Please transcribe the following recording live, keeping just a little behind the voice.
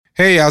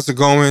Hey, how's it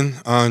going?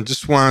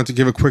 Just wanted to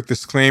give a quick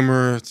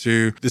disclaimer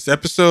to this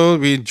episode.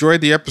 We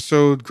enjoyed the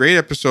episode,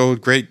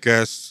 great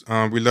guests.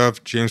 We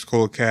love James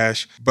Cole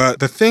Cash. But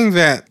the thing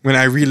that when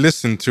I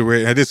re-listened to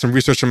it, I did some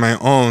research on my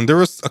own, there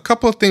was a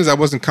couple of things I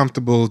wasn't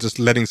comfortable just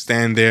letting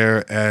stand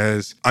there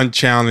as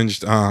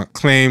unchallenged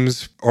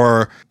claims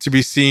or to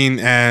be seen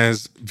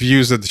as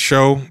views of the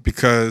show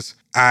because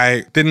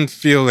I didn't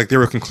feel like they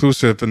were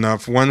conclusive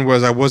enough. One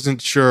was I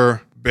wasn't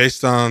sure,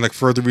 based on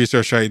further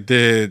research I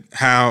did,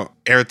 how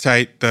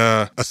airtight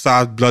the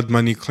Assad blood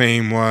money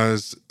claim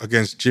was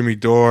against Jimmy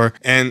Dore.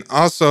 And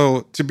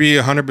also, to be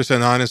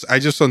 100% honest, I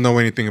just don't know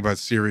anything about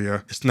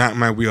Syria. It's not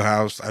my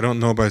wheelhouse. I don't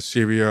know about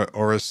Syria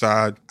or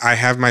Assad. I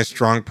have my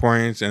strong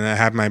points and I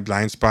have my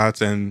blind spots,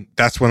 and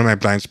that's one of my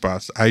blind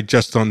spots. I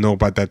just don't know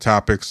about that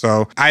topic.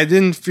 So I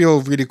didn't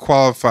feel really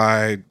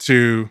qualified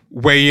to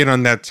weigh in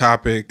on that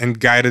topic and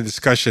guide a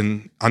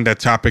discussion on that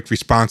topic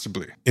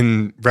responsibly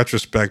in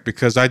retrospect,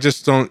 because I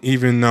just don't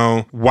even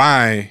know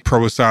why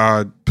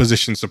pro-Assad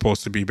position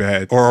supposed to be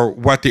bad or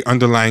what the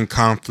underlying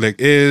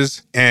conflict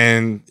is.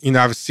 And,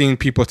 I've seen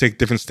people take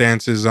different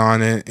stances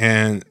on it,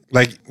 and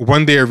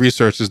one day of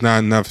research is not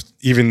enough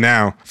even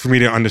now for me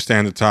to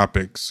understand the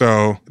topic.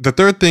 So the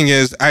third thing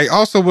is I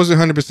also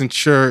wasn't 100%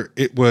 sure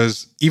it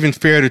was even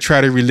fair to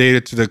try to relate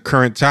it to the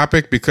current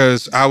topic,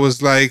 because I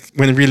was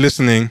when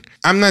re-listening,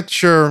 I'm not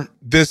sure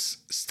this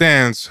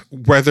stance,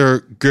 whether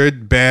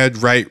good, bad,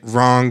 right,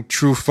 wrong,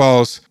 true,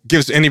 false,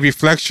 gives any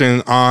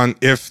reflection on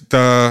if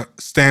the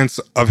stance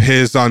of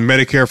his on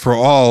Medicare for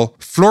all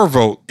floor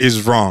vote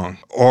is wrong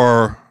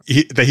or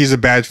that he's a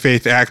bad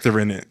faith actor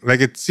in it.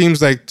 It seems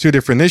like two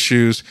different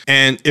issues.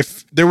 And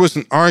if there was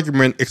an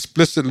argument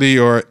explicitly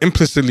or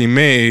implicitly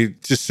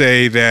made to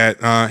say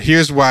that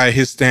here's why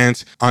his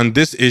stance on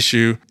this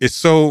issue is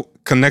so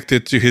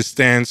connected to his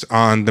stance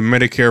on the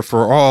Medicare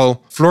for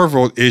all floor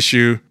vote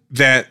issue,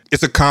 that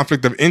it's a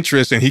conflict of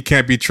interest and he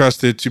can't be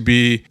trusted to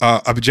be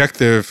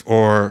objective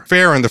or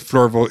fair on the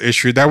floor vote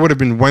issue, that would have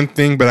been one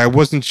thing, but I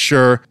wasn't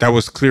sure that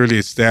was clearly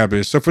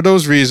established. So for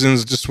those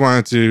reasons, just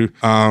wanted to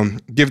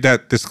give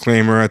that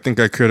disclaimer. I think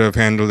I could have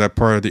handled that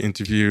part of the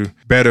interview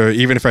better,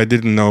 even if I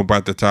didn't know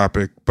about the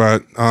topic.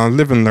 But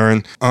live and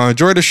learn.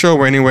 Enjoy the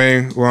show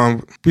anyway.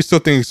 We still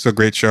think it's a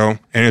great show,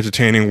 an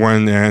entertaining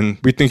one, and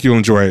we think you'll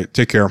enjoy it.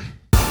 Take care.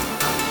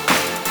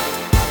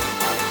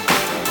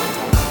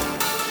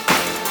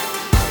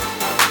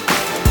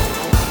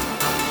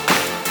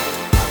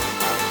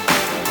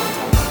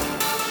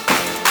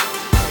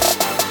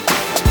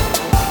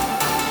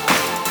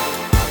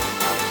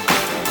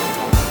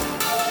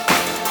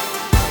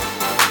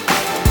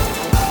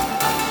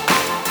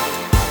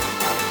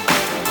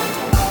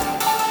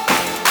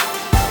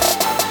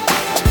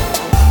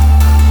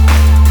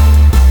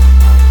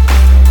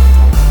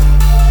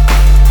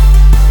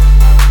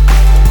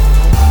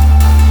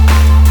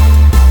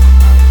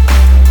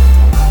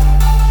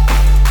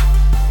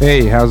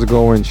 Hey, how's it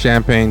going,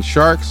 Champagne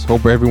Sharks?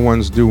 Hope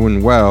everyone's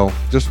doing well.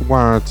 Just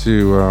wanted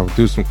to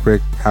do some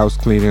quick house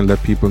cleaning and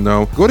let people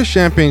know. Go to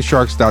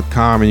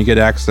ChampagneSharks.com and you get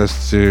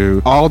access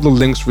to all the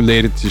links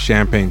related to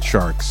Champagne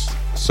Sharks.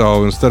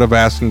 So instead of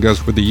asking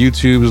us where the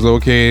YouTube is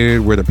located,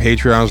 where the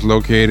Patreon is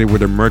located, where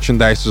the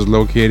merchandise is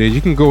located,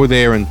 you can go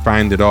there and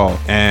find it all.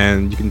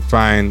 And you can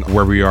find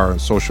where we are on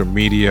social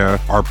media,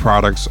 our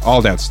products,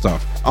 all that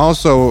stuff.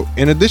 Also,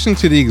 in addition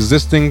to the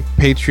existing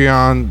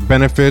Patreon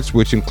benefits,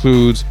 which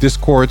includes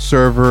Discord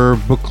server,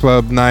 book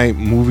club night,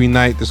 movie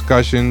night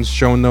discussions,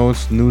 show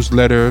notes,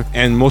 newsletter,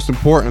 and most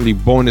importantly,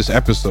 bonus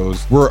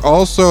episodes, we're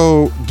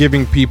also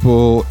giving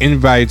people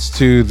invites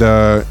to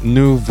the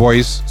new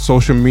Voice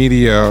social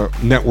media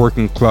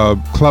networking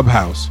club,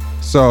 Clubhouse.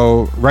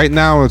 So right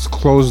now it's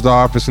closed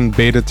off. It's in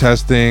beta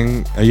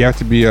testing. You have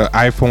to be an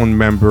iPhone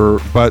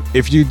member. But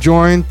if you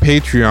join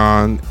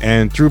Patreon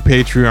and through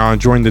Patreon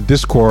join the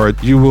Discord,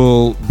 you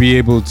will be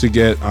able to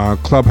get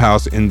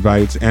Clubhouse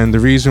invites. And the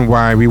reason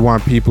why we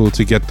want people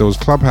to get those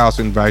Clubhouse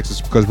invites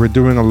is because we're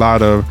doing a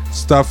lot of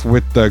stuff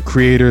with the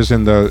creators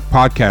and the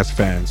podcast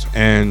fans.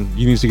 And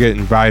you need to get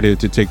invited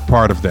to take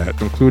part of that,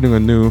 including a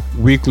new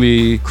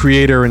weekly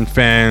creator and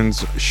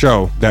fans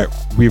show that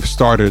we've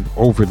started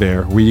over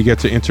there where you get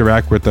to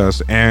interact with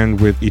us and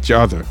with each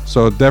other.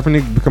 So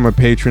definitely become a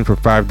patron for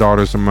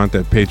 $5 a month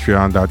at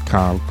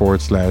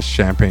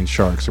patreon.com/Champagne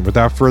Sharks. And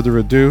without further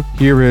ado,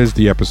 here is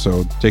the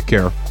episode. Take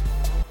care.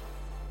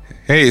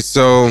 Hey,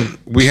 so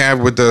we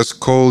have with us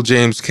Cole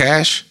James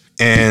Cash.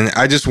 And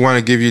I just want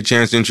to give you a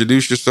chance to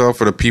introduce yourself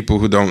for the people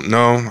who don't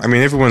know. I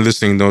mean, everyone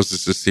listening knows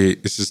this is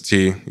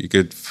T. You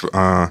could,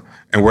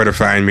 and where to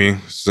find me.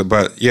 So,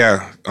 but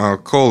yeah,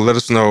 Cole, let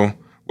us know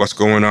what's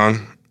going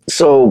on.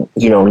 So,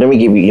 let me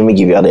give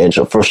you out the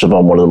intro. First of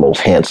all, I'm one of the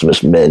most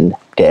handsomest men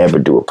to ever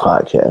do a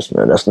podcast,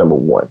 man. That's number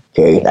one.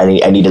 Okay.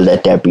 I need to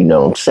let that be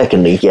known.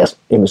 Secondly, yes,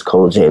 my name is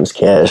Cole James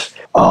Cash.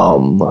 I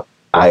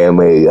am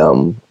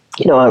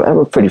I'm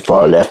a pretty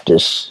far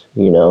leftist,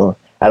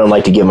 I don't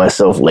like to give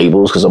myself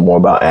labels because I'm more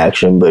about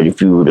action, but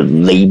if you were to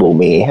label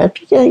me,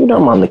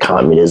 I'm on the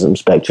communism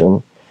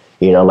spectrum.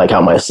 You know, like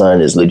how my son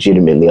is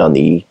legitimately on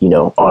the,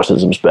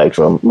 autism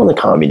spectrum. I'm on the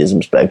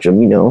communism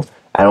spectrum,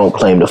 I don't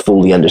claim to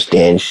fully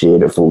understand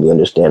shit or fully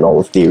understand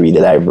all the theory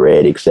that I've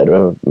read,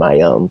 etc. My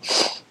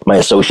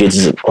associates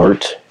is in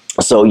art.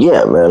 So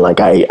yeah, man, like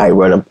I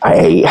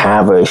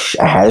had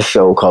a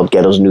show called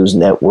Ghetto's News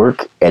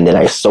Network, and then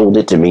I sold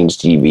it to Means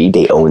TV.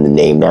 They own the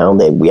name now.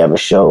 We have a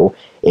show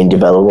in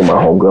development with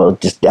my homegirl,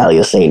 just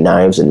Dahlia St.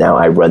 Knives, and now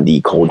I run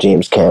the Cole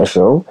James Cash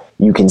Show.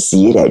 You can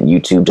see it at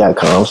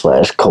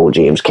youtube.com/Cole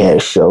James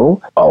Cash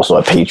Show. Also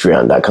at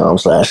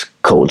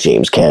patreon.com/Cole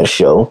James Cash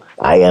Show.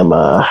 I am,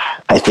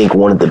 I think,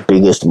 one of the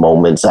biggest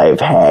moments I've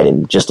had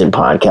in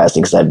podcasting,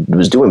 because I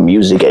was doing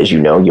music, as you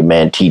know. Your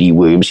man T.D.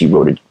 Williams, he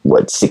wrote a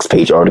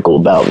 6-page article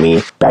about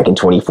me back in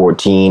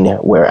 2014,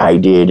 where I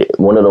did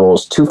one of the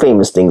most two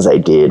famous things I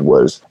did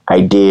was I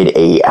did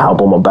a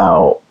album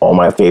about all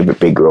my favorite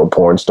big girl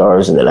porn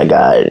stars, and then I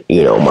got,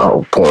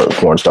 my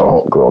porn star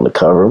homegirl on the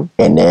cover.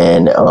 And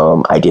then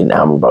I did an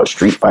album about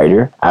Street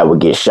Fighter. I would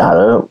get shot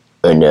up.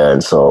 And then,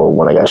 so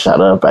when I got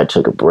shot up, I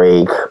took a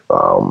break.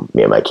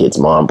 Me and my kid's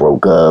mom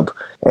broke up.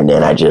 And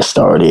then I just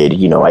started,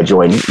 I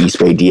joined East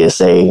Bay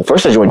DSA.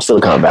 First, I joined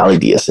Silicon Valley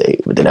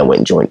DSA, but then I went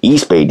and joined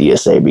East Bay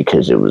DSA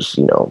because it was,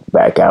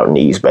 back out in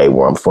the East Bay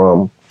where I'm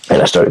from.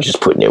 And I started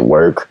just putting in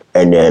work.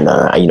 And then,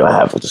 I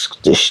have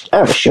I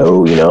have a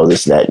show,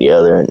 this, that, and the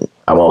other. And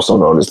I'm also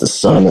known as the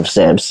son of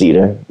Sam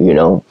Cedar,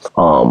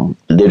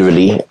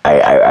 Literally,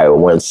 I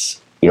once...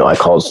 I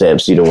called Sam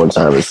Cedar one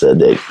time and said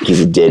that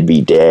he's a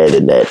deadbeat dad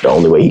and that the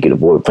only way he could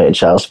avoid paying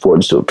child support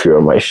is to appear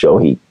on my show.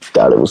 He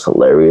thought it was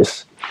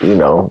hilarious.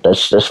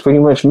 That's pretty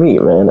much me,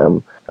 man.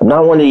 I'm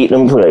not one to eat. Let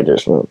me put it like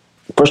this, man.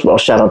 First of all,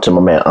 shout out to my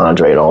man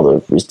Andre and all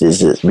the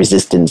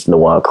Resistance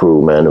Noir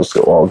crew, man. It was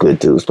all good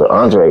dudes. But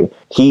Andre,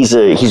 he's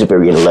a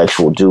very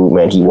intellectual dude,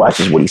 man. He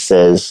watches what he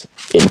says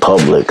in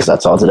public, because I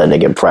talked to that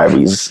nigga in private.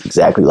 He's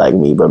exactly like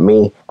me. But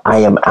me, I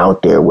am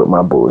out there with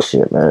my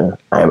bullshit, man.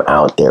 I am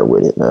out there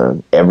with it,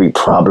 man. Every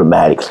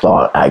problematic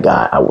thought I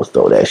got, I will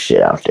throw that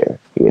shit out there.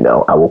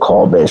 I will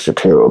call Ben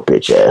Shapiro a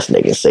bitch ass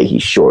nigga and say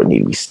he's short, need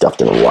to be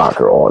stuffed in a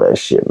locker, all that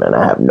shit, man.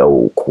 I have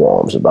no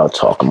qualms about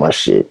talking my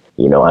shit.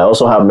 I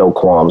also have no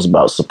qualms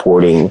about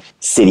supporting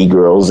City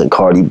Girls and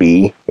Cardi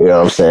B. You know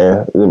what I'm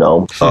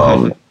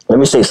saying? Let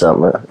me say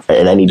something,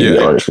 and I need to be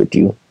honest with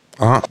you.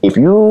 Uh-huh. If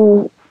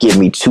you give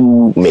me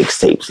 2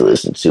 mixtapes to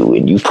listen to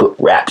and you put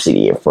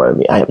Rhapsody in front of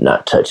me, I am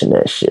not touching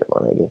that shit,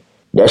 my nigga.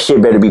 That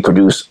shit better be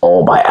produced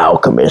all by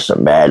Alchemist or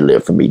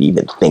Madlib for me to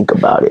even think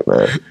about it,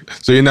 man.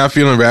 So you're not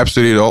feeling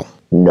Rhapsody at all?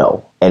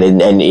 No. And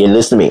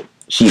listen to me.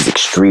 She's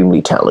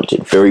extremely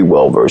talented, very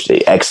well versed,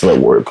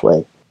 excellent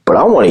wordplay. But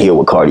I want to hear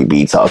what Cardi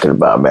B talking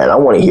about, man. I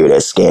want to hear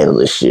that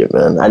scandalous shit,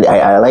 man.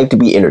 I like to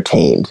be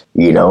entertained,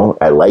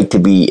 I like to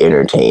be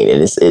entertained,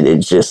 and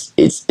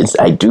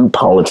I do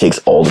politics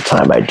all the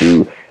time.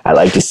 I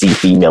like to see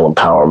female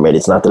empowerment.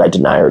 It's not that I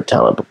deny her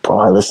talent, but bro,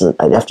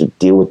 I have to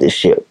deal with this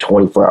shit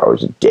 24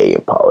 hours a day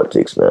in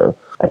politics, man.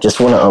 I just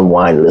want to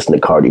unwind and listen to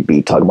Cardi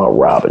B talk about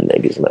robbing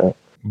niggas, man.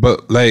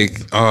 But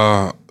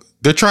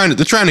they're trying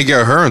to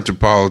get her into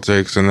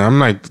politics, and I'm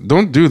like,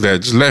 don't do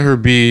that. Just let her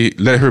be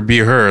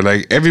her.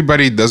 Like,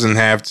 everybody doesn't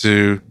have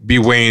to be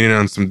weighing in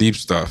on some deep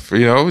stuff,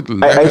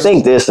 I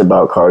think this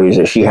about Cardi is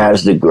that she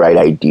has the right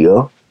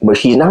idea, but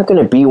she's not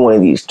going to be one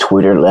of these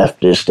Twitter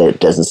leftists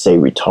that doesn't say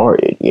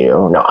retarded,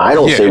 Now, I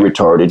don't say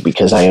retarded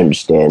because I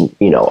understand,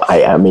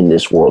 I'm in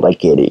this world. I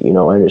get it, I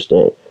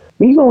understand.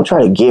 But you gonna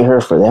try to get her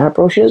for that,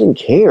 bro? She doesn't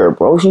care,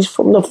 bro. She's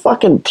from the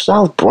fucking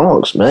South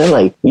Bronx, man.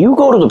 Like, you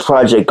go to the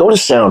project, go to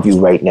Soundview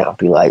right now,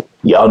 be like,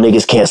 y'all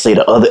niggas can't say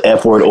the other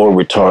F word or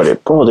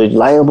retarded. Bro, they're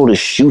liable to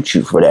shoot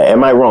you for that.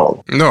 Am I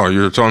wrong? No,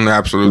 you're telling the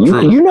absolute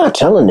truth. You're not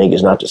telling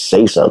niggas not to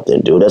say something,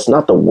 dude. That's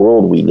not the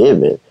world we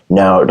live in.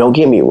 Now, don't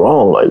get me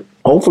wrong. Like,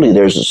 hopefully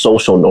there's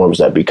social norms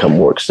that become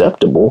more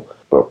acceptable.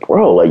 But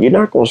bro, like, you're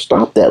not going to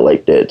stop that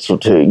like that. So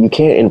you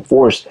can't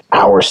enforce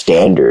our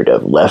standard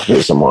of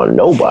leftism on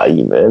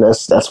nobody, man.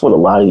 That's what a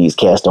lot of these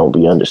cats don't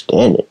be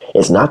understanding.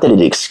 It's not that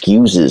it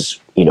excuses,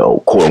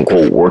 quote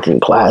unquote working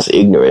class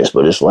ignorance,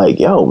 but it's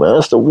like, yo, man,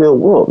 that's the real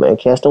world, man.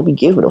 Cats don't be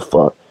giving a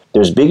fuck.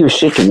 There's bigger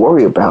shit to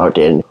worry about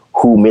than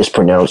who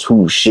mispronounced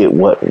who, shit,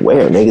 what,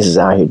 where. Niggas is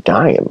out here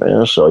dying,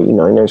 man. So,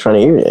 you're not trying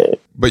to hear that.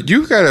 But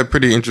you got a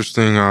pretty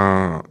interesting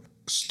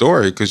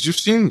story, because you've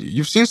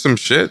seen some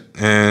shit,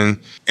 and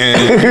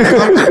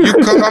you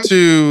come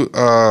to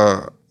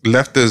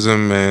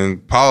leftism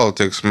and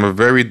politics from a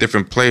very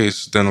different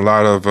place than a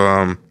lot of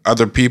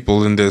other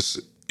people in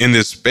this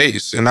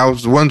space. And I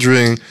was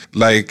wondering,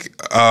 like,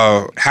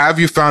 have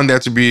you found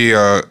that to be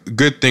a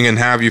good thing, and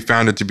have you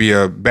found it to be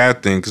a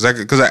bad thing? Because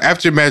I have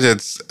to imagine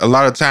it's a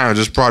lot of times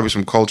there's probably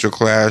some culture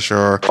clash,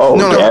 or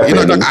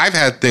I've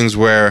had things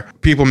where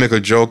people make a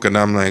joke and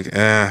I'm like,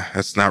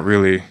 that's not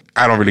really.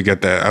 I don't really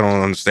get that. I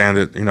don't understand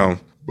it.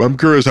 But I'm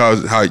curious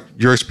how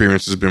your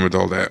experience has been with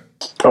all that.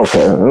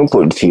 Okay, let me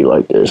put it to you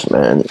like this,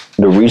 man.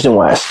 The reason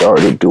why I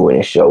started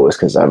doing a show is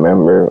because I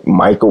remember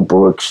Michael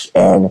Brooks,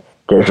 and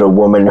there's a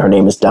woman, her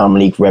name is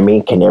Dominique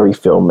Remy, Canary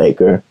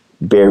filmmaker.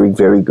 Very,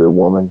 very good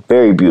woman.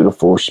 Very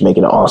beautiful. She's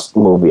making an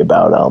awesome movie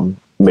about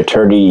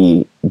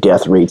maternity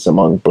death rates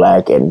among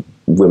Black and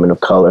women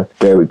of color.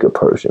 Very good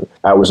person.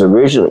 I was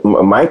originally,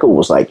 Michael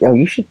was like, yo,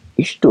 you should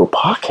do a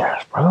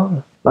podcast,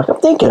 bro. Like, I'm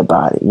thinking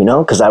about it,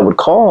 because I would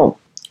call,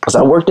 because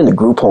I worked in the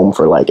group home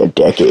for like a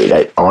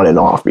decade, on and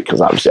off,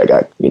 because obviously I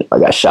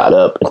got shot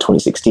up in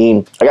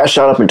 2016. I got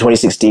shot up in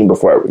 2016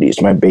 before I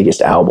released my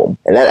biggest album.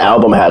 And that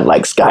album had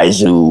like Sky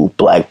Zoo,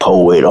 Black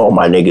Poet, all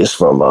my niggas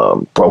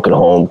from Broken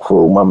Home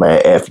Crew, my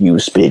man FU,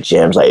 Spit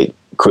Jams, like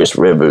Chris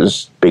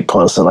Rivers, Big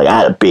Punson. Like, I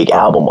had a big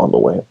album on the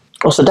way.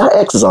 Oh, so Dot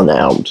X is on the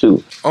album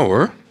too. Oh,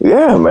 where?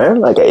 Yeah,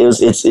 man. Like,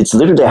 it's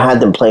literally, I had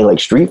them playing like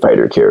Street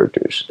Fighter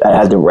characters. I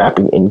had them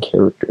rapping in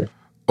character.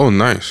 Oh,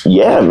 nice.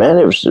 Yeah, man,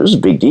 it was a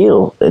big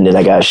deal. And then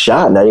I got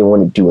shot and I didn't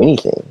want to do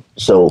anything.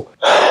 So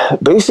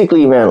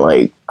basically, man,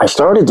 like, I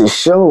started this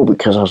show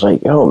because I was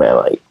like, yo, man,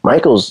 like,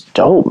 Michael's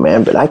dope,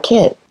 man, but I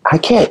can't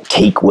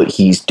take what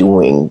he's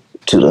doing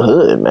to the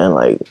hood, man.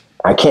 Like,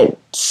 I can't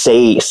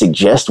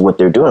suggest what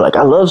they're doing. Like,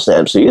 I love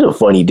Sam C. He's a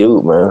funny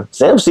dude, man.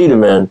 Sam C,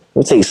 man, let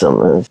me tell you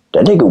something, man.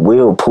 That nigga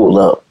will pull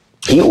up.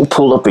 He will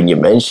pull up in your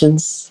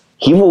mentions.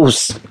 He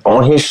was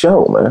on his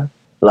show, man.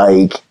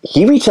 Like,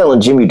 he be telling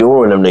Jimmy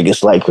Dore and them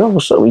niggas, like, yo,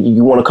 so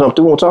you want to come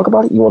through and talk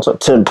about it? You want to talk?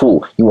 Tim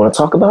Pool, you want to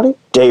talk about it?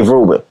 Dave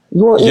Rubin,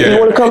 you want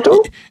to come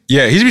through?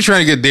 Yeah, he's been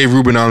trying to get Dave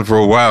Rubin on for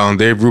a while, and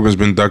Dave Rubin's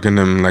been ducking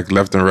him, like,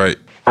 left and right.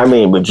 I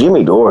mean, but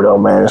Jimmy Dore, though,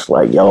 man, it's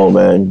like, yo,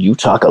 man, you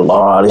talk a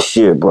lot of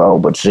shit, bro,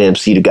 but Sam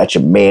C got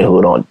your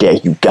manhood on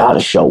deck. You gotta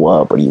show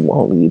up, but he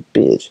won't leave,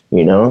 bitch,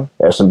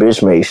 That's some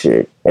bitch made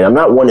shit. And I'm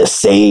not one to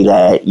say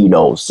that,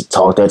 to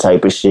talk that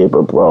type of shit,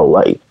 but, bro,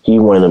 like, he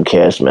one of them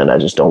cats, man, I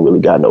just don't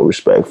really got no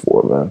respect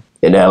for, man.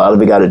 And a lot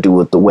of it got to do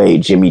with the way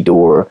Jimmy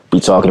Dore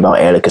be talking about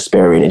Anna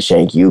Kasparian and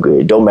Shank Yuga.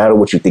 It don't matter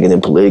what you think of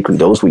them politically.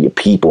 Those were your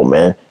people,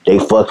 man. They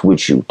fucked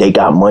with you. They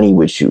got money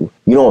with you.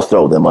 You don't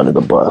throw them under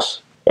the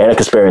bus. Anna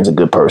Kasparian's a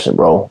good person,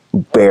 bro.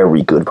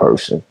 Very good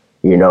person.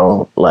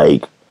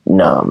 Like,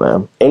 nah,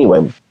 man.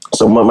 Anyway,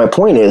 so my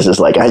point is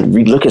like, I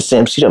look at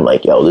Sam C, I'm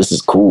like, yo, this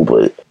is cool,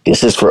 but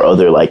this is for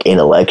other, like,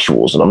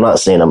 intellectuals. And I'm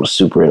not saying I'm a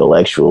super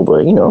intellectual,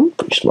 but, I'm a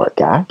pretty smart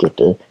guy.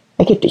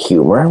 I get the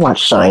humor. I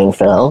watch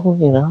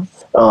Seinfeld,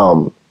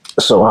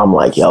 So I'm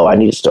like, yo, I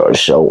need to start a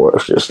show where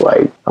it's just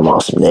like, I'm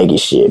on some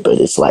negative shit, but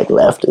it's like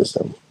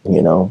leftism,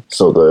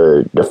 So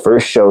the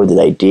first show that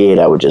I did,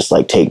 I would just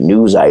like take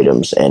news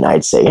items and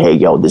I'd say, hey,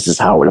 yo, this is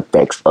how it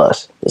affects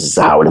us. This is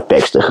how it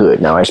affects the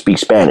hood. Now I speak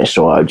Spanish,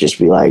 so I'd just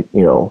be like,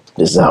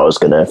 this is how it's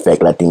going to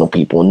affect Latino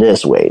people in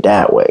this way,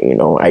 that way,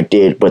 I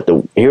did. But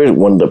here's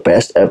one of the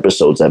best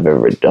episodes I've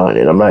ever done.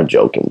 And I'm not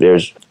joking.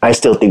 I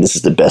still think this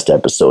is the best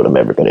episode I'm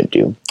ever going to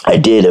do. I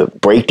did a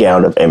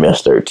breakdown of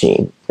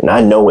MS-13. And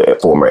I know a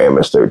former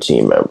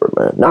MS-13 member,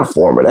 man. Not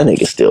former, that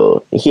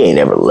nigga he ain't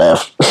ever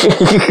left.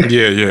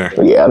 Yeah.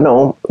 Yeah, I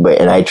know.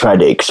 And I tried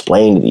to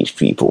explain to these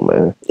people,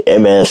 man.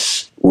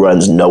 MS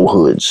runs no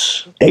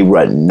hoods. They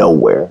run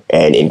nowhere.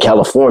 And in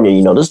California,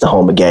 this is the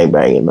home of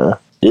gangbanging, man.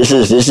 This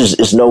is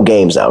it's no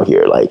games out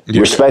here. Like,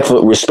 yeah.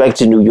 Respect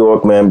to New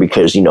York, man,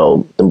 because,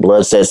 the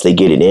blood sets, they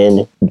get it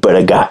in. But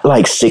a guy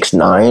like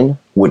 6ix9ine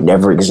would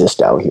never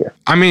exist out here.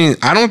 I mean,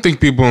 I don't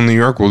think people in New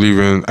York will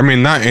even,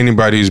 not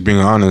anybody who's being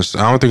honest.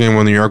 I don't think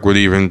anyone in New York would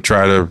even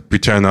try to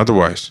pretend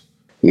otherwise.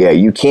 Yeah,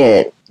 you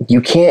can't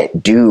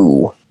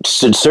do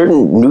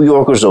certain New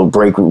Yorkers will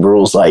break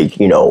rules like,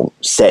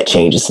 set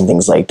changes and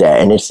things like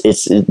that. And it's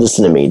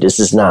listen to me, this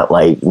is not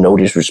like, no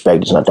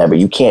disrespect, it's not that, but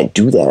you can't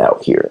do that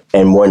out here.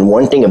 And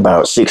one thing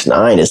about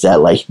 6ix9ine is that,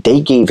 like, they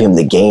gave him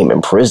the game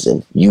in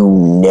prison. You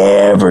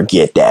never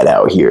get that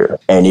out here.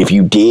 And if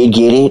you did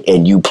get it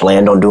and you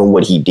planned on doing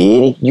what he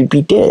did, you'd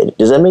be dead.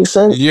 Does that make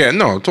sense? Yeah,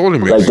 no, totally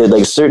makes sense.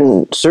 Like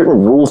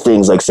certain rule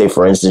things, like, say,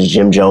 for instance,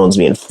 Jim Jones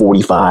being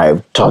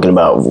 45, talking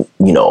about,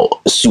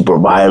 super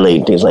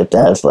violating things like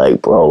that. It's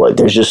like, bro, like,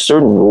 there's just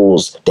certain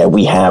rules that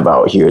we have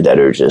out here that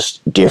are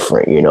just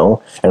different,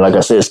 And like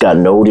I said, it's got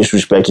no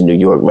disrespect to New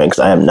York, man, because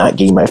I am not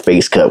getting my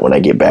face cut when I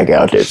get back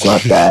out there. It's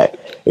not that.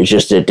 It's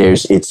just that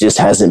it just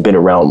hasn't been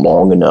around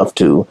long enough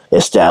to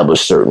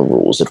establish certain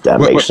rules, if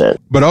that makes sense.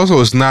 But also,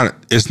 it's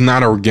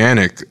not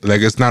organic.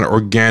 Like, it's not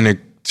organic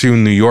to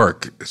New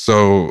York.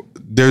 So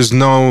there's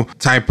no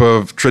type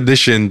of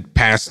tradition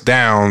passed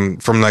down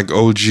from, like,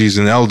 OGs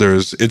and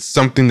elders. It's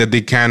something that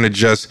they kind of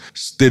just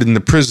did in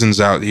the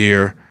prisons out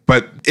here.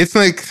 But it's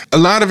like, a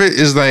lot of it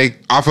is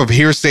like off of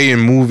hearsay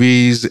in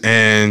movies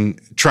and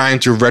trying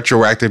to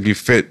retroactively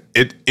fit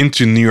it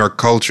into New York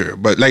culture.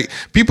 But, like,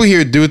 people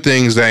here do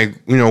things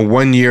like,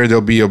 1 year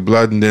there'll be a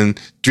Blood, and then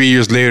 3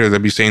 years later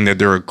they'll be saying that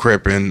they're a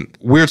Crip and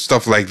weird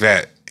stuff like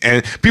that.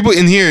 And people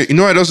in here,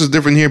 what else is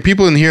different here?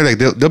 People in here, like,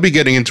 they'll be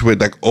getting into it,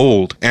 like,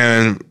 old.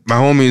 And my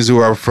homies who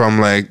are from,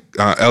 like,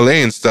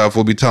 LA and stuff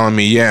will be telling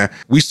me, yeah,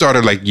 we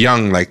started, like,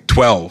 young, like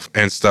 12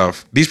 and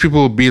stuff. These people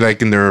will be,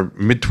 like, in their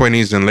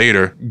mid-20s and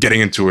later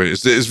getting into it.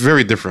 It's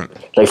very different.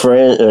 Like, for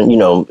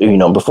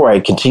before I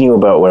continue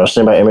about what I was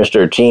saying about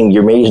MS-13,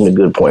 you're raising a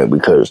good point,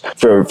 because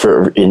for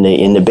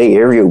in the Bay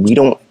Area,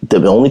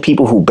 the only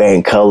people who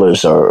bang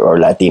colors are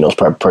Latinos,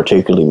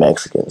 particularly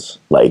Mexicans.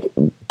 Like,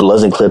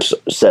 Bloods and Crips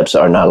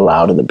are not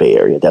allowed in the Bay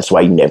Area. That's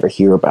why you never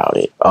hear about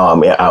it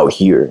out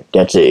here.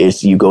 That's it.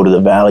 It's, you go to the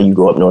Valley, you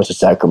go up north to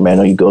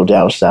Sacramento, you go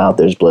down south,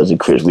 there's Bloods and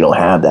Crips. We don't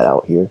have that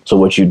out here. So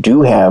what you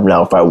do have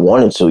now, if I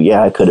wanted to,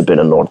 yeah, I could have been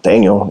a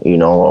Norteño, you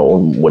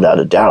know, without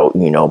a doubt,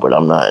 you know, but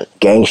I'm not.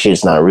 Gang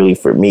shit's not really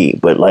for me.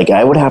 But like,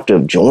 I would have to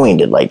have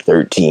joined at like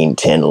 13,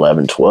 10,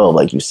 11, 12,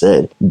 like you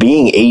said.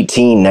 Being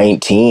 18,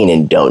 19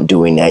 and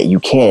doing that, you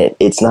can't,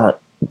 it's not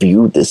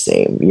viewed the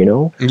same, you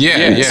know?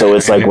 Yeah. So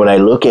it's like when I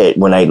look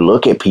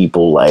at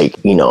people,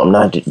 like, you know, I'm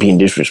not being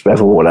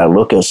disrespectful, but when I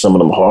look at some of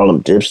them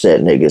Harlem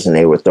Dipset niggas and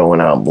they were throwing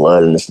out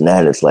blood and this and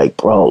that, it's like,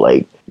 bro,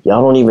 like,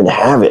 y'all don't even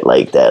have it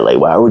like that. Like,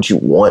 why would you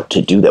want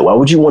to do that? Why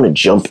would you want to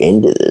jump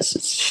into this?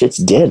 Shit's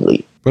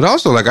deadly. But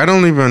also, like, I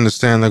don't even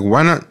understand, like,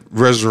 why not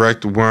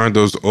resurrect one of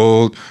those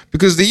old,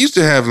 because they used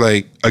to have,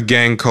 like, a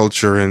gang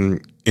culture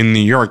in New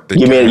York. That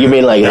you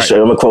mean like, I'm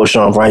going to quote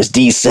Sean Price,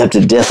 "Decept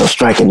to death or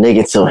strike a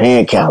nigga till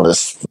hand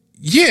callous."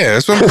 Yeah,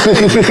 that's what I'm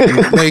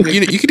saying. Like,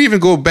 you could even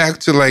go back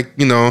to, like,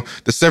 you know,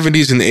 the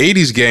 70s and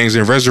 80s gangs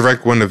and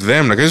resurrect one of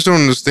them. Like, I just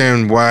don't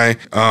understand why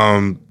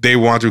they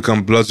want to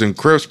become Bloods and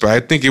Crips, but I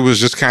think it was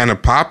just kind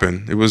of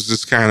popping. It was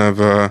just kind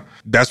of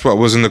that's what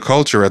was in the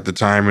culture at the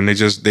time, and they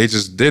just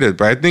did it.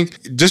 But I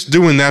think just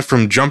doing that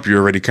from jump, you're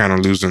already kind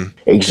of losing.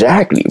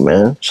 Exactly,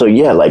 man. So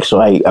yeah, like,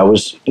 so I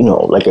was, you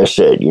know, like I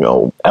said, you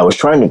know, I was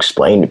trying to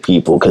explain to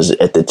people, because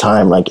at the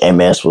time, like,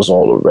 MS was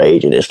all the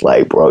rage, and it's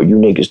like, bro, you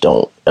niggas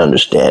don't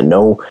understand.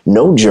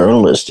 No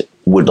journalist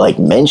would like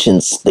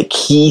mentions the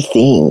key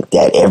thing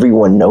that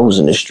everyone knows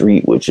in the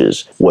street, which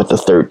is what the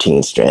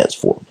 13 stands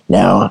for.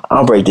 Now,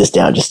 I'll break this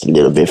down just a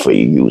little bit for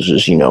you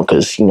users, you know,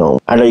 because, you know,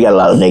 I know you got a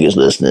lot of niggas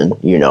listening,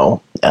 you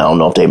know. I don't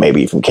know if they may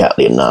be from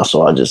Cali or not,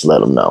 so I'll just let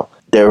them know.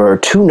 There are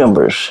two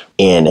numbers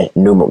in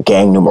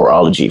gang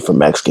numerology for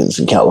Mexicans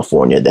in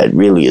California that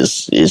really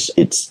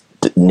it's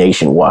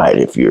nationwide,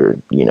 if you're,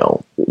 you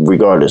know,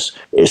 regardless.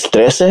 It's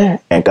 13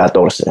 and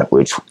 14,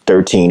 which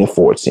 13 and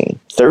 14.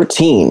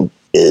 13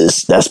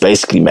 that's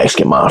basically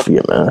Mexican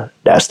mafia, man.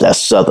 That's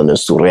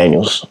Southerners,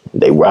 Sureños.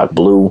 They rock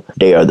blue.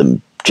 They are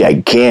the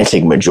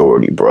gigantic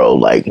majority, bro,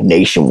 like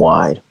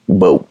nationwide.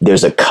 But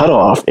there's a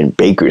cutoff in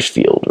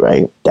Bakersfield,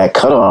 right? That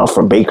cutoff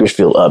from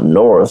Bakersfield up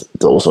north,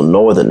 those are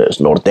Northerners,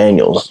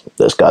 Norteños.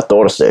 That's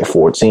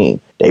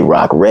 14. They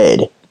rock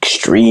red.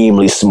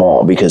 Extremely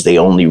small, because they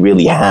only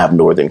really have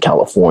Northern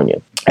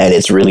California. And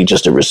it's really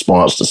just a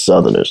response to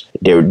Southerners.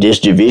 This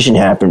division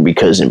happened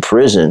because in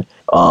prison,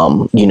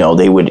 you know,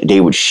 they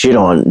would shit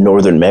on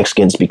Northern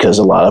Mexicans because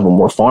a lot of them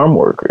were farm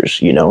workers,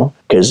 you know,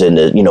 because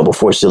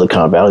before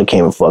Silicon Valley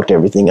came and fucked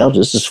everything up,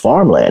 this is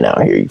farmland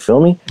out here. You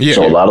feel me? Yeah.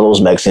 So a lot of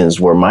those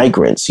Mexicans were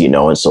migrants, you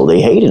know, and so they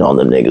hated on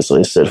them niggas. So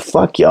they said,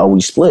 "Fuck y'all,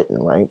 we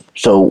splitting," right?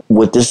 So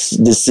what this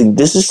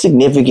is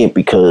significant,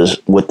 because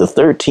what the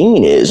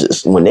 13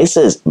 is when they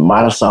says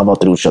Mara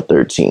Salvatrucha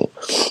 13.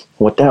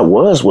 What that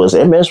was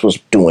MS was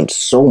doing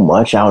so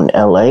much out in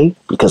LA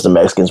because the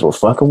Mexicans were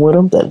fucking with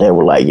them that they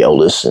were like, "Yo,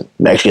 listen,"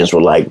 Mexicans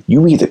were like,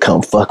 "You either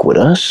come fuck with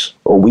us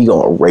or we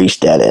gonna erase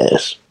that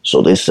ass."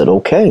 So they said,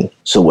 okay.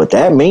 So what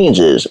that means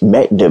is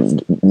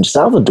the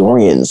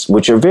Salvadorians,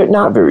 which are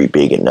not very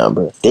big in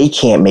number, they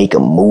can't make a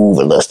move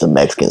unless the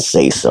Mexicans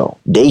say so.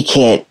 They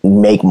can't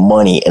make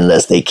money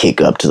unless they kick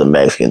up to the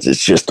Mexicans.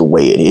 It's just the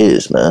way it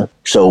is, man.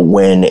 So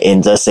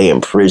let's say in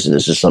prison,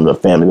 this is something a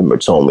family member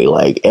told me,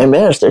 like,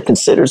 MS, they're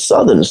considered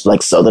Southerners,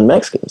 like Southern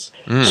Mexicans.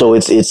 So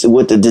it's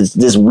with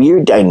this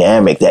weird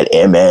dynamic that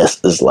MS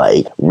is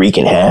like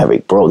wreaking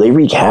havoc, bro. They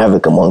wreak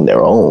havoc among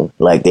their own.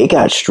 Like, they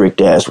got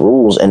strict ass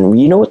rules. And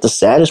you know what the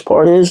saddest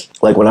part is?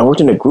 Like, when I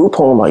worked in a group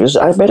home, I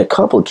met a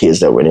couple of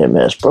kids that were in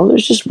MS, bro.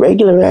 There's just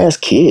regular ass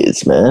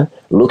kids, man,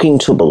 looking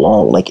to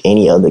belong like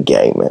any other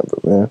gang member,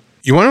 man.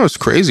 You want to know what's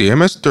crazy?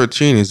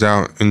 MS-13 is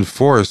out in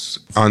force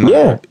on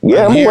I'm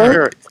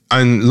aware.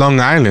 On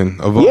Long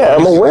Island. I'm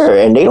aware,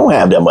 and they don't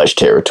have that much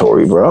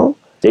territory, bro.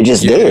 They're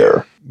just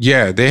there.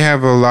 Yeah, they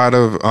have a lot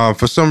of.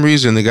 For some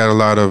reason, they got a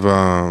lot of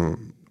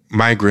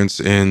migrants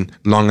in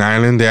Long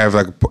Island. They have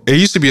it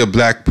used to be a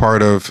black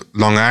part of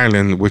Long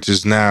Island, which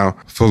is now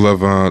full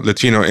of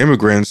Latino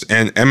immigrants,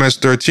 and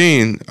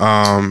MS-13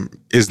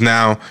 is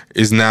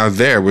now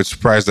there, which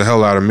surprised the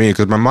hell out of me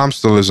because my mom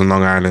still lives in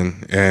Long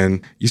Island,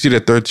 and you see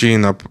the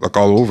 13 up like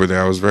all over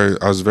there. I was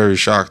very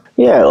shocked.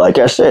 Yeah, like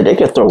I said, they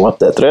can throw up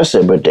that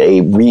 13, but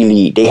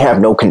they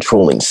have no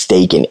controlling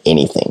stake in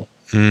anything.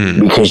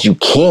 Because you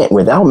can't,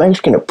 without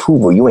Mexican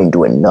approval, you ain't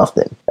doing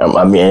nothing.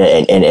 I mean,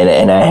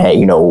 and I had,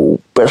 you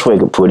know, best way I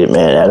could put it,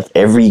 man, out of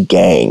every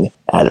gang,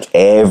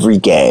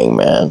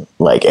 man,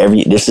 like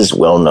this is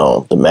well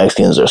known. The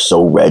Mexicans are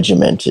so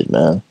regimented,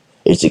 man.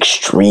 It's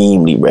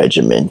extremely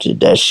regimented.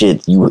 That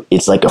shit,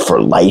 it's like a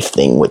for life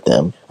thing with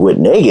them. With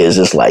niggas,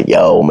 it's like,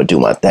 yo, I'm gonna do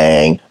my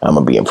thing. I'm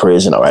gonna be in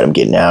prison. All right, I'm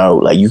getting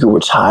out. Like, you can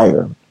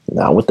retire.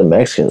 Now with the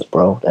Mexicans,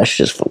 bro, that's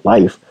just for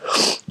life.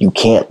 You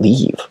can't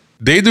leave.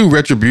 They do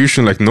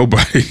retribution like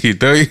nobody.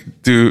 They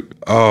do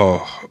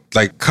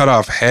like cut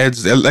off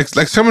heads, like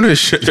some of this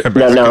shit.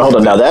 No, hold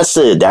on. Now that's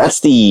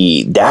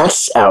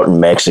out in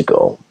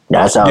Mexico.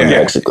 That's out in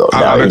Mexico.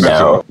 Now,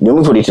 let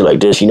me put it to you like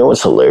this. You know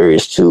what's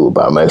hilarious, too,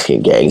 about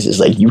Mexican gangs is,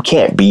 like, you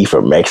can't be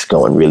from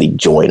Mexico and really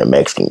join a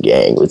Mexican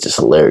gang, which is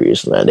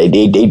hilarious, man.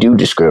 They do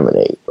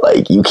discriminate.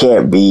 Like, you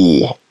can't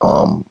be,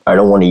 I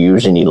don't want to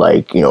use any,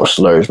 like, you know,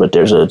 slurs, but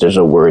there's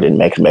a word in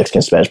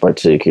Mexican Spanish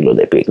particular,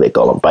 they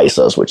call them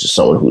paisas, which is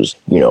someone who's,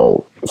 you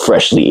know,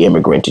 freshly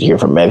immigrated here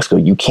from Mexico.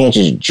 You can't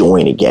just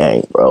join a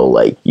gang, bro.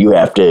 Like, you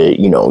have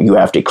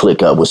to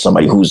click up with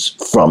somebody who's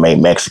from a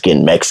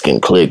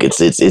Mexican clique.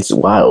 It's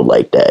wild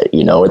like that,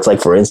 you know. It's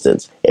like, for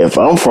instance, if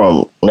I'm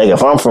from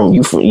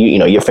you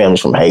know, your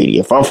family's from Haiti.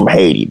 If I'm from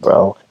Haiti,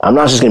 bro, I'm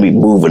not just gonna be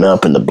moving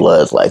up in the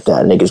bloods like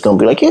that. Niggas gonna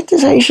be like, get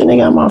this Haitian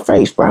nigga out my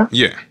face, bro.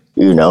 Yeah.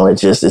 You know,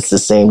 it's the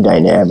same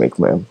dynamic,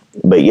 man.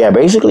 But yeah,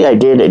 basically I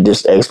did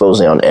this expose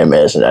on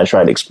MS, and I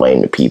tried to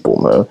explain to people,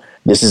 man,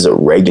 this is a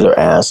regular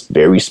ass,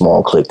 very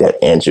small clique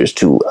that answers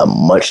to a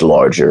much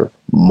larger,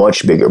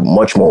 much bigger,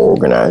 much more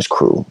organized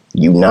crew.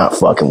 You not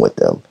fucking with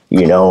them,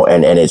 you know?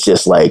 And it's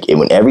just like,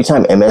 when every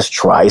time MS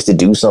tries to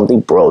do something,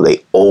 bro,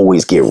 they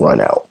always get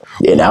run out.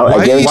 And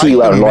I guarantee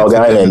you out in Long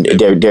Island,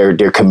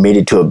 they're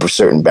committed to a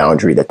certain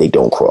boundary that they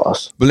don't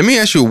cross. But let me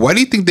ask you, why do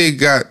you think they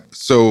got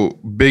so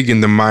big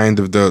in the mind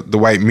of the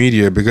white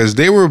media? Because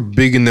they were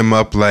bigging them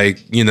up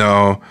like, you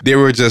know, they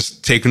were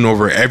just taking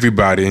over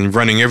everybody and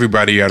running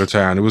everybody out of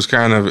town.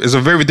 It's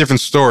a very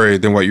different story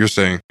than what you're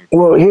saying.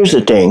 Well, here's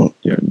the thing.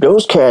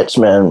 Those cats,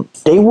 man,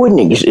 they wouldn't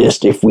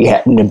exist if we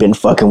hadn't have been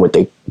fucking with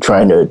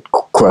trying to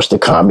crush the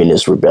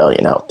communist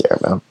rebellion out there,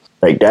 man.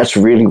 Like, that's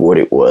really what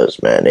it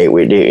was, man. It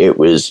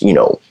was, you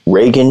know,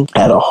 Reagan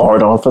had a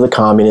hard-on for the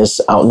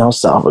communists out in El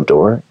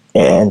Salvador,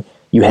 and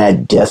you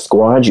had death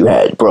squads. You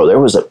had, bro, there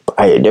was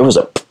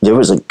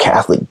a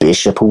Catholic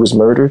bishop who was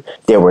murdered.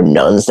 There were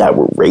nuns that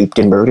were raped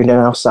and murdered in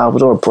El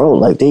Salvador, bro.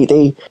 Like,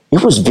 it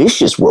was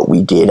vicious what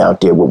we did out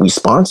there, what we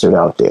sponsored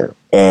out there.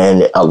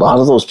 And a lot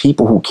of those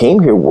people who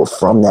came here were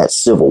from that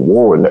civil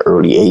war in the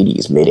early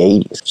 80s, mid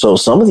 80s. So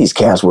some of these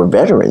cats were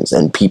veterans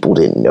and people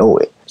didn't know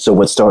it. So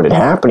what started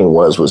happening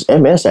was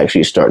MS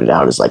actually started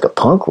out as like a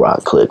punk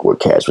rock clique where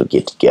cats would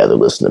get together,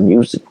 listen to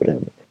music,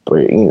 whatever.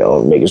 But, you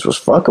know, niggas was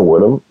fucking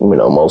with them. You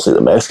know, mostly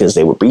the Mexicans,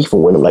 they were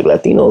beefing with them like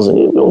Latinos, and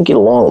we don't get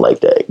along like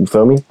that. You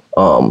feel me?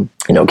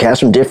 You know, cats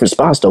from different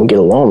spots don't get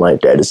along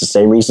like that. It's the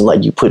same reason,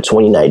 like, you put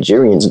 20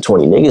 Nigerians and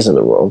 20 niggas in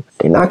the room.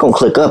 They're not going to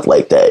click up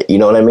like that. You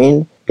know what I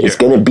mean? It's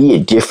going to be a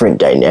different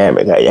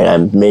dynamic. And I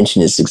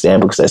mentioned this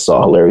example because I saw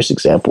a hilarious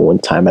example one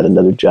time at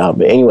another job.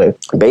 But anyway,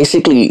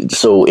 basically,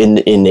 so in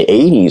the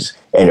 80s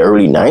and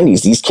early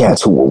 90s, these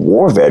cats who were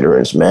war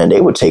veterans, man, they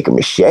would take a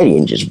machete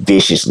and just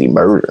viciously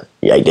murder.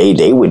 Like,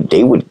 they would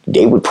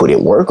put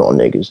in work on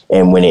niggas.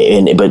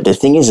 But the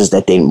thing is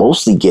that they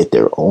mostly get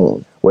their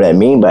own. What I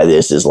mean by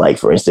this is, like,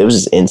 for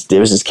instance,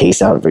 there was this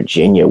case out in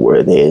Virginia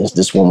where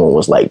this woman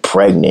was, like,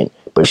 pregnant,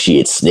 but she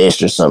had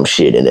snitched or some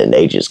shit, and then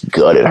they just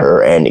gutted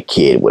her and the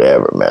kid,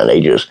 whatever, man.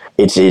 They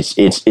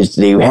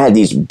had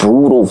these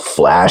brutal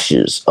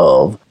flashes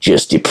of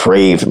just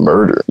depraved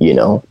murder, you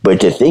know? But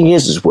the thing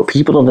is what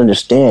people don't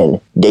understand,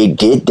 they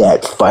did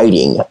that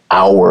fighting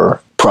our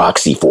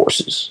proxy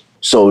forces.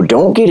 So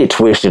don't get it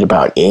twisted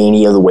about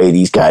any other way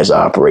these guys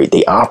operate.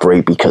 They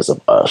operate because of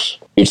us.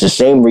 It's the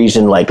same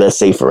reason, like, let's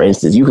say, for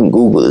instance, you can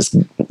Google this,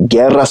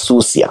 Guerra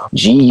Sucia,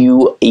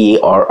 Guerra,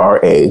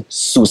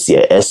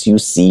 Sucia,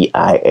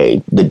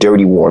 Sucia, the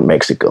dirty war in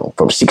Mexico.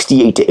 From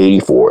 68 to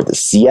 84, the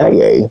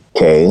CIA,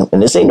 okay,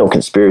 and this ain't no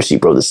conspiracy,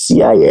 bro, the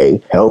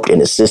CIA helped and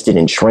assisted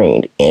and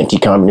trained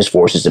anti-communist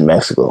forces in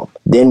Mexico.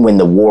 Then when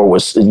the war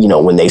was, you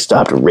know, when they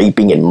stopped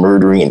raping and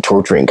murdering and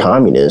torturing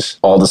communists,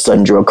 all of a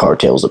sudden drug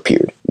cartels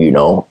appeared, you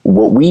know?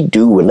 What we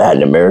do in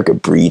Latin America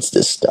breeds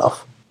this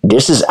stuff.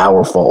 This is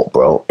our fault,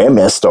 bro.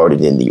 MS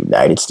started in the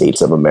United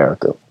States of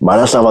America.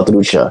 Mara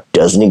Salvatrucha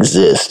doesn't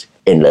exist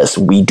unless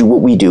we do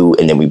what we do,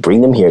 and then we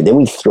bring them here. Then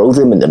we throw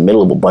them in the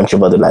middle of a bunch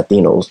of other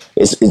Latinos.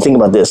 Think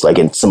about this, like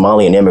in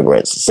Somalian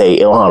immigrants, say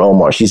Ilhan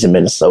Omar, she's in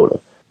Minnesota.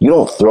 You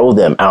don't throw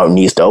them out in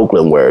East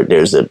Oakland where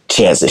there's a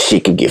chance that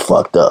shit could get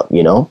fucked up,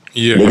 you know?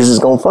 Yeah. Niggas is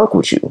gonna fuck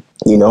with you,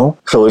 you know?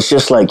 So it's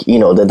just like, you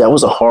know, that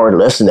was a hard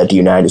lesson that the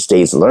United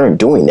States learned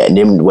doing that. And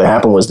then what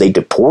happened was they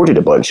deported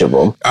a bunch of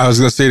them. I was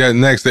gonna say that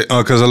next,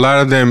 because a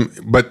lot of them,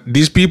 but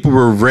these people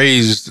were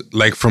raised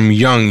like from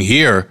young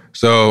here.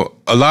 So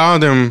a lot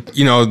of them,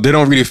 you know, they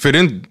don't really fit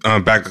in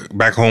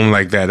back home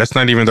like that. That's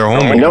not even their home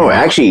anymore. No,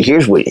 actually,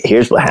 here's what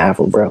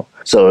happened, bro.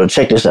 So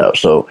check this out.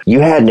 So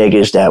you had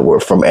niggas that were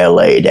from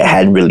LA that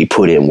hadn't really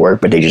put in work,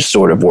 but they just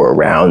sort of were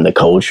around the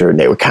culture, and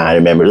they were kind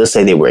of members. Let's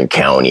say they were in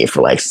county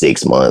for like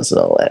 6 months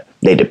and all that.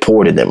 They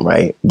deported them,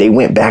 right? They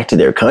went back to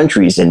their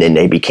countries, and then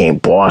they became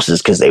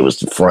bosses because they was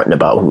fronting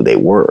about who they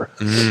were.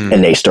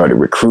 And they started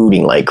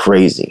recruiting like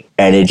crazy.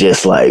 And it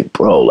just like,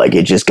 bro, like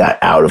it just got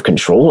out of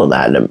control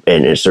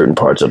in certain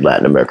parts of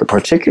Latin America,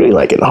 particularly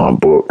like in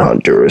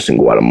Honduras and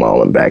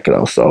Guatemala and back in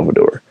El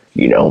Salvador,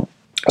 you know?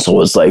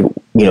 So it's like,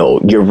 you know,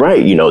 you're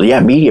right. You know,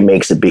 yeah, media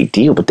makes a big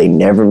deal, but they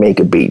never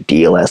make a big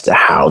deal as to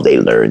how they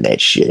learn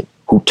that shit.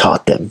 Who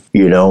taught them?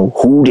 You know,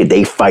 who did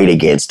they fight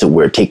against to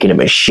where taking a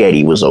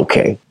machete was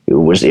okay? It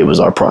was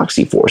our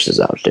proxy forces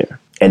out there.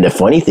 And the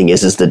funny thing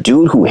is the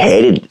dude who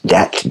headed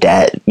that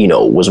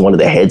was one of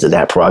the heads of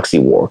that proxy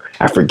war.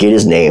 I forget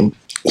his name.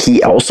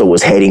 He also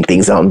was heading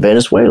things out in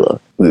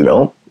Venezuela,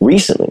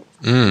 recently.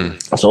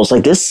 So it's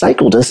like this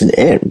cycle doesn't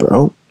end,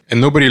 bro. And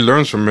nobody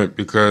learns from it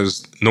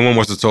because no one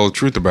wants to tell the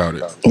truth about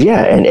it.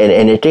 Yeah, and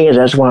the thing is,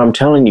 that's why I'm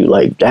telling you,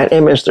 like, that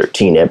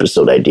MS-13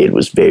 episode I did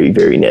was very,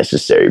 very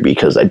necessary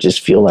because I just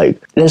feel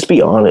like, let's be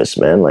honest,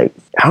 man, like,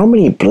 how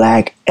many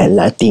Black and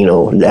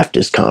Latino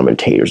leftist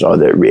commentators are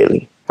there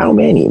really? How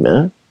many,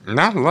 man?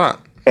 Not a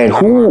lot. And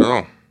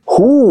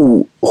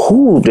who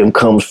of them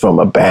comes from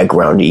a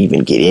background to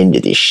even get into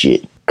this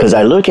shit? Because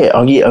I'll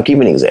give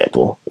you an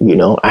example.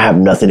 I have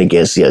nothing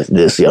against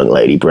this young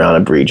lady,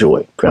 Brianna Bree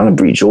Joy. Brianna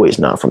Bree Joy is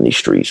not from these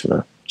streets,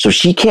 man. So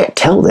she can't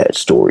tell that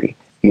story,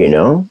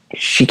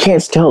 She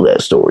can't tell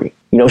that story.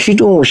 She's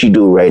doing what she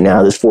do right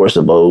now, this force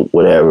of vote,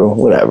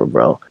 whatever,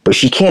 bro. But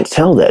she can't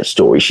tell that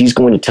story. She's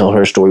going to tell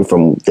her story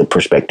from the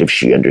perspective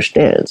she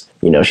understands.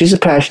 She's a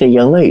passionate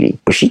young lady,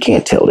 but she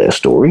can't tell that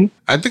story.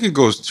 I think it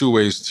goes two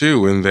ways,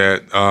 too, in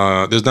that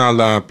there's not a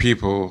lot of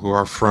people who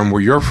are from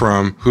where you're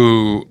from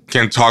who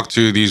can talk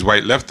to these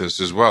white leftists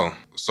as well.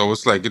 So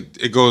it's like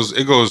it goes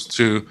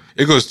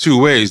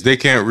two ways. They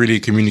can't really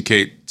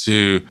communicate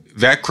to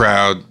that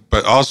crowd,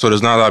 but also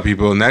there's not a lot of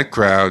people in that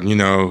crowd,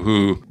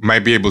 who might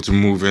be able to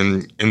move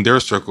in their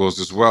circles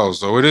as well.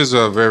 So it is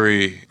a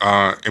very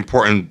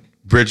important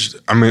bridge.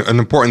 An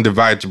important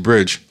divide to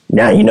bridge.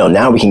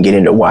 Now we can get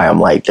into why I'm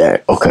like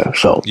that. Okay,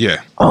 so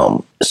yeah.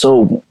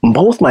 So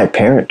both my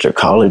parents are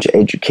college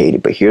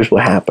educated, but here's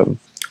what happened.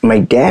 My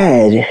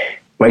dad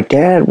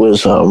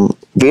was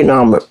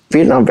Vietnam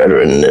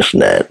veteran and this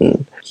and that,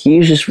 and he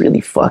was just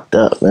really fucked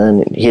up,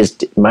 man.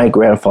 My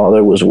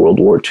grandfather was World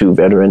War II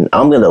veteran.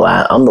 I'm the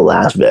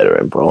last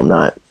veteran, bro.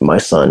 Not my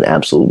son,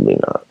 absolutely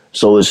not.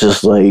 So it's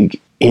just like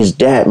his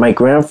dad, my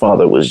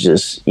grandfather was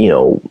just,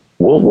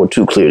 World War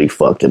II clearly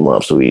fucked him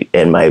up. So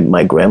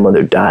my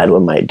grandmother died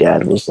when my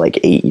dad was like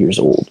 8 years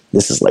old.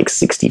 This is like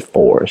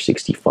 64 or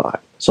 65.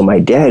 So my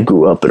dad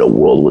grew up in a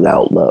world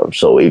without love.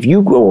 So if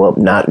you grow up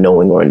not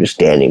knowing or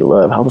understanding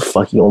love, how the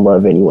fuck you gonna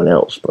love anyone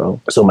else,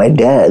 bro? So my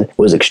dad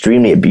was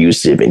extremely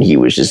abusive, and he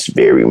was just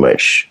very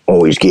much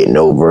always getting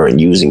over and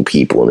using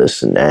people and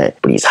this and that.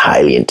 But he's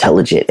highly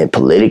intelligent, and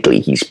politically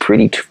he's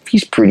pretty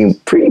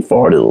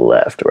far to the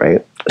left,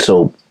 right?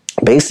 So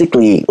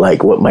basically,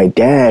 like what my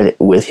dad,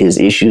 with his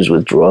issues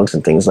with drugs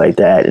and things like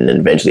that, and then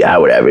eventually I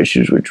would have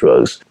issues with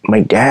drugs. My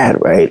dad,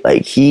 right?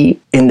 Like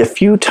in the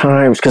few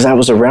times, because I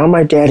was around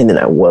my dad and then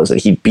I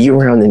wasn't. He'd be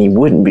around and he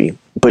wouldn't be.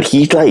 But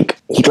he'd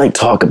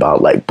talk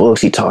about like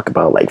books. He'd talk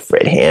about like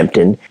Fred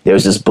Hampton. There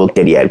was this book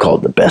that he had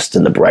called The Best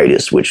and the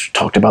Brightest, which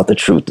talked about the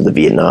truth of the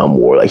Vietnam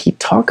War. Like he'd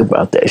talk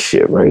about that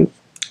shit, right?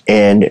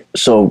 And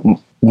so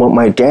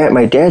my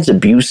dad's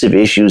abusive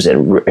issues,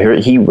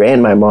 and he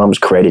ran my mom's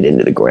credit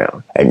into the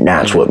ground, and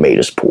that's what made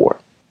us poor.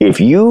 If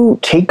you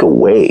take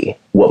away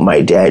what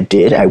my dad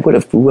did, I would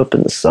have grew up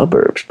in the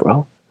suburbs,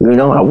 bro.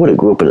 I would have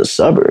grew up in the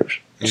suburbs.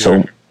 Yeah.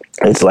 So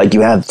it's like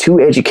you have two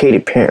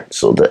educated parents.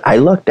 So I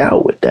lucked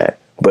out with that,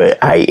 but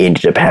I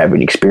ended up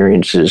having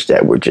experiences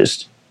that were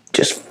just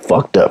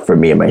fucked up for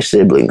me and my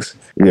siblings.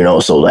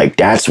 So like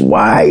that's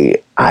why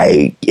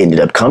I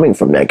ended up coming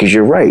from that. Because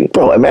you're right,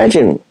 bro.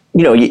 Imagine.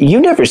 You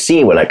never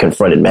seen when I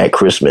confronted Matt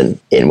Christman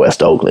in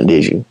West Oakland,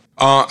 did you?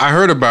 I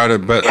heard about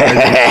it, but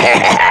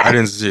I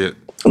didn't see it.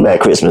 Matt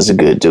Christman's a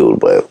good dude,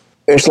 but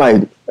it's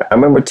like, I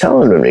remember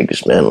telling them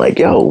niggas, man, like,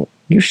 yo,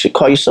 you should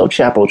call yourself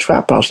Chapo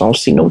Trap House. I don't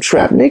see no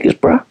trap niggas,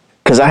 bro.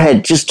 Because I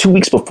had just 2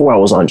 weeks before I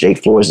was on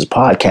Jake Flores'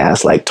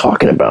 podcast, like,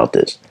 talking about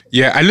this.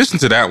 Yeah, I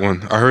listened to that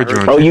one. I heard you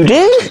on you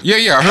did?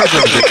 Yeah, I heard you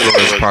on Jake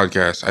Flores'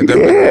 podcast.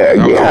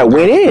 I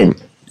went in.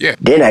 Yeah.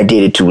 Then I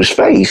did it to his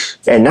face.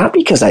 And not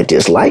because I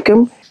dislike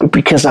him, but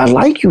because I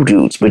like you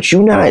dudes. But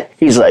you not.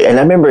 He's like, and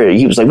I remember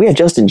he was like, we had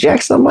Justin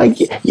Jackson. I'm like,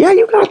 yeah,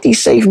 you got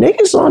these safe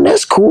niggas on.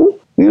 That's cool.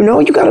 You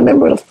got to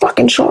remember the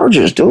fucking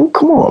Chargers, dude.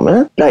 Come on,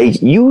 man. Like,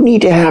 you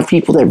need to have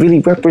people that really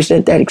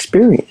represent that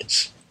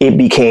experience. It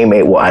became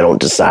I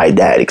don't decide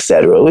that,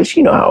 etc. Which,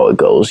 you know how it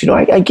goes.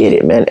 I get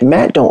it, man.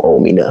 Matt don't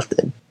owe me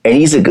nothing. And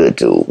he's a good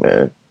dude,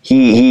 man.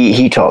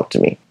 He talked to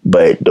me.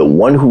 But the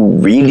one who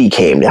really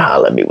came to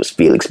holler at me was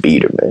Felix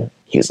Beater, man.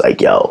 He was like,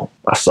 yo,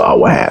 I saw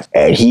what happened.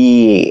 And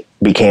he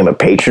became a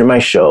patron of my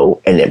show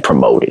and then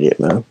promoted it,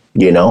 man.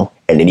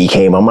 And then he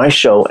came on my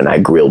show and I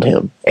grilled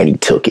him and he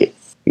took it,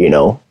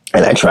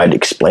 And I tried to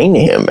explain to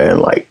him, man,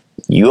 like,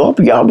 y'all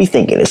be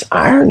thinking it's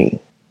irony.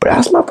 But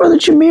ask my brother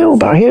Jamil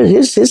about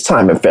his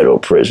time in federal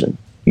prison,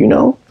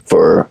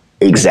 for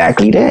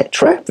exactly that,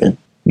 trapping.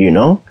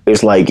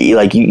 It's like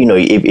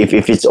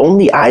if it's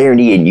only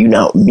irony and you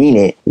don't mean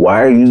it,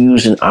 why are you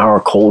using our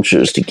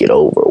cultures to get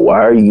over? Why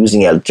are you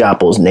using El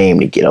Chapo's name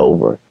to get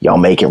over? Y'all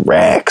making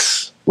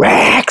racks.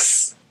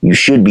 You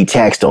should be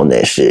taxed on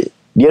that shit.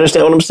 You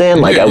understand what I'm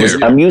saying? Like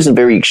I'm using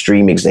very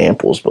extreme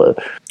examples, but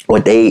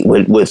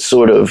what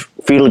sort of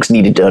Felix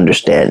needed to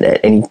understand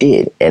that, and he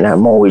did, and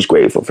I'm always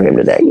grateful for him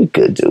for that. He's a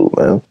good dude,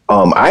 man.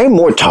 I'm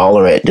more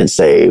tolerant than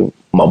say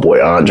my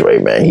boy Andre,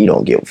 man. He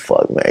don't give a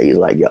fuck, man. He's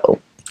like, yo,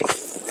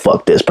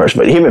 fuck this person.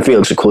 But him and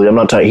Felix are cool. I'm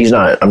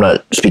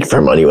not speaking for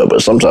him anyway,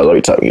 but sometimes I'll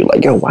be talking to you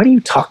like, yo, why do you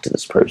talk to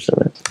this person,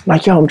 man? I'm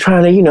like, yo, I'm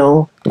trying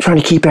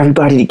to keep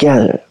everybody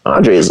together.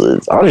 Andre's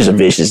a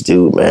vicious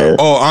dude, man.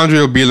 Oh, Andre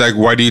will be like,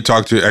 why do you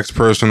talk to X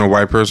person or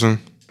Y person?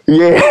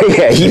 Yeah,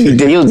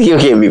 he'll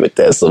get me with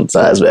that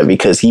sometimes, man,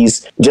 because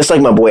he's just like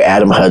my boy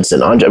Adam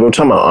Hudson. We're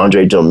talking about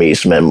Andre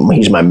Domise, man.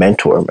 He's my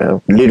mentor,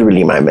 man.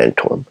 Literally my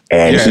mentor.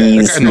 And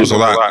that guy knows a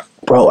lot.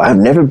 Bro, I've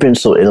never been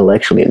so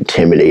intellectually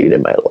intimidated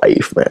in my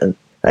life, man.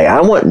 Like,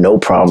 I want no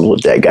problems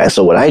with that guy.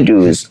 So what I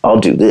do is I'll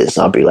do this.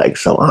 I'll be like,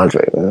 so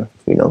Andre, man,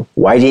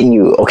 why didn't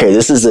you?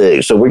 Okay,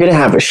 so we're going to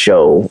have a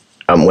show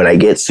when I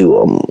get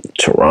to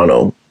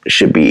Toronto. It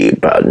should be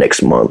about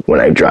next month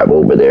when I drive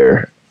over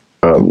there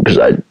because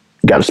I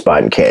got a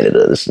spot in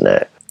Canada, this and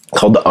that,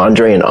 called the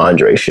Andre and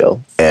Andre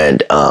Show.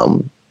 And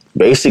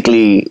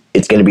basically,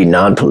 it's going to be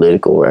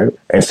non-political, right?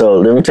 And so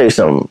let me tell you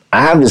something.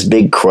 I have this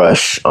big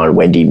crush on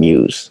Wendy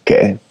Muse,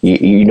 okay?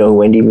 You know who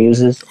Wendy Muse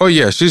is? Oh,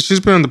 yeah. She's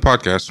been on the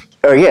podcast.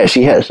 Oh, yeah,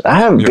 she has. I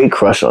have a big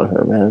crush on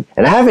her, man.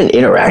 And I haven't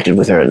interacted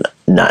with her,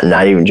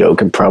 not even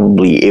joking,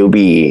 probably it would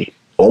be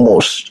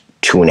almost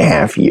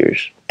 2.5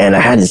 years. And I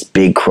had this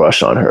big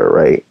crush on her,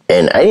 right?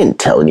 And I didn't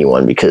tell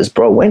anyone because,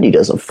 bro, Wendy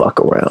doesn't fuck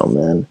around,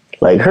 man.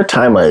 Like, her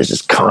timeline is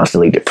just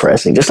constantly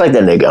depressing. Just like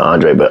that nigga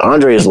Andre. But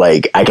Andre is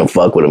like, I can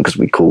fuck with him because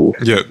we cool.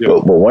 Yeah.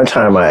 But one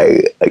time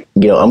I'm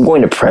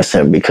going to press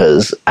him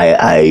because I'm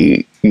going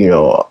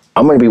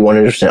to be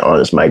 100%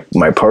 honest.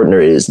 My partner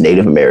is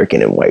Native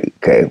American and white,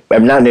 okay?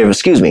 I'm not Native,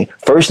 excuse me.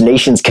 First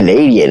Nations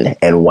Canadian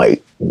and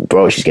white.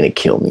 Bro, she's going to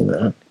kill me,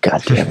 man.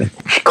 God damn it.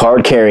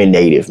 Card-carrying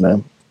Native,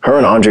 man. Her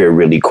and Andre are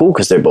really cool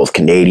because they're both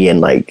Canadian.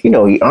 Like,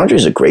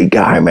 Andre's a great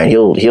guy, man.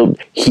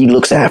 He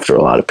looks after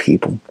a lot of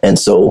people. And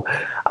so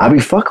I'll be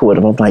fucking with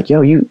him. I'm like,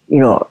 yo,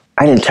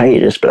 I didn't tell you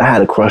this, but I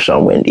had a crush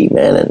on Wendy,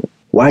 man. And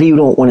why do you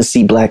don't want to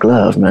see black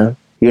love, man?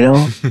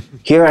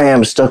 Here I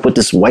am stuck with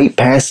this white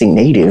passing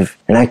Native,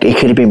 and it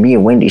could have been me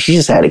and Wendy. She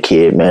just had a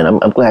kid, man.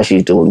 I'm glad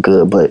she's doing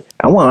good, but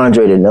I want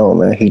Andre to know,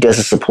 man, he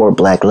doesn't support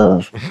black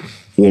love,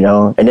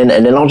 And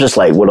then I'll just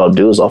like, what I'll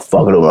do is I'll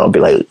fuck with him and I'll be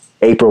like,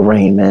 April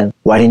Rain, man,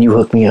 why didn't you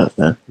hook me up,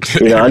 man?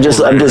 I'm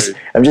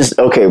just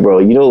okay, bro.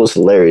 You know what's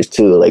hilarious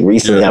too? Like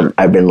recently,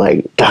 I've been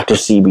like Dr.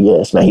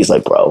 CBS, man. He's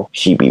like, bro,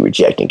 she be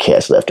rejecting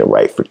cats left and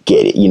right.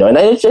 Forget it, And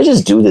I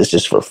just do this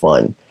just for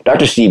fun.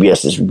 Dr.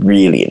 CBS is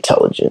really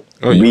intelligent,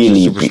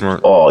 really smart.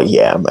 Oh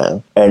yeah,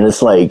 man. And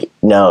it's like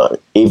now,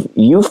 if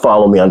you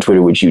follow me on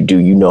Twitter, which you do,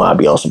 I'll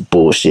be on some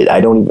bullshit. I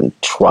don't even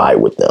try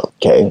with them.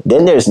 Okay.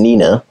 Then there's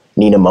Nina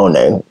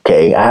Monet,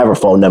 okay? I have her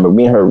phone number.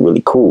 Me and her are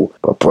really cool.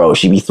 But, bro,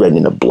 she be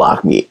threatening to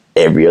block me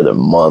every other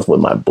month with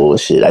my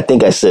bullshit. I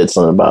think I said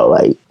something about,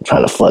 like,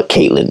 trying to fuck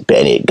Caitlyn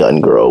Bennett,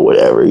 gun girl,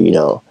 whatever,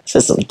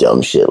 Said some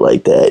dumb shit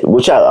like that,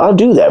 which I'll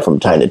do that from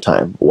time to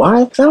time.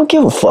 Why? Because I don't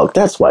give a fuck.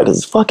 That's why, because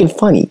it's fucking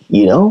funny,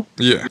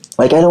 Yeah.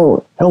 Like, I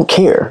don't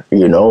care,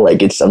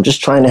 Like, I'm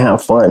just trying to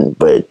have fun.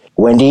 But,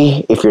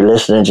 Wendy, if you're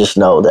listening, just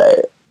know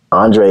that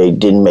Andre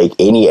didn't make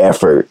any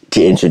effort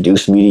to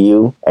introduce me to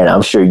you, and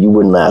I'm sure you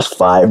wouldn't last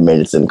 5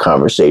 minutes in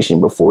conversation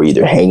before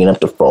either hanging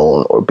up the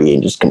phone or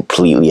being just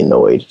completely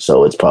annoyed.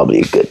 So it's probably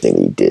a good thing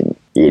that you didn't,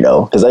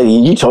 Because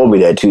you told me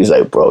that too. He's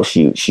like, bro,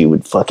 she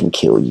would fucking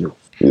kill you.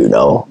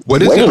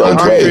 What is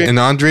an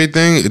Andre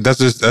thing?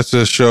 That's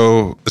a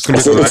show. It's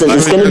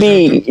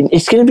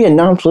gonna be a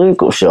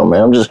non-political show,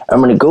 man.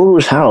 I'm gonna go to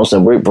his house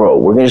and we're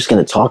just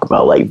gonna talk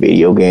about like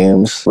video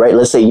games, right?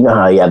 Let's say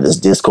how you have this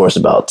discourse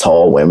about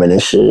tall women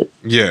and shit.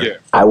 Yeah.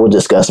 I will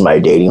discuss my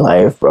dating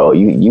life, bro.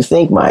 You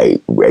think my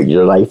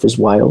regular life is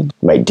wild?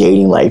 My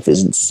dating life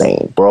is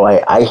insane, bro.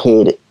 I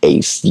hid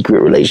a secret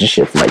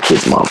relationship with my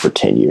kid's mom for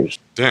 10 years.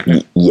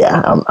 Damn.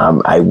 Yeah,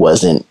 I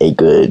wasn't a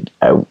good.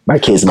 My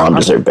kid's mom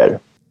deserved better.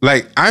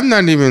 Like, I'm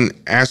not even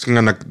asking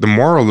on the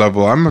moral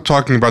level. I'm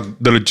talking about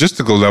the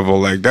logistical level.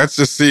 Like, that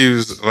just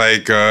seems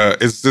like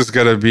it's just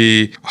going to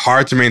be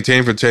hard to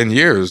maintain for 10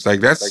 years. Like,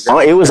 that's...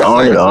 it was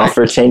on and off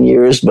for 10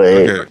 years,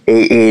 but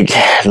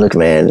look,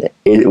 man,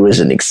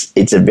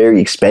 it's a very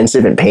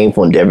expensive and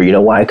painful endeavor. You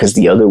know why? Because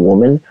the other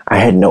woman, I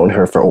had known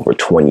her for over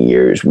 20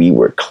 years. We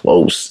were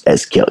close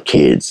as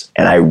kids,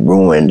 and I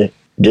ruined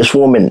this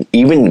woman.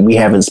 Even we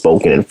haven't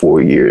spoken in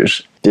 4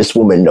 years. This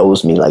woman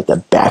knows me like the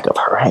back of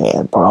her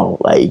hand, bro.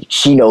 Like,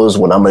 she knows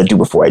what I'm going to do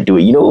before I do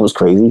it. You know what was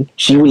crazy?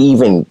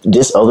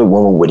 This other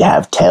woman would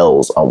have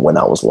tells on when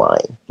I was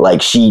lying.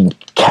 Like,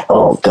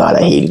 oh God,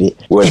 I hated it.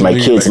 Whereas my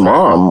kid's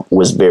mom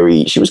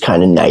she was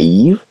kind of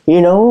naive,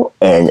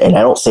 And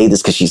I don't say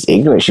this because she's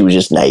ignorant. She was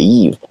just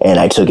naive. And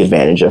I took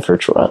advantage of her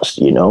trust,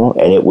 And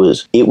it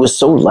was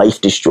so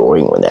life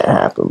destroying when that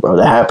happened, bro.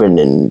 That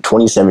happened in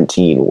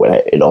 2017 when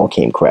it all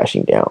came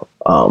crashing down.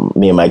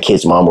 Me and my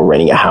kid's mom were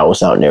renting a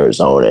house out in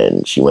Arizona,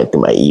 and she went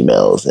through my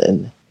emails,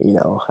 and you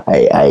know,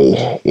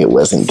 it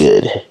wasn't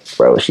good,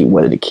 bro. She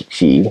wanted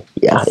to,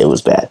 yeah, it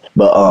was bad.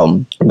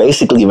 But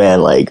basically,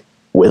 man, like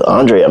with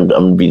Andre, I'm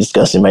gonna be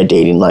discussing my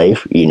dating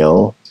life, you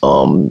know,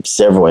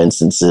 several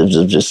instances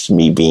of just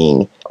me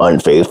being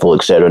unfaithful,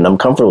 etc. And I'm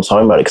comfortable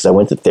talking about it because I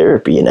went to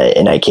therapy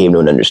and I came to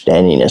an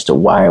understanding as to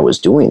why I was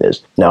doing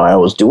this. Now, I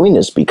was doing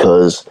this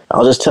because,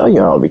 I'll just tell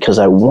y'all, because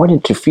I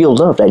wanted to feel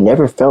loved. I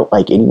never felt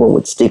like anyone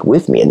would stick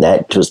with me, and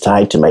that was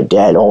tied to my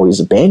dad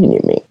always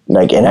abandoning me.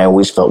 Like, and I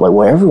always felt like,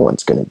 well,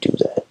 everyone's going to do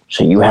that.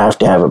 So you have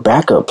to have a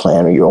backup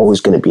plan or you're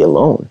always going to be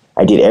alone.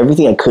 I did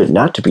everything I could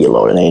not to be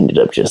alone, and I ended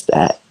up just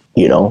that.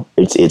 You know,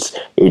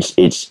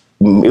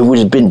 it would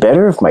have been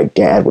better if my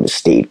dad would have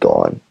stayed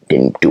gone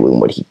than doing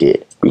what he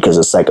did, because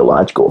the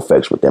psychological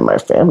effects within my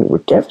family were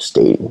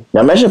devastating.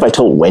 Now, imagine if I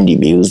told Wendy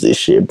Muse this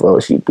shit, bro.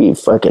 She'd be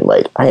fucking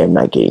like, I am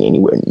not getting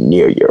anywhere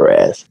near your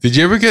ass. Did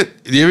you ever get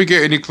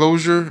any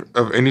closure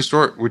of any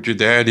sort with your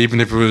dad, even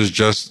if it was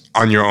just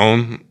on your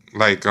own?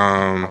 Like,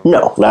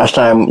 No. Last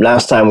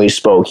time we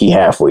spoke, he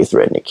halfway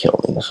threatened to kill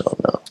me. So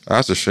no.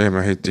 That's a shame.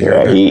 I hate to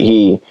hear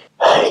that.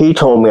 He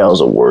told me I was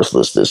a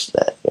worthless this,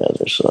 that. You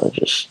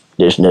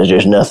know,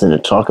 there's nothing to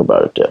talk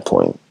about at that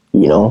point.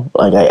 You know,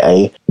 like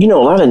I you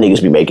know, a lot of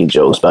niggas be making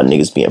jokes about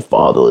niggas being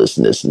fatherless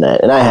and this and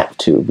that, and I have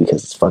to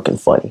because it's fucking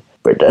funny.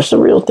 But that's the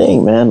real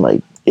thing, man.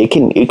 Like it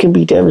can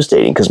be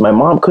devastating because my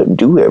mom couldn't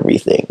do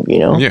everything. You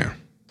know. Yeah.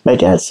 My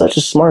dad's such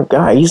a smart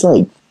guy. He's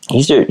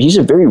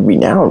a very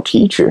renowned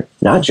teacher.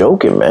 Not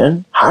joking,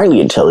 man. Highly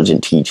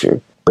intelligent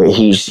teacher. But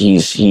he's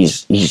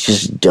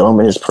just dumb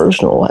in his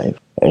personal life.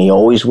 And he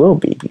always will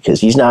be, because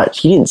he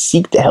didn't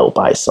seek the help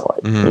I sought,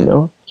 you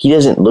know? He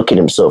doesn't look at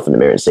himself in the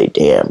mirror and say,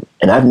 damn.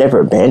 And I've never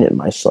abandoned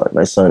my son.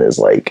 My son is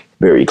like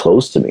very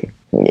close to me,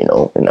 you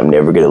know, and I'm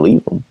never going to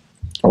leave him.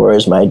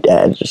 Whereas my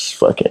dad it's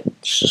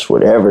just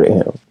whatever to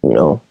him, you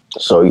know?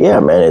 So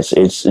yeah, man,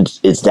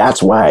 it's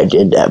that's why I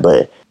did that.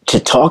 But to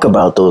talk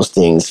about those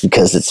things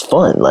because it's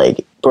fun,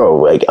 like, bro,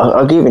 like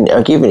I'll give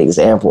an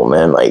example,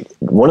 man. Like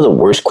one of the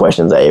worst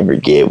questions I ever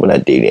get when I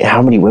dated,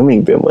 how many women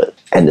you been with?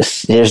 And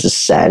there's the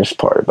saddest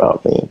part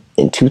about me.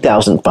 In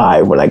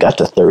 2005, when I got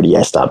to 30,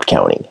 I stopped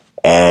counting.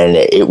 And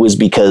it was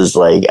because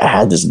like I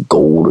had this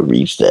goal to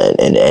reach that.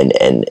 And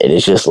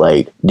it's just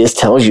like, this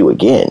tells you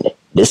again,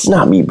 this is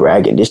not me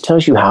bragging. This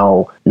tells you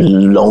how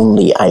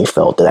lonely I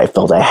felt, that I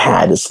felt I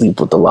had to sleep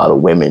with a lot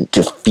of women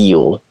to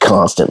feel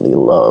constantly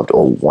loved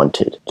or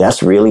wanted.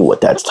 That's really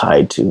what that's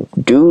tied to.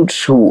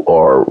 Dudes who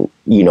are,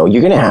 you know,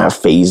 you're going to have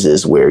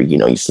phases where, you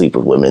know, you sleep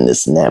with women,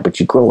 this and that, but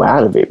you grow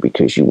out of it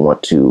because you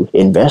want to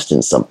invest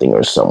in something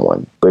or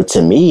someone. But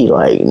to me,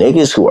 like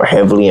niggas who are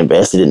heavily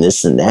invested in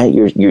this and that,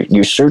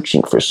 you're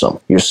searching for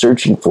something. You're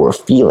searching for a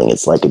feeling.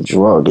 It's like a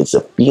drug. It's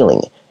a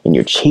feeling. And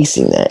you're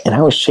chasing that. And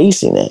I was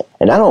chasing that.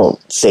 And I don't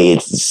say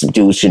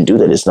dudes shouldn't do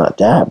that. It's not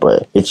that.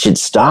 But it should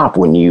stop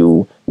when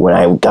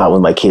I got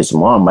with my kid's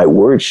mom, my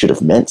words should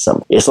have meant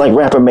something. It's like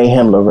rapper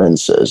Mayhem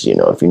Lorenz says, you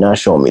know, if you're not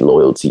showing me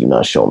loyalty, you're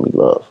not showing me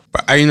love.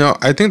 But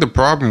I think the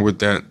problem with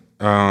that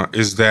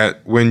is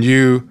that when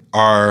you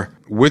are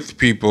with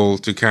people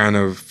to kind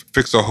of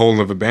fix a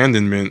hole of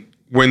abandonment,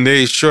 when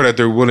they show that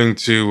they're willing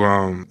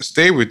to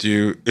stay with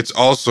you, it's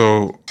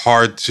also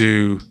hard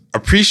to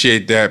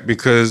appreciate that,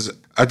 because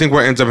I think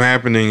what ends up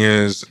happening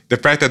is the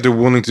fact that they're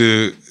willing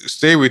to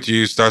stay with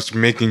you starts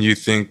making you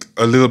think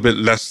a little bit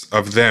less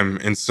of them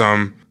in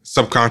some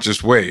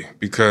subconscious way,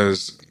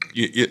 because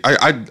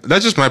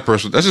that's just my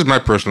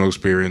personal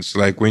experience.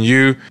 Like when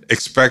you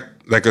expect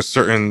like a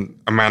certain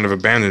amount of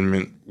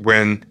abandonment,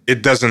 when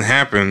it doesn't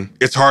happen,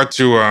 it's hard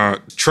to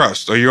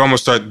trust, or you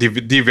almost start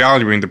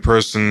devaluing the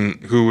person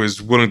who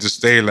is willing to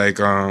stay. Like,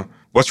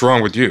 what's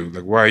wrong with you?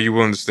 Like, why are you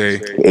willing to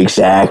stay?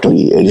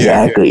 Exactly.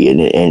 Yeah.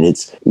 And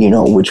it's, you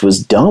know, which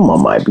was dumb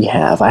on my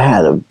behalf.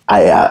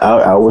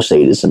 I will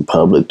say this in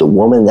public. The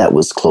woman that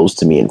was close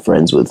to me and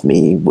friends with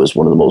me was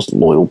one of the most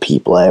loyal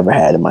people I ever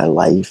had in my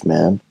life,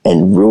 man.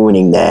 And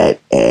ruining that,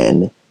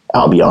 and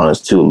I'll be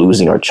honest too,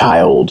 losing our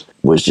child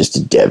was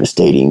just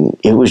devastating.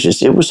 It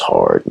was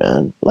hard,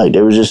 man. Like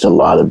there was just a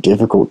lot of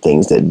difficult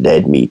things that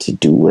led me to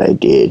do what I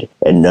did,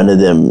 and none of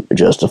them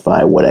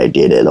justify what I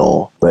did at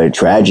all. But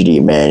tragedy,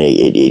 man,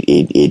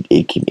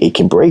 it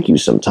can break you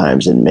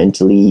sometimes, and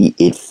mentally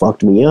it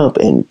fucked me up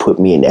and put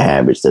me into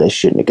habits that I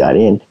shouldn't have got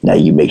in. Now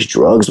you mix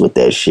drugs with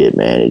that shit,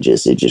 man. It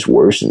just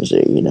worsens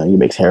it, you know. You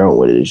mix heroin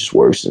with it just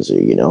worsens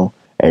it, you know.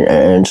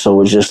 And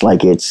so it's just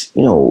like, it's,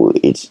 you know,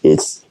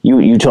 it's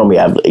you told me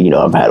I've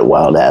had a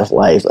wild ass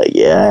life. Like,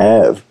 yeah, I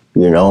have,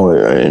 you know,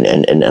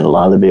 and a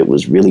lot of it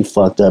was really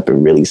fucked up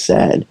and really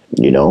sad,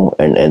 you know,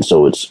 and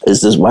so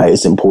this is why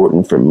it's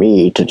important for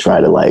me to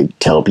try to like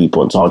tell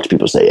people and talk to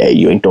people, say, hey,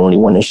 you ain't the only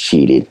one that's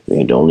cheated. You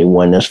ain't the only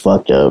one that's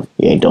fucked up.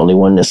 You ain't the only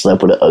one that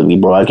slept with an ugly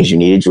broad because you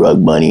needed drug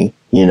money.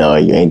 You know,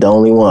 you ain't the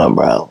only one,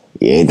 bro.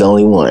 You ain't the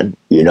only one.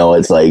 You know,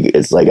 it's like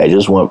I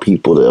just want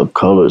people of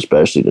color,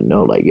 especially, to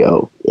know, like,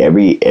 yo,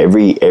 every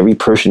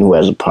person who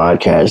has a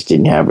podcast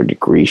didn't have a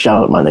degree.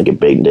 Shout out my nigga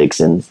Big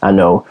Dixon. I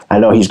know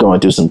he's going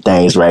through some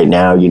things right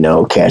now. You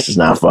know, Cass is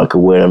not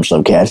fucking with him.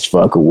 Some cats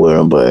fucking with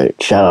him,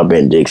 but shout out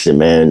Ben Dixon,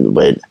 man.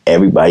 But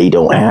everybody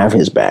don't have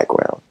his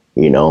background.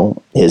 You know,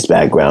 his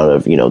background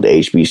of, you know, the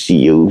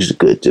HBCU. He's a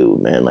good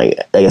dude, man. Like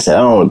I said,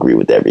 I don't agree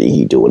with everything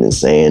he doing and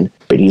saying,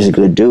 but he's a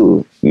good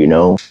dude, you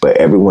know. But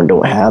everyone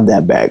don't have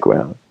that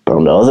background. But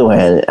on the other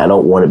hand, I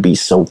don't want to be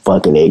so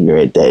fucking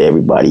ignorant that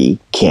everybody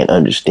can't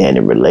understand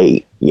and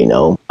relate. You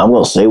know, I'm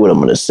going to say what I'm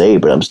going to say,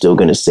 but I'm still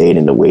going to say it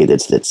in a way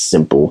that's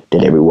simple,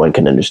 that everyone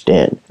can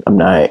understand. I'm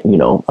not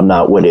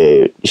with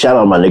it. Shout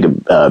out my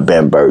nigga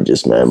Ben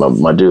Burgess, man.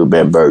 My dude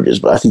Ben Burgess.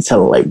 But I keep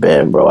telling like,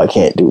 Ben, bro, I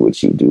can't do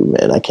what you do,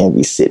 man. I can't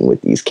be sitting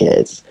with these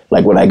cats.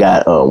 Like when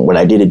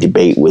I did a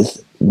debate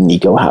with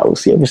Nico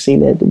House. You ever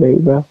seen that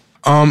debate, bro?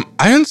 I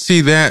didn't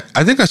see that.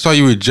 I think I saw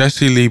you with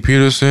Jesse Lee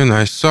Peterson.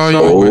 I saw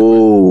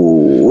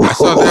you I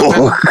saw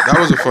that. That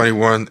was a funny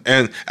one.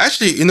 And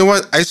actually, you know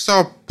what? I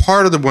saw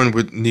part of the one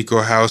with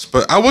Nico House,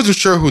 but I wasn't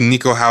sure who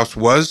Nico House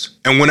was.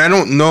 And when I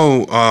don't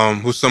know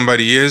who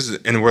somebody is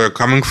and where they're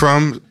coming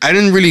from, I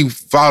didn't really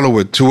follow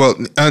it too well.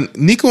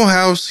 Nico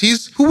House,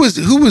 who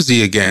was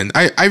he again?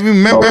 I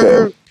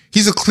remember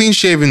he's a clean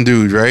shaven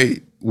dude,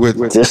 right?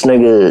 With this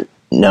nigga.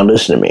 Now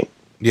listen to me.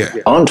 Yeah.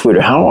 On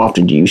Twitter, how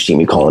often do you see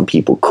me calling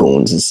people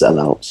coons and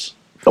sellouts?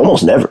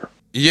 Almost never.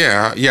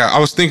 Yeah. I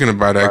was thinking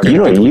about that.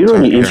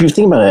 If you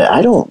think about it,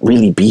 I don't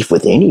really beef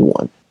with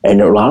anyone.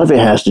 And a lot of it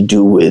has to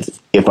do with,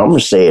 if I'm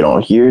going to say it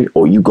on here,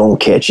 or you going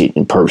to catch it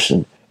in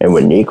person. And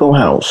with Nico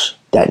House,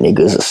 that nigga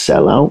is a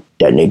sellout.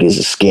 That nigga is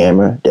a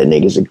scammer. That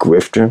nigga is a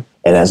grifter.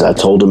 And as I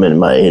told him in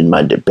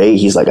my debate,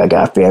 he's like, I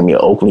got family in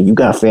Oakland. You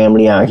got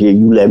family out here.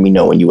 You let me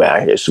know when you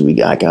out here, so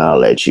I can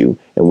holler at you,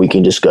 and we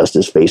can discuss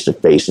this face to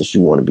face, since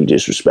you want to be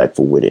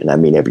disrespectful with it. And I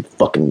mean every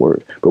fucking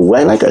word. But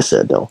like I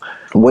said though,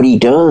 what he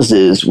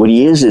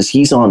is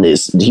he's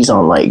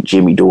on like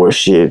Jimmy Dore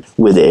shit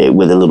with a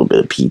little bit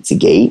of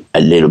Pizzagate,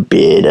 a little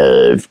bit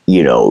of,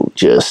 you know,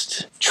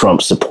 just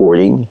Trump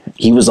supporting.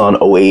 He was on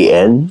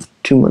OAN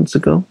 2 months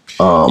ago.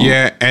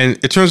 Yeah, and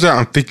it turns out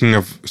I'm thinking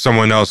of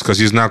someone else because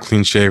he's not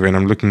clean shaven.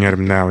 I'm looking at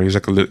him now. He's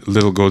like a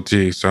little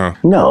goatee. So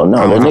no,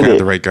 I'm looking at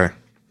the right guy.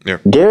 Yeah.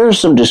 There's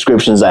some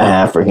descriptions I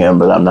have for him,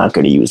 but I'm not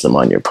going to use them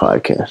on your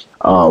podcast.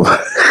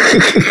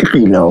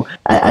 You know,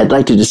 I'd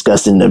like to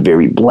discuss it in a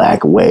very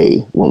black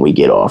way when we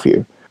get off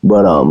here.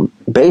 But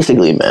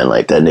basically, man,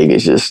 like that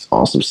nigga's just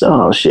on some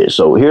sellout shit.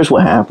 So here's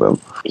what happened.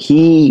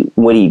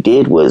 What he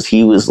did was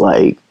he was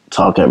like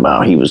talking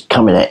about, he was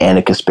coming at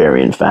Anna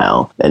Kasparian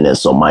foul. And then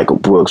so Michael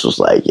Brooks was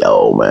like,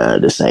 yo,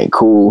 man, this ain't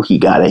cool. He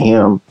got at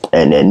him.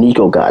 And then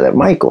Nico got at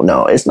Michael.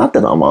 No, it's not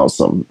that I'm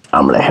going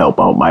to help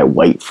out my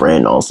white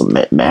friend on some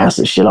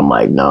massive shit. I'm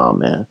like, nah,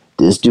 man.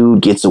 This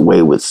dude gets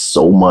away with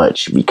so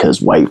much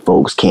because white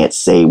folks can't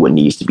say what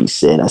needs to be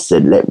said. I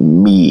said, let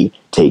me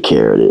take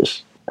care of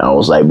this. And I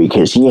was like,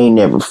 because he ain't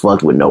never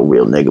fucked with no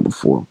real nigga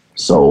before.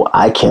 So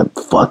I kept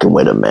fucking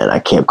with him, man. I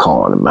kept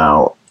calling him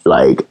out.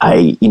 Like,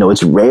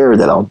 it's rare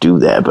that I'll do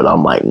that, but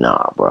I'm like,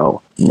 nah,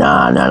 bro.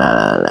 Nah.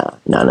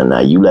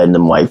 You letting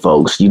them white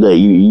folks,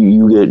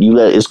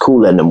 it's cool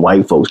letting them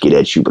white folks get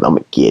at you, but I'm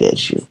gonna get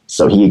at you.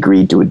 So he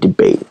agreed to a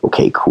debate.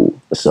 Okay, cool.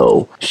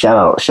 So shout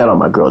out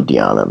my girl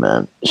Deanna,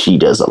 man. She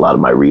does a lot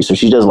of my research.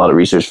 She does a lot of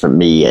research for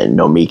me and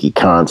Nomiki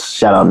Kantz.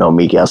 Shout out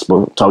Nomiki. I was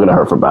talking to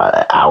her for about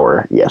an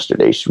hour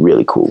yesterday. She's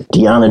really cool.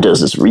 Deanna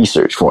does this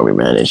research for me,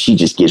 man, and she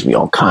just gives me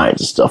all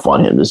kinds of stuff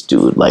on him. This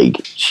dude,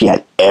 like, she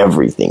had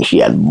everything. She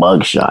had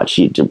mugshots.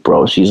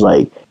 She's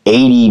like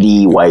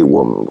ADD white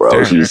woman, bro.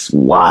 Damn. She's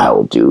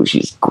wild, dude.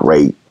 She's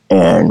great.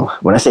 And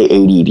when I say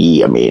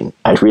ADD, I mean,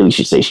 I really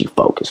should say she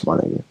focused, my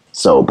nigga.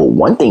 So, but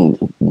one thing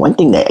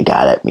that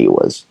got at me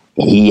was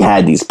he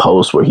had these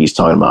posts where he's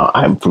talking about,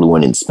 I'm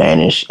fluent in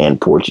Spanish and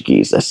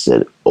Portuguese. I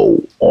said,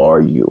 oh,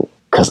 are you?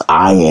 Because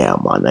I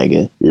am, my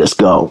nigga. Let's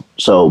go.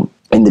 So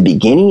in the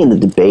beginning of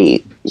the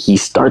debate, he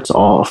starts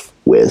off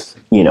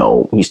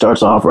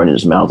running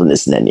his mouth and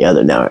this and that and the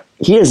other. Now,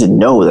 he doesn't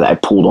know that I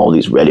pulled all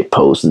these Reddit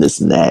posts and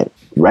this and that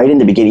right in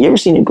the beginning. You ever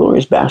seen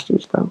Inglourious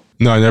Basterds, bro?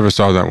 No, I never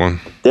saw that one.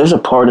 There's a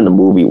part in the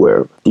movie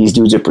where these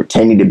dudes are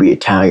pretending to be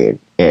Italian.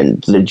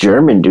 And the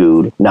German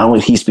dude, not only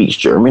he speaks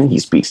German, he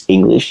speaks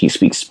English, he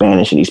speaks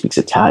Spanish, and he speaks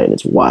Italian.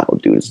 It's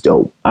wild, dude. It's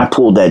dope. I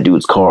pulled that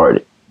dude's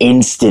card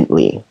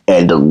instantly.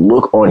 And the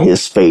look on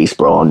his face,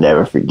 bro, I'll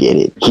never forget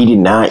it. I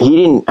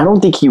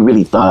don't think he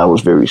really thought I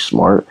was very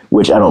smart,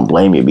 which I don't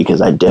blame you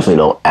because I definitely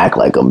don't act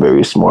like I'm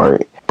very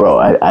smart. Bro,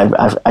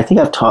 I think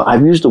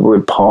I've used the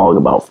word pog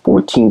about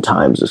 14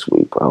 times this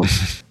week, bro.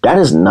 That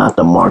is not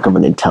the mark of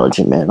an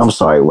intelligent man. I'm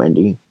sorry,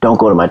 Wendy. Don't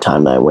go to my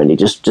timeline, Wendy.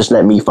 Just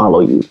let me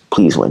follow you,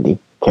 please, Wendy.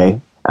 Okay?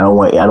 I don't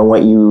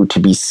want you to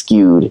be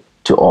skewed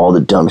to all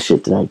the dumb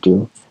shit that I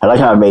do. I like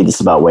how I made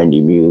this about Wendy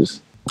Muse.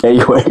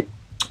 Anyway,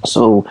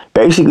 So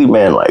basically,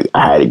 man, like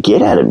I had to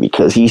get at him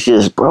because he's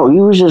just, bro, he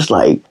was just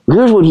like,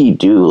 here's what he'd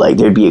do. Like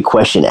there'd be a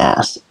question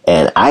asked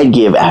and I'd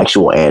give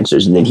actual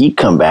answers and then he'd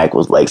come back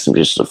with like some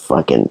just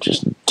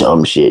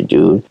dumb shit,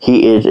 dude.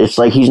 It's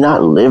like he's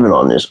not living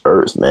on this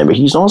earth, man, but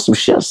he's on some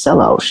shit,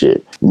 sellout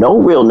shit. No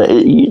real,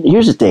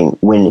 here's the thing.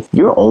 When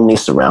you're only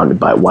surrounded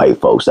by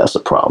white folks, that's a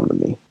problem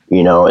to me.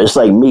 You know, it's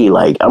like me,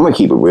 like I'm going to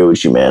keep it real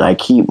with you, man. I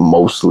keep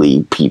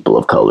mostly people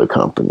of color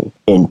company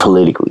and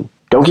politically.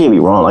 Don't get me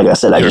wrong. Like I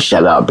said, I just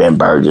shout out Ben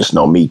Burgess,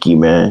 Nomiki,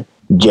 man.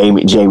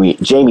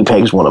 Jamie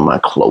Pegg's one of my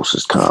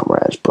closest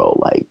comrades, bro.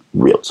 Like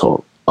real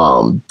talk.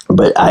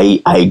 But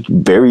I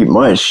very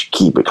much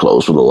keep it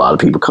close with a lot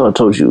of people. Cause I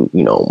told you,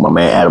 you know, my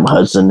man Adam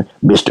Hudson,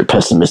 Mr.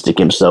 Pessimistic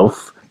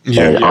himself,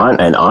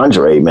 and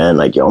Andre, man.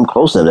 Like yo, I'm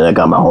close to that. I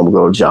got my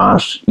homegirl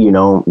Josh, my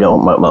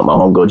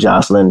homegirl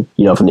Jocelyn,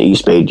 from the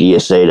East Bay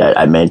DSA. That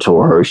I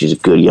mentor her. She's a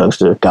good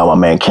youngster. Got my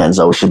man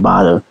Kenzo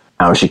Shibata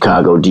out in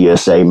Chicago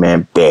DSA,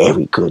 man,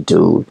 very good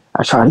dude.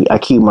 I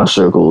keep my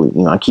circle,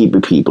 I keep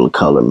it people of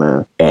color,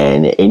 man.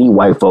 And any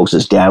white folks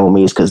that's down with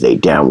me is because they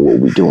down with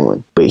what we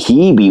doing. But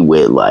he be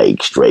with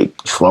like straight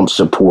Trump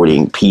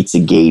supporting, pizza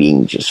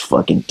gating, just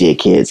fucking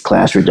dickheads,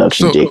 class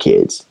reduction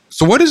dickheads.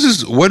 So what is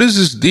his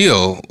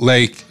deal?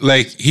 Like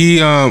he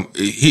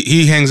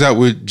hangs out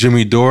with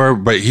Jimmy Dore,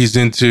 but he's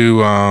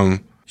into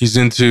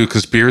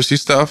conspiracy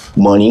stuff?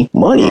 Money,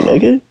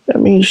 nigga. I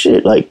mean,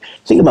 shit. Like,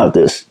 think about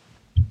this.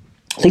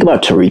 Think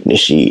about Tariq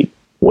Nasheed.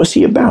 What's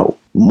he about?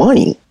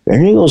 Money.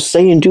 And he gonna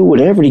say and do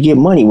whatever to get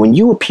money. When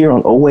you appear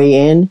on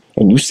OAN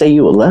and you say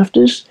you a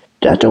leftist,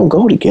 that don't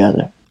go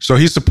together. So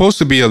he's supposed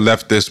to be a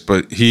leftist,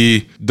 but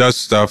he does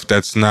stuff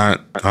that's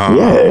not.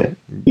 Yeah.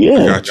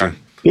 Gotcha.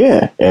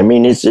 Yeah. I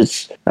mean,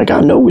 it's. I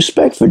got no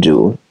respect for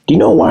dude. Do you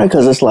know why?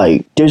 Because it's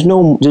like there's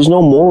no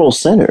moral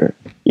center.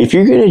 If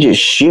you're gonna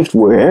just shift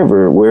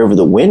wherever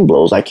the wind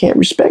blows, I can't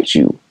respect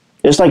you.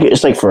 It's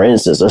like for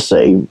instance, let's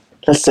say,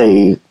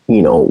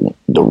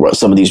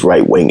 some of these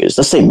right wingers,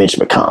 let's say Mitch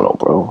McConnell,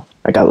 bro.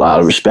 I got a lot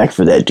of respect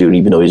for that dude,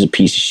 even though he's a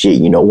piece of shit.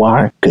 You know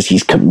why? Because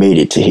he's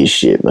committed to his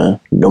shit, man.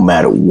 No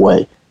matter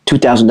what.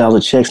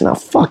 $2,000 checks, now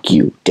fuck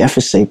you.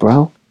 Deficit,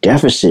 bro.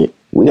 Deficit.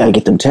 We got to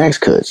get them tax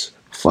cuts.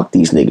 Fuck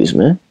these niggas,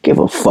 man. Give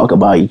a fuck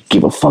about you.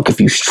 Give a fuck if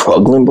you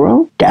struggling,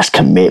 bro. That's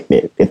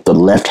commitment. If the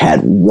left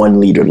had one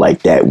leader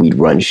like that, we'd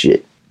run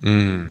shit.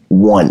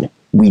 One.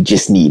 We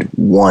just need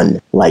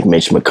one like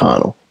Mitch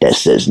McConnell that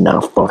says, nah,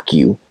 fuck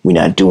you. We're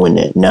not doing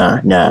that. Nah.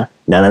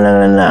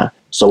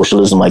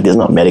 Socialism like this,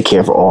 not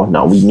Medicare for all.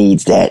 No, we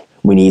needs that.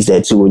 We needs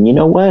that too. And you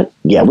know what?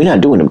 Yeah, we're not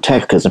doing them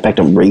tax cuts. In fact,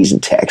 I'm raising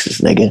taxes,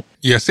 nigga.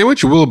 Yeah, say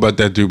what you will about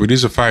that dude, but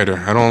he's a fighter.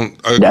 I don't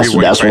agree that's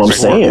what I'm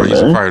saying, man. He's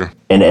a fighter.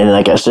 And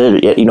like I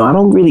said, I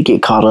don't really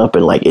get caught up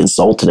in like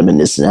insulting him and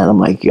this and that. I'm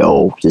like,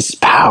 yo, this is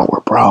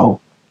power,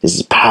 bro. This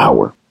is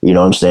power. You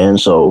know what I'm saying?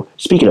 So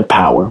speaking of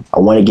power, I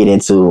want to get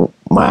into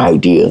my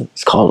idea.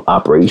 It's called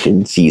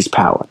Operation Seize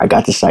Power. I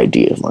got this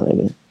idea, my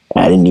nigga.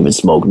 I didn't even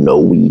smoke no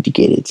weed to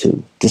get it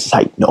to. This is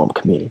how you know I'm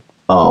committed.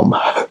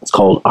 It's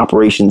called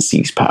Operation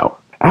Seize Power.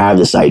 I have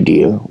this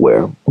idea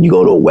where you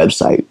go to a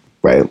website,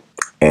 right?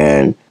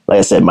 And like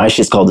I said, my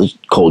shit's called the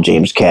Cole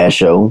James Cash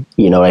Show.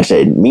 Like I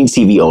said, Means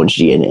TV owns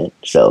GNN.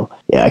 So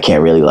yeah, I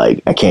can't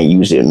really I can't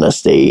use it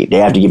unless they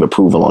have to give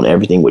approval on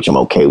everything, which I'm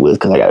okay with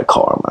because I got a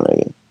car, my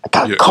nigga. I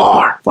got a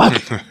car.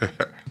 Fuck.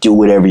 Do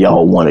whatever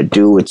y'all want to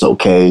do. It's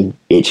okay.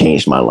 It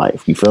changed my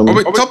life. You feel me?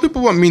 But tell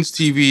people what Means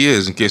TV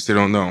is in case they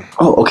don't know.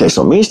 Oh, okay.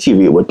 So Means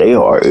TV, what they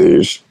are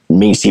is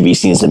Means TV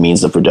stands the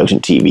Means of Production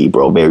TV,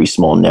 bro. Very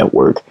small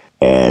network.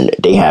 And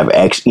they have,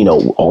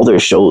 all their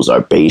shows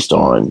are based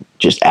on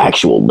just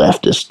actual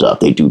leftist stuff.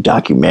 They do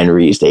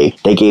documentaries.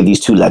 They gave these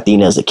two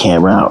Latinas a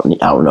camera out in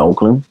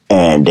Oakland.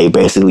 And they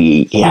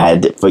basically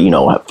had,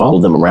 follow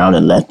them around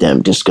and let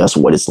them discuss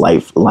what it's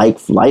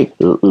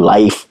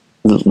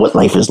what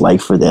life is like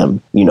for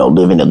them,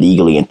 living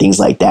illegally and things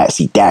like that.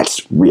 See,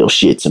 that's real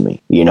shit to me.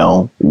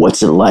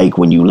 What's it like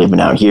when you living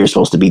out here? It's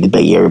supposed to be the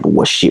Bay Area, but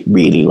what's shit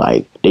really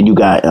like? Then you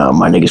got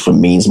my niggas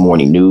from Means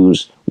Morning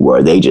News,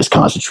 where they just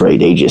concentrate.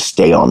 They just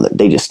stay on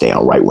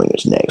right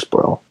wingers' necks,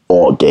 bro,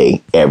 all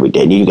day, every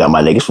day. Then you got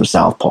my niggas from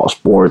Southpaw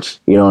Sports.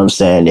 You know what I'm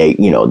saying?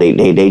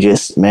 They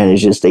just, man,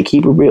 they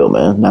keep it real,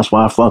 man. That's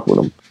why I fuck with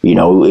them.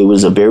 It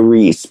was a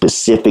very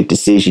specific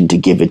decision to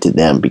give it to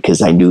them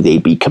because I knew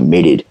they'd be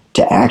committed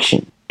to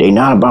action. They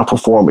not about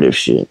performative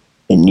shit,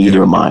 and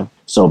neither am I.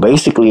 So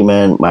basically,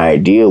 man, my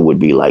idea would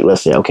be like,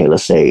 let's say, I'm going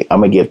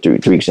to give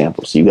three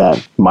examples. So you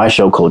got my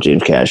show, Cole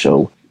James Cash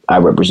Show. I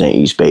represent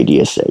East Bay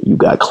DSA. You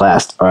got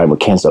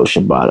Kenzo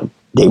Shibata.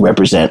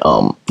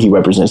 He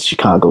represents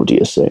Chicago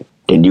DSA.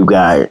 Then you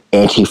got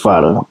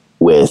Antifada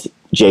with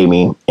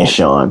Jamie and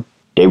Sean.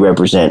 They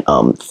represent,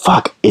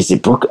 is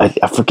it Brooklyn?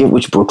 I forget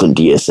which Brooklyn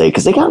DSA,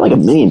 because they got like a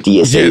million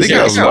DSAs. Yeah, they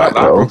got a lot,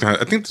 bro.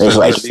 I think it's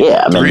like,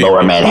 I'm in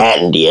Lower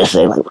Manhattan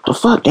DSA. Like, what the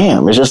fuck?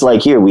 Damn. It's just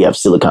like here, we have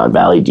Silicon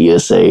Valley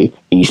DSA,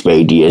 East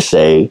Bay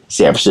DSA,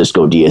 San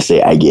Francisco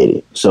DSA. I get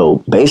it.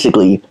 So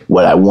basically,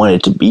 what I want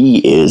it to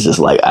be is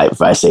like,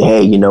 if I say,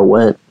 hey, you know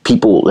what?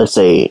 People, let's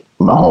say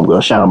my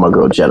homegirl, shout out my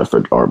girl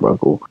Jennifer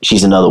Arbuckle.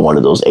 She's another one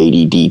of those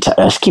ADD,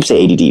 I keep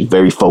saying ADD,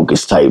 very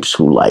focused types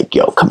who like,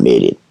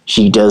 committed.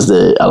 She does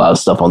a lot of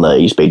stuff on the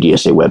East Bay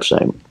DSA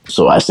website.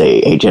 So I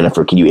say, hey,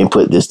 Jennifer, can you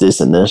input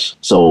this, and this?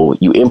 So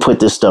you input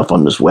this stuff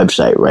on this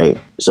website, right?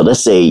 So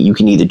let's say you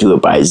can either do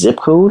it by zip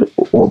code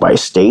or by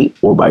state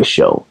or by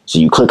show. So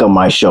you click on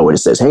my show and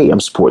it says, hey, I'm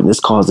supporting this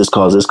cause, this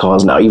cause, this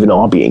cause. Now, even though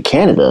I'll be in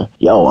Canada,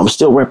 I'm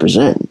still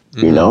representing,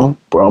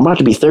 Bro, I'm about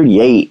to be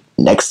 38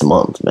 next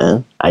month,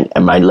 man.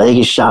 And my leg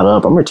is shot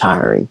up. I'm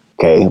retiring.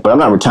 Okay, but I'm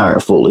not retiring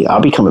fully.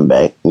 I'll be coming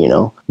back,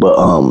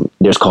 But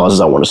there's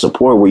causes I want to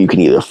support where you can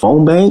either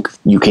phone bank,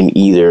 you can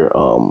either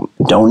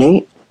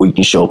donate, or you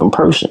can show up in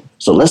person.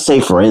 So let's say,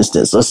 for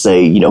instance,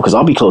 because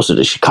I'll be closer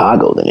to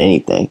Chicago than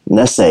anything. And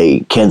let's say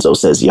Kenzo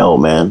says, yo,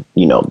 man,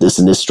 this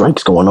and this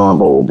strike's going on,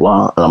 blah, blah,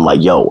 blah. And I'm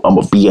like, yo, I'm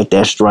going to be at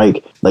that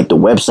strike. Like the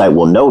website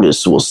will note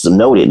it.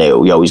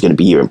 And he's going to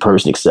be here in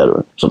person,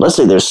 etc. So let's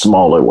say there's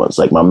smaller ones,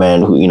 like my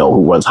man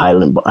who runs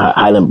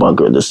Highland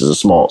Bunker. This is a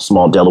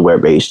small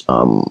Delaware-based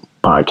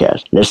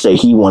podcast. Let's say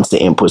he wants to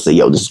input, say,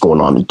 yo, this is going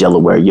on in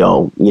Delaware,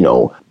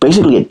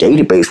 basically a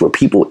database where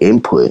people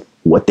input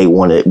what they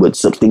want with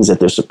some things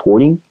that they're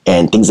supporting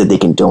and things that they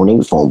can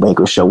donate, phone bank,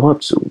 or show up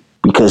to.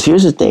 Because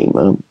here's the thing,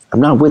 man. I'm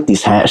not with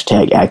these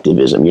hashtag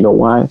activism. You know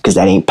why? Because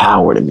that ain't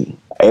power to me.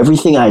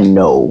 Everything I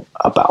know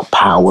about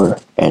power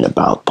and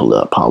about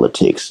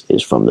politics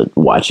is from the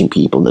watching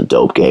people in the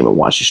dope game and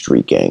watching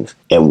street gangs.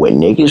 And when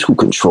niggas who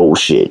control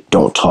shit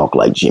don't talk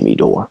like Jimmy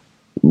Dore,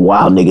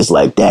 wild niggas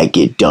like that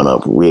get done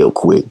up real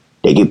quick.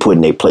 They get put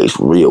in their place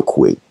real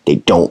quick. They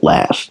don't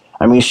last.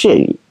 I mean,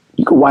 shit,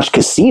 you can watch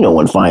Casino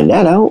and find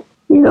that out,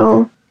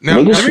 Now,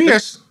 let me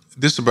ask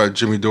this about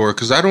Jimmy Dore,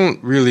 because I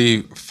don't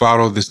really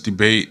follow this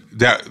debate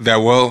that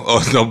well.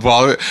 Oh, no,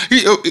 follow it.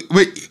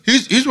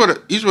 Here's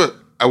what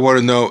I want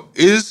to know.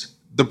 Is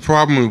the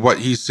problem with what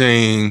he's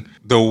saying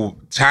the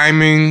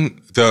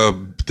timing,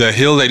 the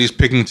hill that he's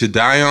picking to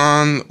die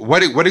on?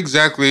 What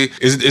exactly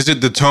is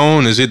it? The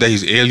tone? Is it that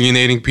he's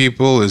alienating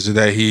people? Is it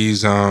that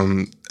he's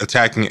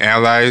attacking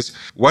allies?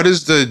 What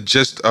is the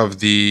gist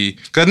of the?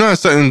 Because I know it has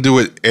something to do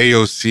with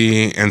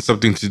AOC and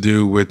something to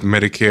do with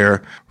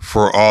Medicare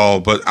for all,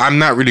 but I'm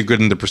not really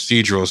good in the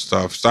procedural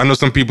stuff. So I know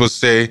some people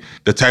say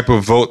the type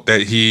of vote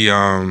that he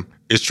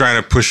is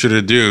trying to push her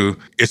to do,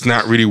 it's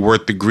not really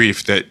worth the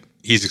grief that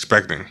he's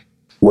expecting.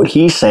 What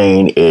he's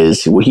saying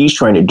is, what he's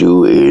trying to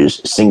do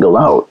is single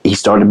out. He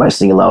started by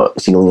singling out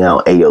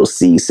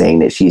AOC, saying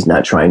that she's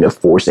not trying to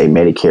force a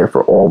Medicare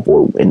for all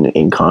vote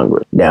in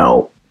Congress.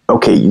 Now,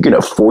 okay, you're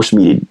gonna force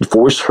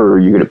her.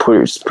 You're gonna put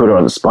her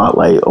on the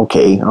spotlight.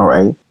 Okay, all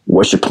right.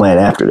 What's your plan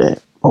after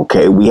that?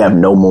 Okay, we have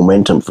no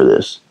momentum for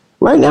this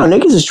right now.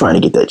 Niggas is trying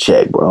to get that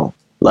check, bro.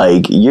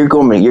 Like you're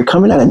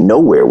coming out of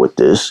nowhere with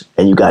this,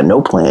 and you got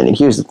no plan. And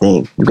here's the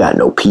thing: you got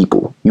no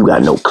people, you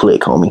got no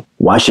click, homie.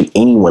 Why should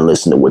anyone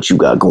listen to what you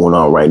got going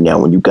on right now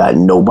when you got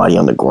nobody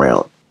on the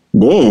ground?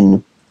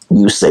 Then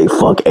you say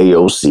fuck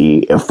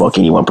AOC and fuck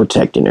anyone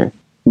protecting her.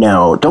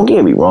 Now, don't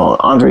get me wrong.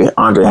 Andre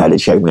had to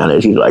check me on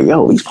it. He's like,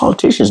 yo, these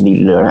politicians need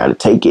to learn how to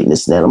take it and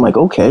this and that. I'm like,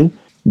 okay,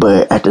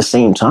 but at the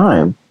same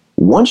time,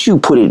 once you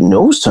put it in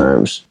those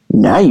terms,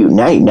 now you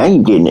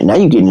getting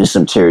into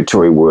some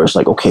territory where it's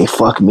like, okay,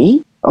 fuck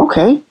me.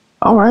 Okay,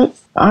 all right,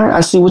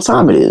 I see what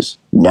time it is.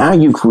 Now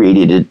you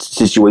created a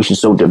situation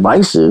so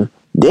divisive.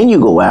 Then you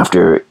go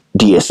after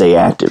DSA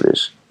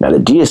activists. Now the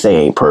DSA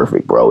ain't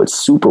perfect, bro. It's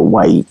super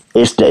white.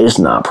 It's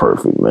not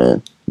perfect,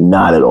 man.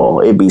 Not at all.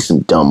 It'd be some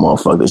dumb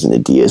motherfuckers in the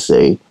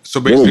DSA.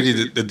 So basically,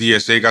 the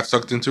DSA got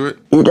sucked into it?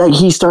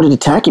 He started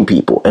attacking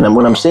people. And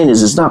what I'm saying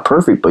is it's not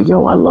perfect, but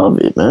yo, I love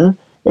it, man.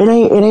 It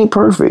ain't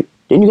perfect.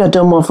 Then you got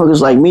dumb motherfuckers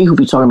like me who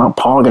be talking about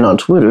pogging on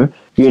Twitter,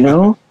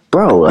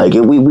 Bro, like,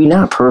 we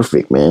not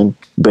perfect, man.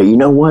 But you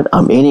know what?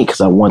 I'm in it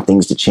because I want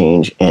things to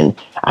change. And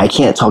I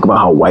can't talk about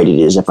how white it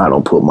is if I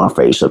don't put my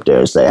face up there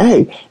and say,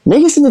 hey,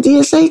 niggas in the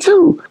DSA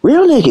too.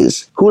 Real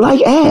niggas who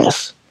like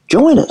ass.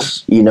 Join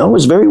us.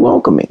 It's very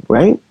welcoming,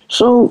 right?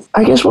 So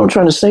I guess what I'm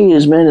trying to say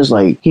is, man, is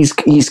like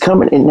he's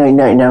coming in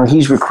now.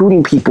 He's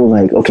recruiting people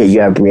like, okay, you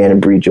have Brianna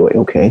Brejoy.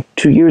 Okay,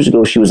 2 years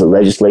ago she was a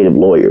legislative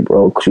lawyer,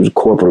 bro. She was a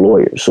corporate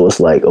lawyer. So it's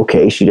like,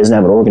 okay, she doesn't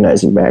have an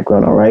organizing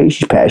background. All right,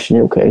 she's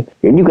passionate. Okay,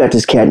 and you got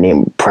this cat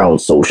named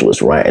Proud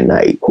Socialist Ryan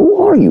Knight.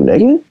 Who are you,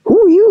 nigga?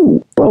 Who are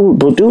you, bro?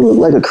 But dude look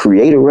like a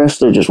creator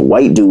wrestler, just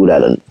white dude.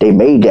 They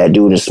made that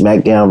dude in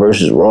SmackDown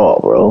versus Raw,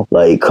 bro.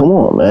 Like, come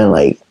on, man.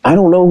 Like, I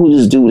don't know who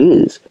this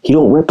dude is. He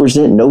don't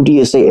represent no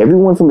DSA.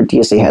 Everyone from the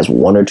DSA has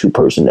one or two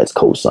person that's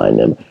co-signed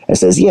them and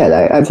says,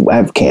 yeah,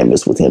 I've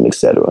canvassed with him,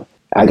 etc.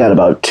 I got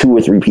about 2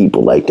 or 3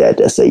 people like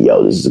that say,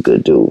 yo, this is a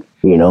good dude.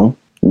 No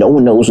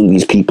one knows who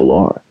these people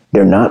are.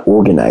 They're not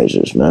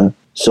organizers, man.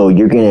 So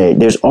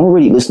there's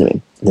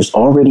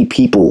already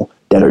people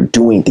that are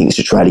doing things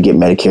to try to get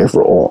Medicare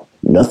for all.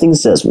 Nothing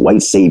says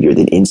white savior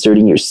than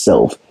inserting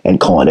yourself and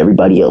calling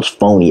everybody else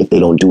phony if they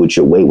don't do it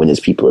your way when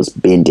there's people that's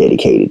been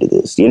dedicated to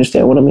this. Do you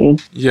understand what I mean?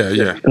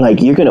 Yeah. Like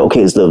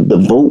so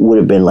the vote would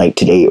have been like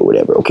today or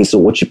whatever. Okay, so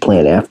what's your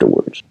plan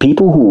afterwards?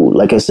 People who,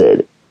 like I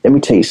said, Let me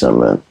tell you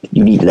something, man.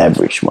 You need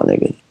leverage, my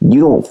nigga.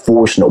 You don't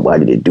force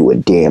nobody to do a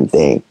damn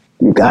thing.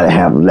 You gotta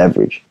have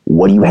leverage.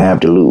 What do you have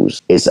to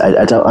lose?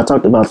 I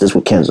talked about this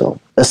with Kenzo.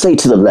 Let's say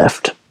to the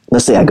left.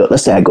 Let's say I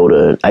go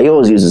to, I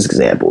always use this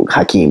example,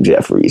 Hakeem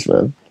Jeffries,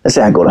 man. Let's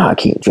say I go to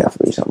Hakeem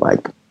Jeffries. I'm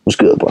like, what's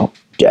good, bro?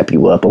 Dap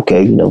you up,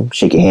 okay? You know,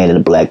 shake your hand in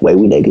a black way.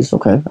 We niggas,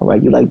 okay? All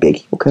right, you like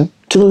Biggie, okay?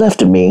 To the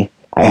left of me,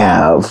 I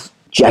have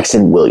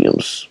Jackson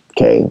Williams,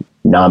 okay?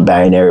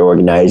 Non-binary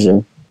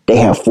organizer. They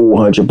have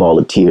 400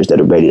 volunteers that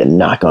are ready to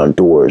knock on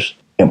doors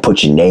and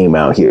put your name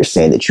out here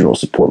saying that you don't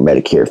support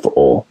Medicare for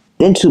all.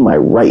 Then to my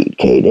right,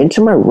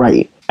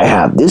 I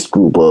have this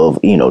group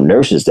of,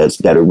 nurses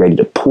that are ready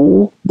to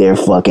pull their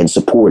fucking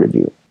support of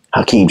you.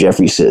 Hakeem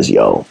Jeffries says,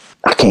 yo,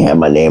 I can't have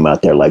my name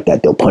out there like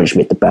that. They'll punch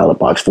me at the ballot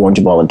box.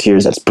 400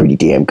 volunteers, that's pretty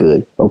damn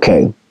good.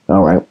 Okay,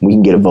 all right, we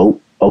can get a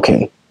vote.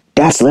 Okay,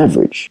 that's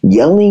leverage.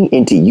 Yelling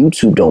into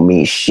YouTube don't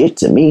mean shit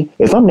to me.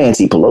 If I'm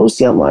Nancy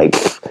Pelosi, I'm like,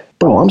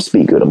 bro, I'm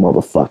Speaker of the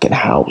motherfucking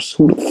House.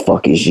 Who the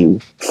fuck is you?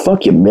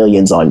 Fuck your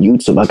millions on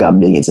YouTube. I got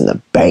millions in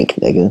the bank,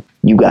 nigga.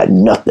 You got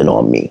nothing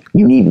on me.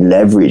 You need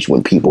leverage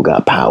when people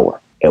got power.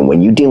 And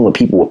when you dealing with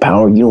people with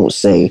power, you don't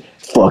say,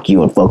 fuck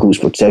you and fuck who's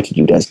protected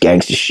you. That's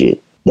gangster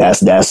shit.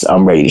 That's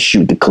I'm ready to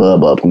shoot the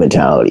club up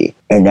mentality.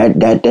 And that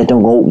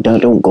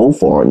don't go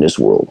far in this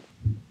world.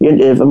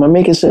 Am I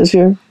making sense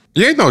here?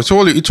 Yeah, no,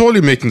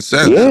 totally making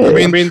sense. Yeah.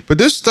 I mean, but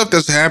there's stuff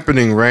that's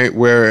happening, right?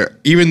 Where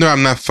even though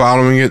I'm not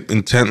following it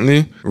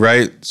intently,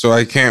 right? So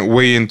I can't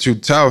weigh in too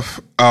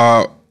tough.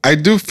 I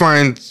do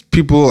find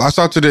people. I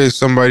saw today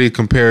somebody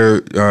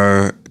compare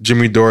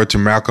Jimmy Dore to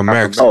Malcolm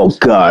X. Oh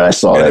God, I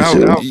saw that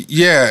too.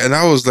 Yeah, and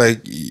I was like,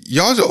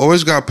 y'all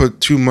always got to put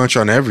too much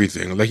on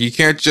everything. Like you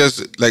can't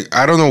just like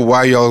I don't know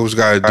why y'all always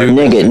got to do.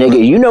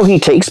 Nigga, you know he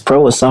takes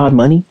pro-Assad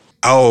money.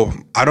 Oh,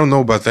 I don't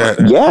know about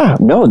that. Yeah,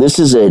 no,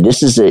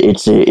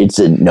 it's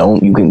a known.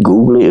 You can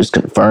Google it. It's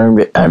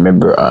confirmed. I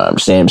remember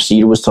Sam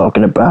Cedar was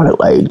talking about it.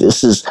 Like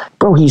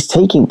bro, he's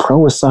taking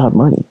pro-Assad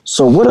money.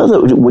 So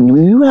when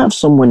you have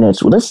someone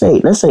that's, let's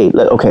say,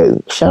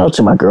 okay, shout out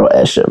to my girl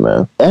Esha,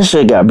 man.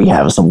 Esha gotta be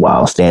having some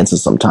wild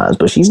stances sometimes,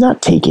 but she's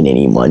not taking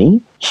any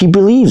money. She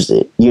believes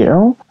it,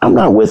 I'm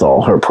not with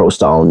all her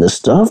pro-Stalinist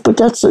stuff, but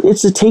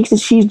it's a take that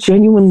she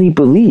genuinely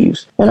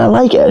believes. And I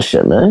like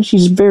Esha, man.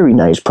 She's a very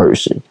nice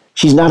person.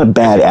 She's not a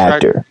bad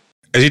actor.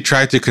 Has he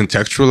tried to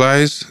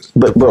contextualize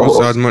the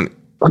pro-Assad money?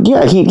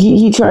 Yeah,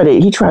 he tried to.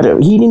 He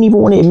didn't even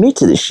want to admit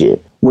to this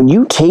shit. When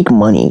you take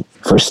money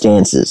for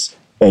stances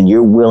and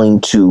you're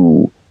willing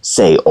to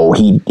say, "Oh,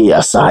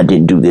 Assad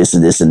didn't do this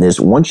and this and this,"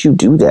 once you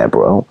do that,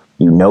 bro,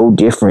 you're no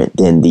different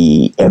than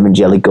the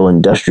evangelical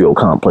industrial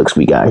complex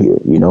we got here.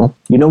 You're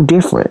no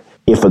different.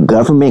 If a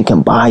government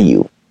can buy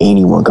you,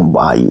 anyone can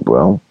buy you,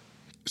 bro.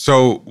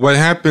 So what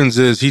happens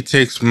is he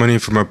takes money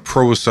from a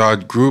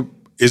pro-Assad group.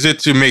 Is it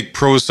to make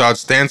pro-Assad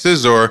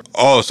stances or,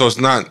 so it's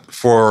not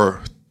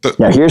for...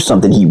 Now, here's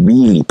something he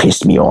really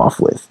pissed me off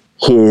with.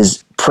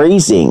 His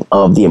praising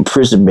of the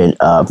imprisonment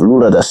of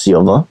Lula da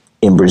Silva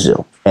in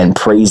Brazil and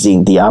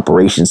praising the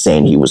operation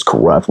saying he was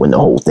corrupt when the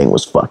whole thing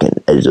was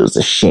it was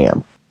a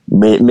sham.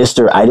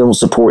 Mr. I don't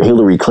support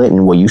Hillary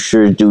Clinton. Well, you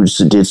sure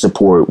did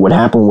support what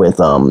happened with...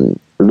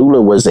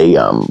 Lula was a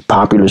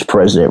populist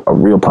president, a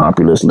real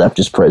populist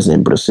leftist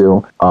president in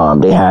Brazil.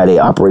 They had an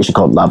operation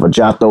called Lava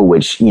Jato,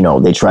 which,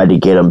 they tried to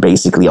get him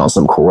basically on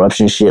some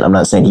corruption shit. I'm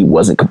not saying he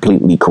wasn't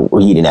completely,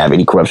 he didn't have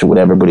any corruption,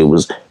 whatever, but it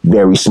was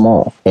very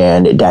small.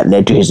 And that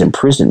led to his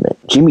imprisonment.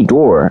 Jimmy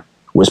Dore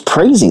was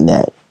praising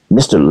that.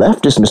 Mr.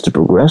 Leftist, Mr.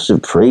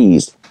 Progressive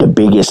praised the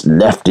biggest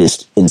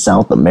leftist in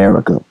South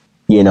America,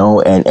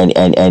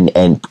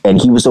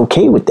 and he was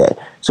okay with that.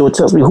 So it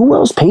tells me, who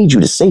else paid you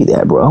to say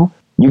that, bro?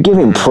 You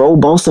giving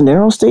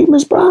pro-Bolsonaro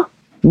statements, bro?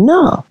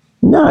 No.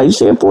 You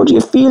saying por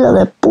tu fila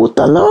de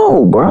puta?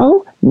 No,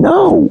 bro.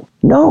 No.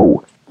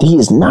 He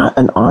is not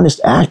an honest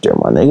actor,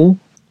 my nigga.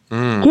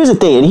 Here's the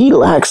thing, and he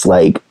lacks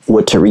like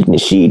what Tariq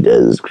Nasheed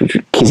does,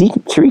 because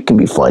Tariq can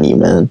be funny,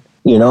 man.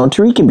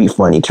 Tariq can be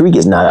funny. Tariq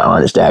is not an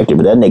honest actor,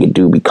 but that nigga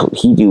do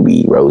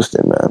be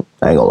roasting, man.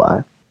 I ain't gonna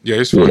lie. Yeah,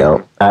 he's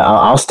funny.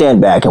 I'll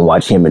stand back and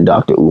watch him and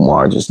Dr.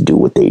 Umar just do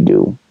what they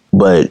do,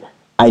 but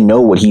I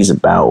know what he's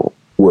about.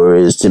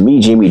 Whereas to me,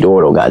 Jimmy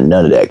Dore don't got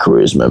none of that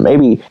charisma.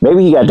 Maybe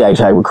he got that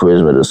type of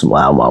charisma to some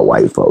loudmouth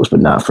white folks, but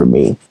not for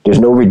me. There's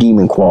no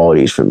redeeming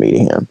qualities for me to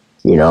him.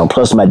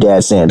 Plus my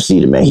dad, Sam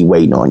Cedar, man, he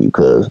waiting on you,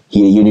 cuz.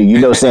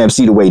 Sam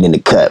Cedar waiting in the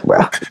cut,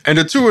 bro. And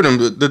the two of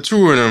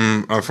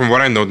them, from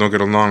what I know, don't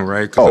get along,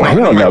 right? I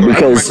don't know,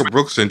 because Michael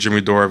Brooks and Jimmy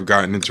Dore have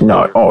gotten into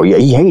it. Oh yeah,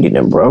 he hated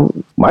him, bro.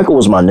 Michael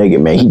was my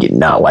nigga, man. He did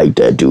not like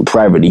that dude.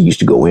 Privately, he used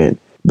to go in.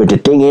 But the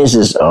thing is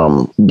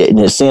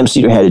Sam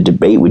Cedar had a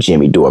debate with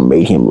Jimmy Dore,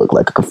 made him look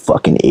like a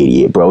fucking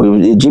idiot, bro.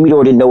 Jimmy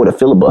Dore didn't know what a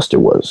filibuster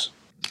was.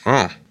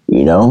 Oh.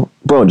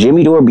 Bro,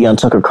 Jimmy Dore be on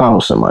Tucker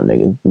Carlson, my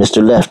nigga.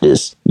 Mr.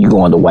 Leftist, you go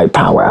on the White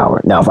Power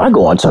Hour. Now, if I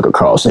go on Tucker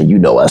Carlson,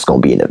 that's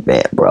going to be an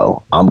event,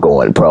 bro. I'm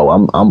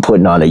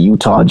putting on a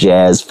Utah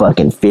Jazz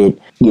fucking fit,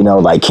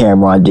 like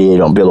Cameron did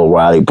on Bill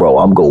O'Reilly, bro.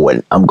 I'm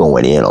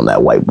going in on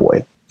that white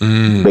boy.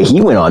 But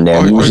he went on there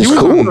and he was just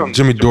cool. On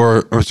Jimmy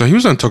Dore. So he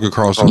was on Tucker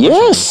Carlson.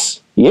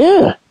 Yes.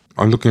 Yeah.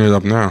 I'm looking it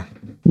up now.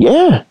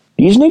 Yeah.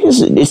 These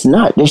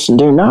niggas,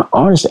 they're not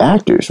honest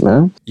actors,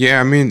 man.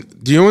 Yeah, I mean,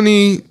 the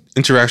only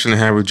interaction I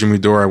had with Jimmy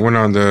Dore, I went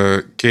on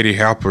the Katie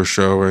Halper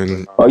show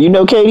and... Oh, you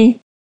know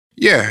Katie?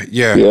 Yeah.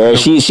 Yeah,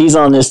 she's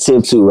on this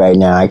tip too right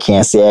now. I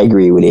can't say I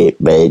agree with it,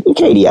 but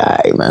Katie, all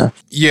right, man.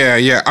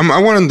 Yeah.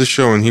 I went on the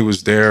show and he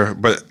was there,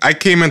 but I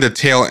came at the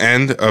tail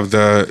end of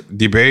the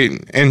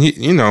debate, and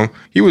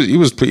he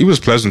was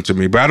pleasant to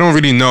me, but I don't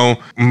really know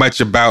much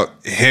about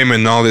him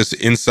and all this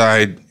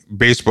inside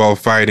baseball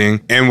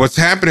fighting. And what's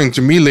happening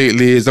to me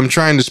lately is I'm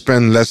trying to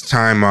spend less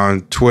time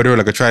on Twitter.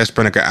 Like I try to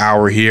spend like an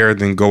hour here,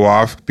 then go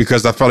off,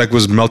 because I felt like it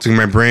was melting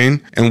my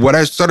brain. And what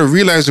I started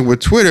realizing with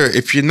Twitter,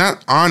 if you're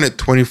not on it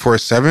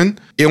 24/7,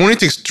 it only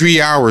takes 3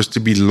 hours to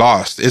be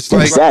lost. It's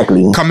like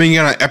coming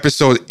in on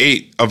episode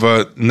 8 of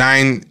a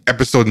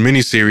 9-episode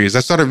miniseries. I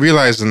started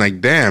realizing,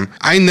 like, damn,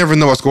 I never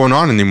know what's going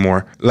on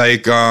anymore.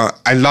 Like,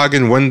 I log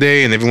in one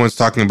day and everyone's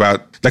talking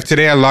about, like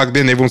today I logged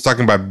in, everyone's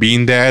talking about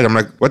Bean Dad. I'm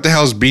like, what the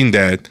hell's Bean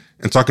Dad?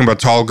 And talking about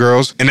tall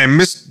girls. And I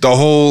missed the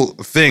whole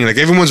thing. Like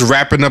everyone's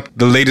wrapping up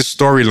the latest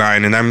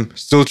storyline and I'm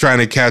still trying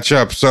to catch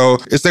up. So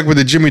it's like with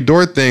the Jimmy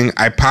Dore thing,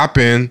 I pop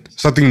in,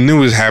 something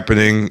new is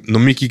happening.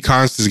 Nomiki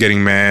Konst is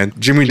getting mad.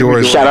 Jimmy Dore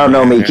is... Shout out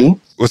Nomiki.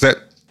 What's that?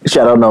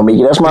 Shout out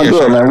Nomiki. That's my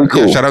girl, man. We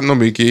cool. Yeah, shout out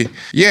Nomiki.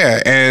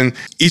 Yeah, and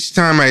each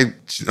time I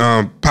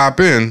pop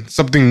in,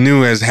 something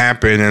new has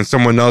happened and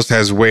someone else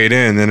has weighed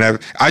in. And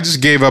I just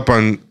gave up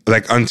on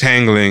like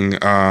untangling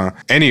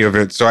any of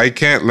it. So I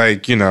can't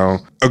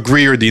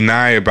agree or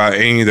deny about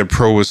any of the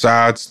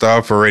pro-Assad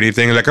stuff or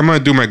anything. Like I'm going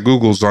to do my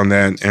Googles on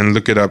that and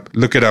look it up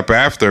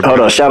after. Hold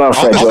on, shout out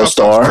Fred Joe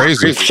Star.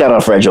 Shout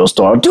out Fred Joe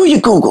Star. Do your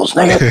Googles,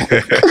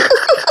 nigga.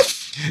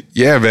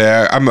 Yeah,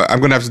 man, I'm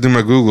gonna have to do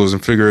my Googles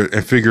and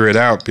figure it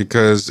out,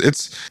 because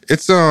it's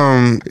this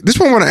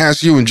one I want to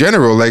ask you in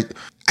general. Like,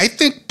 I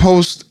think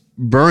post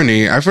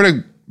Bernie, I feel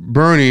like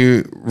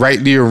Bernie,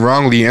 rightly or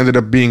wrongly, ended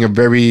up being a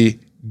very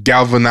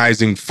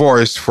galvanizing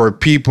force for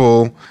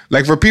people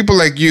like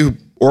you,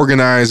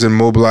 organize and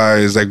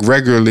mobilize like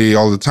regularly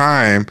all the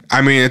time.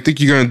 I mean, I think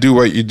you're going to do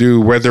what you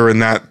do, whether or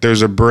not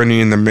there's a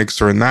Bernie in the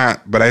mix or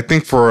not. But I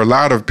think for a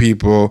lot of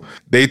people,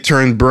 they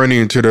turned Bernie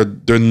into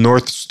the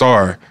North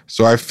Star.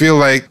 So I feel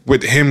like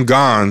with him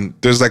gone,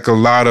 there's like a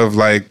lot of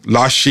like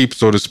lost sheep,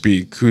 so to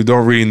speak, who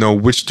don't really know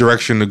which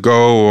direction to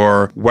go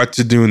or what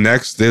to do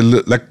next. They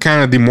like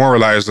kind of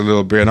demoralized a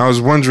little bit. And I was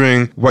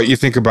wondering what you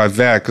think about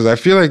that, because I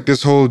feel like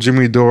this whole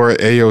Jimmy Dore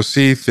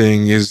AOC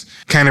thing is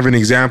kind of an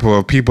example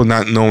of people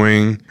not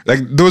knowing. Like,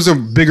 there was a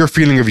bigger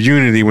feeling of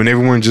unity when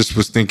everyone just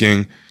was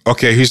thinking,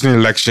 okay, here's an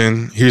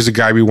election. Here's a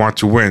guy we want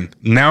to win.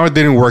 Now it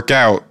didn't work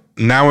out.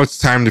 Now it's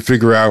time to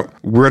figure out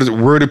where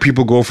do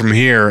people go from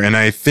here. And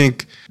I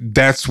think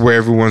that's where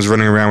everyone's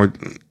running around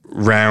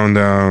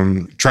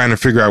trying to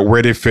figure out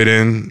where they fit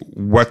in,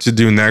 what to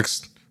do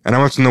next. And I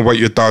want to know what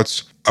your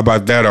thoughts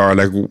about that are,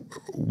 like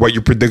what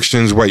your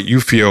predictions, what you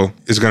feel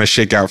is going to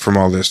shake out from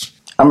all this.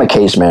 I'm a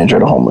case manager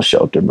at a homeless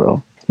shelter,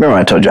 bro. Remember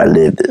I told you I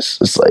lived this.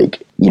 It's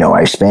like,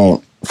 I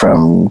spent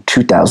from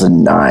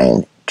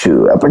 2009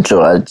 to up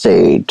until I'd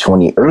say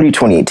early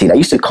 2018. I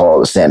used to call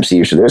the Sam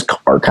Cedar. So there's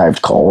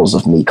archived calls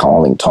of me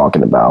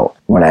talking about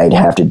when I'd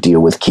have to deal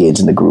with kids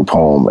in the group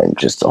home and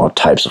just all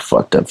types of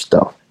fucked up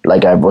stuff.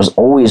 Like I was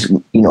always,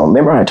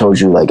 remember I told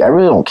you, like, I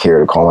really don't care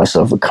to call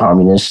myself a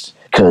communist,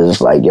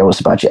 because like, it's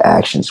about your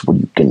actions, what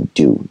you can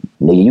do.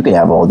 Nigga, you can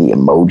have all the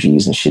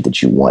emojis and shit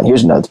that you want.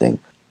 Here's another thing.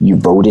 You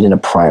voted in a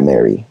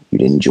primary. You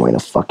didn't join a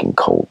fucking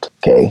cult,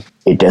 okay?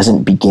 It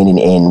doesn't begin and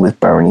end with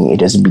Bernie. It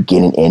doesn't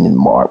begin and end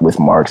with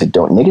Marx.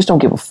 Niggas don't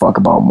give a fuck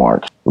about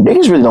Marx.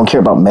 Niggas really don't care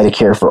about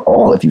Medicare for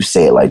all if you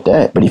say it like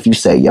that. But if you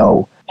say,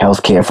 yo,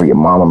 healthcare for your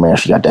mama, man,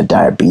 she got that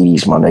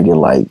diabetes, my nigga,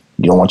 like,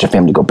 you don't want your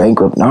family to go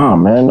bankrupt? Nah,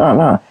 man,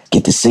 nah.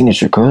 Get the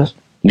signature, cuz.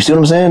 You see what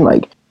I'm saying?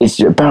 Like, it's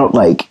about,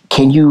 like,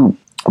 can you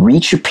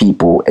reach your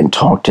people and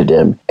talk to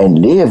them and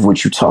live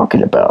what you're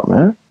talking about,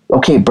 man?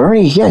 Okay,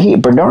 Bernie,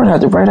 Bernard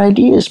had the right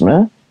ideas,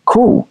 man.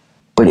 Cool.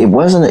 But it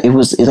was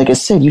like I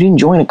said, you didn't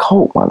join a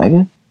cult, my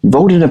nigga. You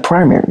voted in a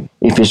primary.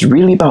 If it's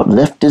really about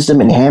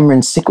leftism and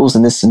hammering sickles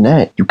and this and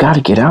that, you got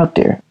to get out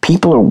there.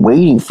 People are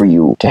waiting for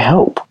you to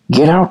help.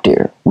 Get out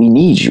there. We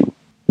need you.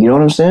 You know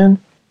what I'm saying?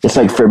 It's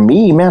like, for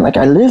me, man, like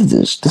I live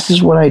this. This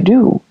is what I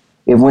do.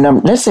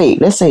 Let's say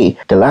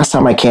the last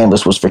time I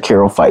canvassed was for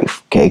Carol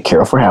Fife. Okay,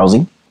 Carol for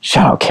Housing.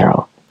 Shout out,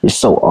 Carol. You're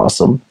so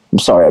awesome. I'm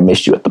sorry I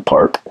missed you at the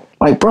park.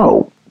 Like,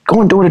 bro,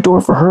 going door to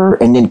door for her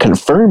and then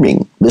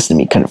confirming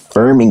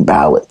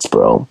ballots,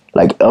 bro.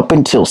 Like up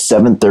until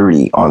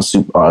 7:30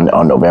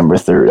 on November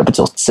 3rd, up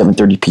until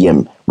 7:30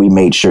 p.m., we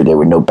made sure there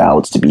were no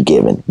ballots to be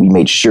given. We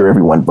made sure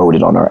everyone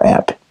voted on our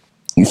app.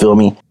 You feel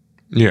me?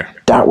 Yeah.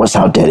 That was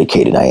how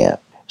dedicated I am.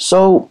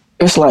 So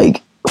it's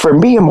like, for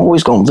me, I'm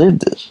always going to live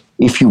this.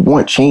 If you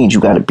want change, you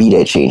got to be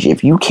that change.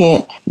 If you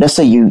can't, let's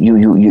say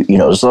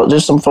so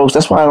there's some folks,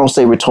 that's why I don't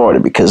say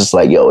retarded, because it's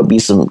like, it'd be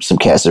some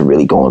cats that are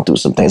really going through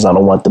some things. I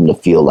don't want them to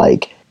feel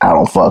like I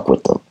don't fuck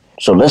with them.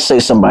 So let's say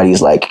somebody's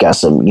like got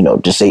some,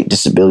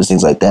 disabilities,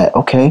 things like that.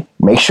 Okay,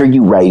 make sure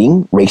you're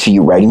writing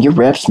your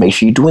reps. Make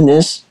sure you're doing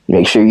this.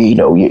 Make sure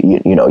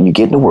you're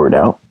getting the word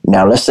out.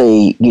 Now let's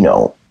say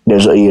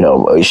there's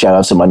a shout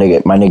out to my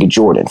nigga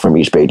Jordan from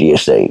East Bay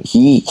DSA.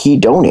 He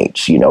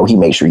donates. He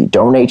makes sure he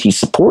donates. He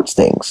supports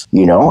things.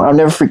 I'll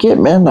never forget,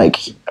 man. Like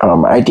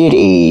I did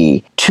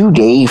a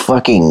 2-day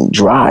fucking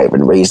drive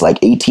and raised like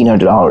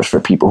 $1,800 for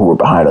people who were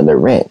behind on their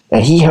rent,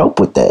 and he helped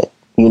with that.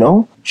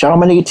 Shout out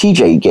my nigga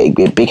TJ,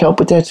 get big help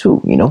with that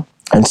too,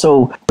 And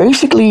so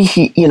basically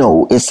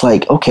it's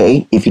like,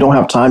 okay, if you don't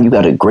have time, you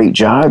got a great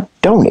job,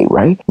 donate,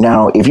 right?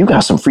 Now, if you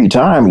got some free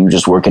time and you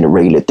just working a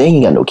regular thing,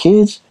 you got no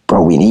kids,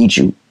 bro, we need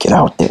you. Get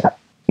out there.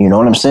 You know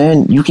what I'm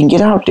saying? You can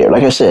get out there.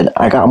 Like I said,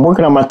 I'm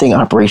working on my thing,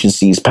 Operation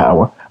Seize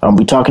Power. I'll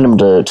be talking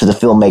to the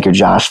filmmaker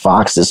Josh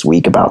Fox this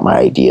week about my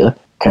idea,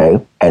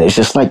 okay? And it's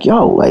just like,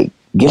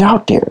 get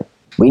out there.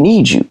 We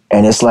need you.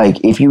 And it's like,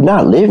 if you're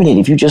not living it,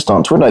 if you're just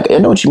on Twitter, like, I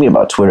know what you mean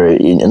about Twitter.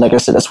 And like I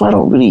said, that's why I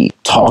don't really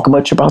talk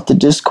much about the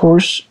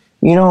discourse.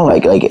 A lot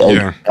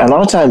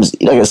of times,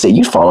 like I said,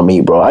 you follow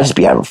me, bro. I just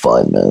be having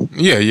fun, man.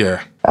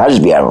 Yeah. I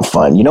just be having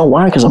fun. You know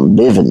why? Because I'm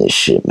living this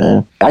shit,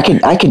 man. I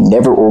can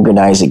never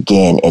organize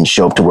again and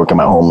show up to work in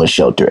my homeless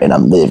shelter, and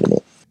I'm living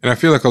it. And I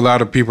feel like a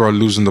lot of people are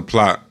losing the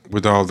plot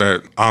with all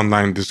that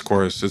online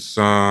discourse. It's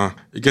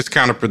it gets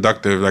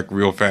counterproductive, like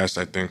real fast,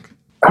 I think.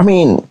 I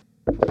mean,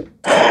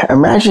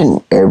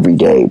 imagine every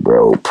day,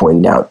 bro,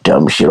 pointing out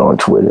dumb shit on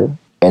Twitter.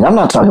 And I'm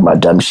not talking about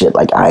dumb shit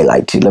like I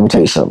like to. Let me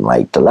tell you something.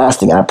 Like, the last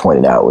thing I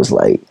pointed out was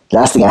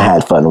last thing I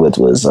had fun with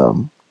was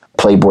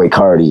Playboy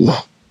Cardi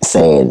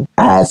saying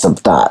I had some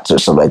thoughts or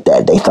something like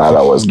that. They thought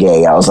I was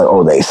gay. I was like,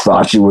 oh, they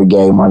thought you were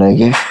gay, my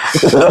nigga?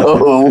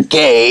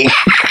 Okay.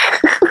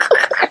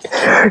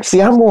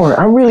 See,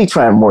 I'm really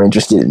more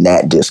interested in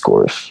that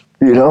discourse,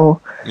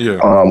 Yeah.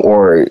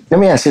 Or let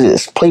me ask you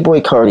this: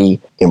 Playboy Cardi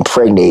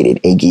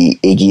impregnated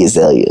Iggy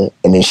Azalea,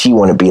 and then she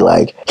want to be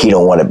like, he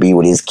don't want to be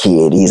with his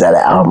kid. He's at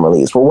an album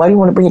release. Well, why do you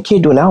want to bring a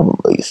kid to an album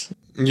release?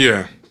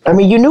 Yeah. I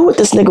mean, you knew what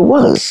this nigga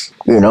was.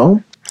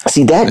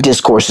 See, that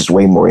discourse is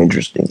way more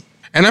interesting.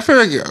 And I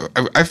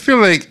feel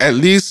like at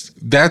least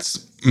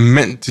that's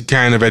meant to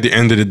kind of at the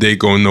end of the day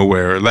go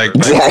nowhere.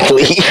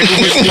 Exactly.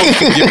 Everybody's supposed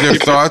to give their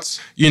thoughts,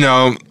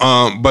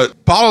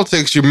 but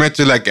politics, you're meant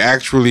to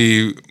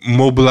actually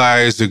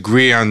mobilize,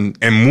 agree on,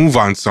 and move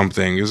on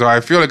something. So I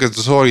feel like it's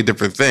a totally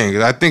different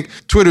thing. I think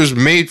Twitter's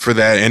made for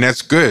that, and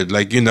that's good.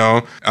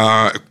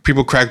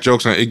 People crack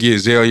jokes on Iggy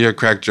Azalea,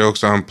 crack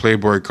jokes on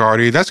Playboy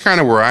Cardi. That's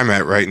kind of where I'm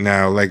at right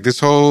now.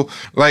 This whole,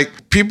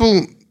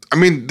 people... I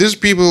mean, there's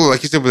people,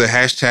 like you said, with the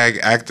hashtag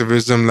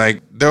activism,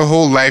 their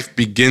whole life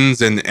begins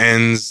and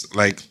ends,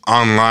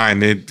 online.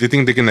 They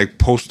think they can,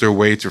 post their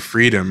way to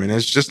freedom, and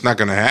it's just not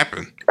going to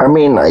happen. I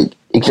mean,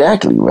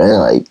 exactly,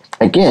 man.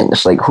 Again,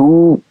 it's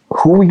who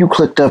are you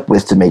clicked up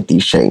with to make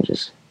these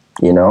changes?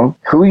 Who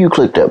are you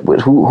clicked up with?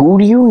 Who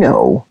do you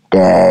know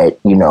that,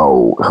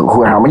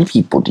 how many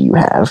people do you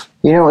have?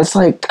 It's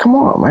come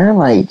on,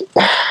 man.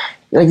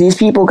 These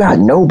people got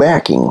no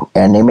backing,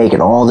 and they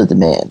making all the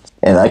demands.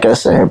 And like I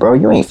said, bro,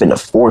 you ain't finna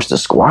force the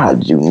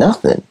squad to do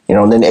nothing.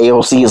 And then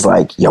AOC is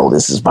like, yo,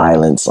 this is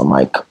violence. I'm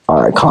like,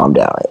 all right, calm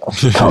down.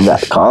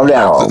 Calm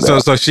down.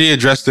 So she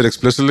addressed it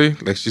explicitly?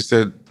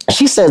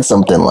 She said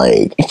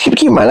something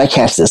keep in mind, I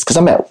catch this because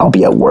I'll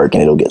be at work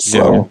and it'll get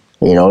slow.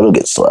 Yeah. It'll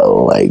get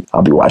slow.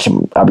 I'll be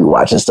watching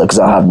stuff because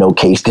I'll have no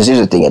case. Because here's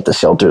the thing, at the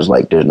shelters,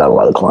 there's not a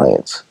lot of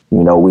clients.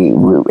 We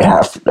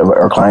have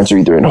our clients are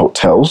either in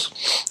hotels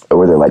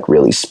or they're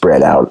really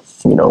spread out,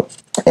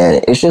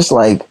 and it's just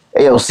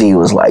AOC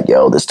was like,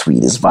 yo, this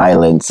tweet is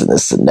violence and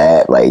this and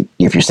that.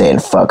 If you're saying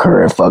fuck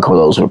her and fuck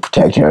those who are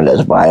protecting her,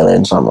 that's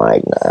violence. I'm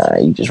like, nah,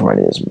 you just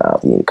running his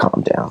mouth. You need to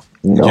calm down.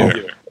 Yeah.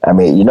 I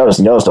mean, you notice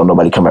don't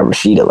nobody come at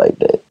Rashida like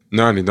that.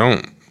 No, they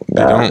don't.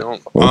 Let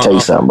me tell you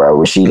something, bro.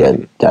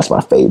 Rashida, that's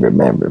my favorite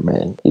member,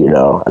 man.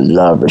 I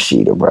love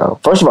Rashida, bro.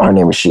 First of all, her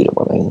name is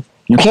Rashida, I mean.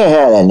 You can't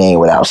have that name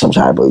without some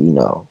type of, you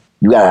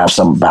gotta have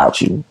something about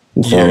you.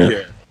 You feel me?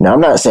 Yeah. Now, I'm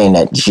not saying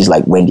that she's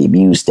like Wendy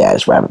Muse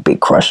status where I have a big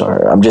crush on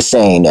her. I'm just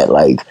saying that,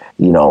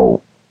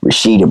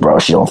 Rashida, bro,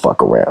 she don't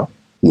fuck around.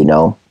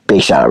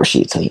 Big shout out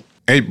Rashida to you.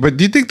 Hey, but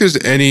do you think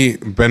there's any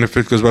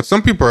benefit? Because what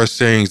some people are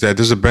saying is that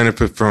there's a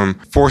benefit from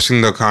forcing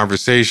the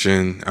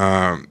conversation,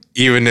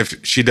 even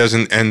if she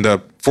doesn't end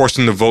up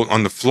forcing the vote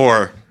on the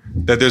floor,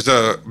 that there's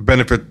a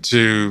benefit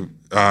to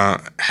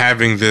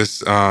having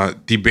this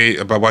debate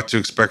about what to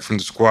expect from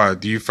the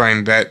squad. Do you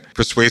find that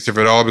persuasive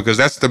at all? Because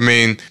that's the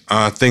main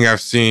thing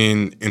I've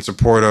seen in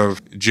support of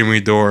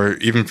Jimmy Dore,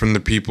 even from the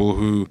people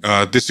who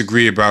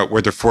disagree about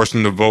whether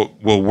forcing the vote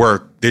will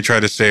work. They try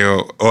to say,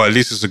 oh, at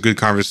least it's a good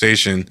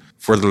conversation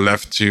for the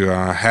left to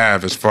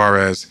have as far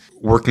as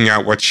working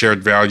out what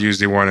shared values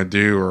they want to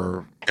do.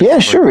 Or yeah,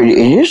 sure. It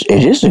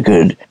is a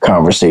good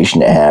conversation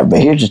to have.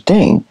 But here's the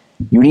thing.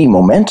 You need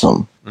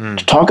momentum. To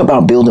talk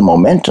about building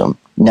momentum,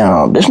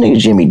 Now, this nigga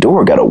Jimmy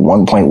Dore got a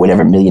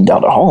 $1 million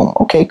home.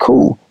 Okay,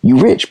 cool. You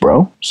rich,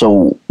 bro.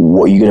 So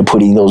what, you going to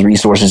put those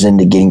resources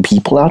into getting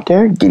people out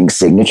there, getting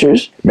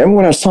signatures? Remember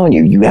what I was telling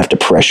you? You have to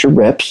press your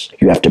reps.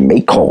 You have to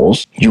make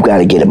calls. You got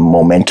to get a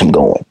momentum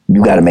going.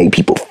 You got to make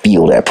people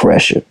feel that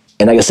pressure.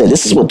 And like I said,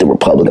 this is what the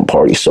Republican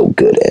Party is so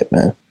good at,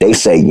 man. They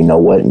say, you know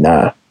what?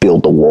 Nah,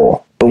 build the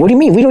wall. But what do you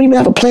mean? We don't even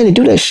have a plan to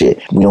do that shit.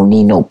 We don't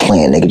need no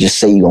plan. They can just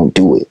say you're going to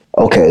do it.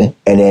 Okay.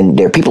 And then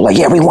there are people like,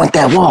 yeah, we want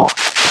that wall.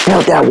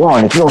 Build that wall.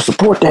 And if you don't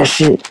support that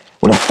shit,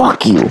 well, then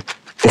fuck you.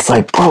 It's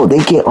like, bro,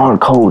 they get on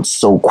code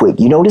so quick.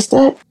 You notice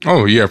that?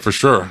 Oh, yeah, for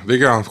sure. They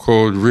get on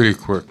code really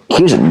quick.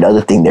 Here's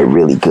another thing they're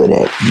really good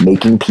at.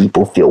 Making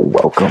people feel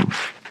welcome.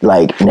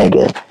 Like,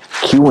 nigga,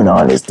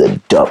 QAnon is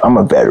the dumb. I'm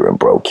a veteran,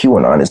 bro.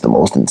 QAnon is the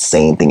most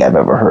insane thing I've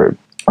ever heard.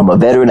 I'm a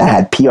veteran. I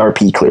had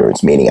PRP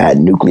clearance, meaning I had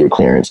nuclear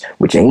clearance,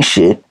 which ain't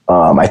shit.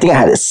 I think I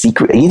had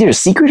either a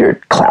secret or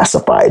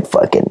classified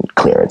fucking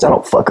clearance. I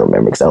don't fucking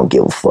remember because I don't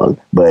give a fuck.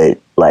 But,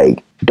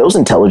 like, those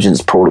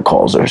intelligence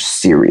protocols are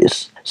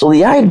serious. So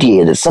the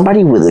idea that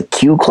somebody with a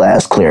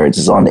Q-class clearance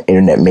is on the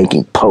internet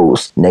making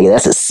posts, nigga,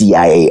 that's a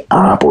CIA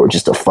op or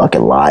just a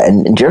fucking lie.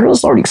 And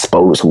journalists already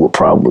exposed who it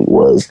probably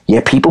was.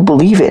 Yet people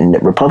believe it, and the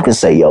Republicans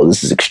say, yo,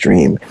 this is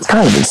extreme. It's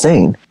kind of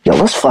insane. Yo,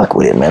 let's fuck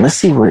with it, man. Let's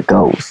see where it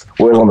goes.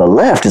 Whereas on the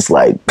left, it's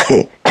like,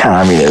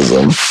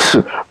 communism.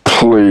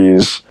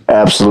 Please.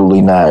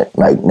 Absolutely not.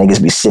 Like,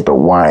 niggas be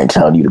sipping wine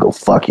telling you to go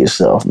fuck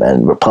yourself,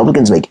 man.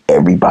 Republicans make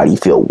everybody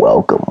feel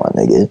welcome, my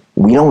nigga.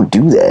 We don't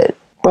do that.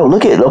 Bro,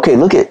 look at,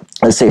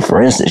 let's say,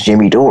 for instance,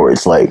 Jimmy Dore.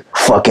 It's like,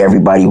 fuck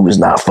everybody who's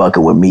not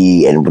fucking with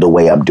me and the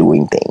way I'm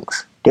doing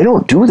things. They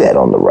don't do that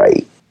on the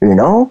right, you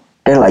know?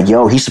 They're like,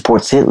 yo, he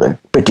supports Hitler.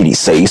 But did he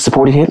say he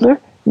supported Hitler?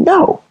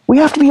 No. We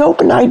have to be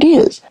open to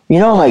ideas. You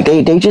know, like,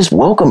 they just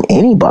welcome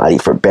anybody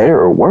for better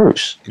or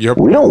worse. Yep.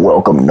 We don't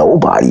welcome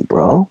nobody,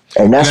 bro.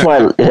 And that's why,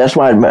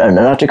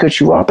 not to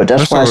cut you off, but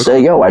that's why I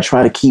say, yo, I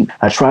try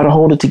to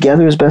hold it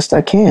together as best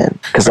I can.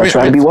 Because I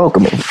try to be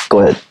welcoming.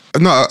 Go ahead.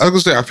 No, I was going to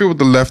say, I feel with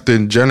the left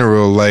in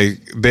general, like,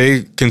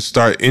 they can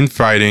start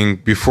infighting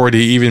before they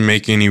even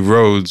make any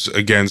roads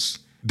against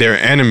their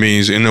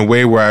enemies in a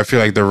way where I feel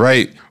like the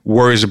right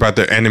worries about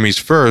their enemies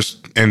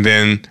first and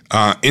then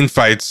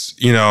infights,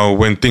 you know,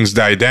 when things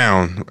die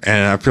down.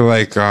 And I feel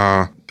like,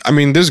 I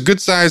mean, there's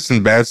good sides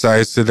and bad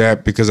sides to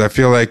that, because I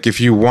feel like if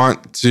you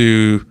want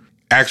to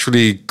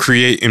actually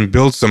create and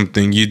build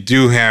something, you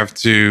do have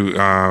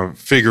to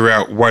figure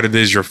out what it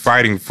is you're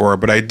fighting for.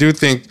 But I do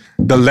think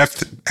the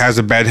left has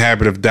a bad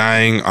habit of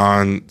dying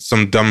on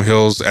some dumb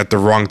hills at the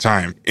wrong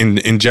time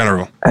in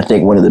general. I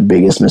think one of the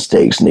biggest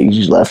mistakes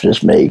niggas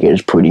leftists make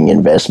is putting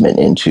investment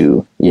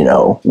into, you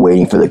know,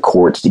 waiting for the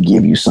courts to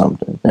give you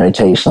something. And I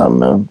tell you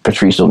something,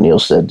 Patrice O'Neill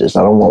said this,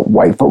 I don't want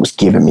white folks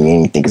giving me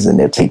anything because then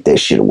they'll take that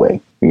shit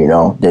away. You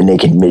know, then they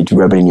can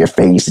rub it in your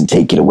face and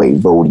take it away,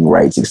 voting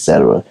rights,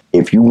 etc.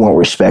 If you want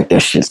respect,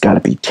 that shit's got to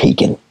be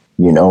taken.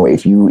 You know,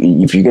 if you're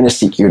going to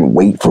sit here and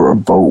wait for a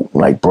vote,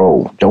 like,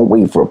 bro, don't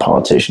wait for a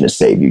politician to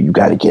save you. You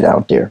got to get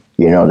out there.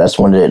 You know, that's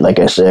one of the, like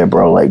I said,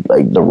 bro, like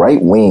the right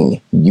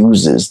wing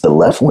uses the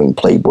left wing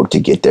playbook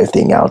to get their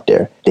thing out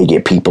there. They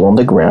get people on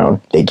the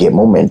ground. They get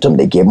momentum.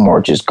 They get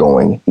marches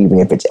going, even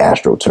if it's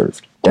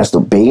astroturfed. That's the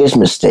biggest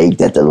mistake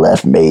that the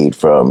left made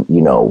from,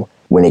 you know,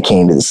 when it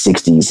came to the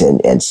 60s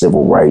and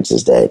civil rights,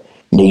 is that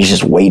niggas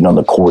just waiting on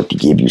the court to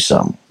give you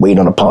something, waiting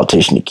on a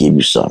politician to give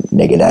you something.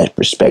 Nigga, that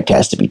respect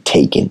has to be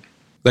taken.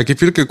 Like,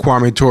 if you look at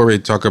Kwame Ture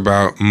talk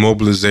about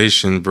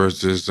mobilization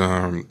versus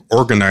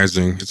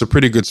organizing, it's a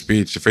pretty good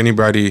speech. If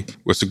anybody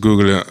was to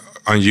Google it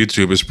on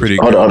YouTube, it's pretty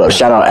good. Hold on.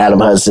 Shout out Adam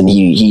Hudson.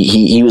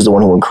 He was the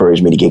one who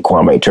encouraged me to get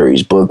Kwame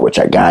Ture's book, which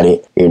I got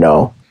it. You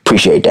know,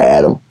 appreciate that,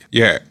 Adam.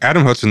 Yeah,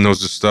 Adam Hudson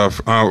knows his stuff.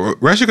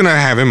 We're actually going to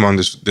have him on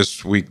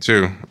this week,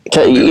 too.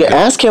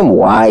 Ask him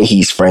why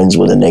he's friends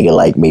with a nigga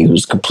like me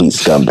who's a complete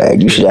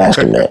scumbag. You should ask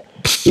him that.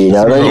 You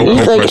know,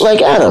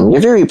 like Adam,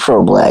 you're very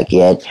pro-black,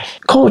 yet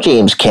Cole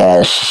James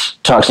Cash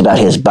talks about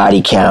his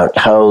body count,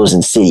 hoes,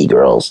 and city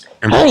girls.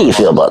 How do you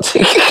feel about that?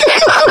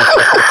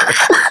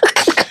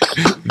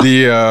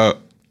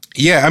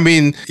 Yeah, I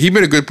mean, he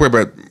made a good point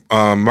about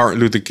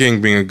Martin Luther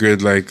King being a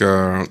good, like,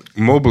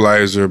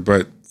 mobilizer,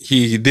 but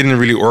he didn't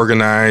really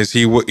organize.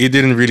 He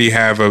didn't really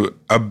have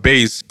a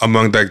base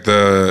among, like,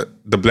 the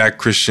Black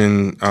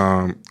Christian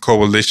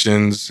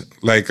coalitions.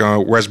 Like,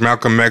 whereas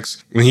Malcolm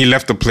X, when he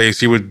left the place,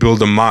 he would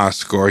build a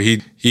mosque, or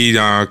he'd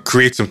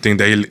create something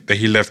that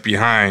he left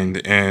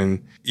behind.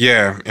 And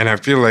yeah, and I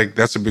feel like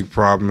that's a big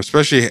problem,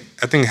 especially,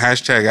 I think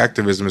hashtag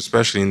activism,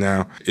 especially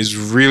now, is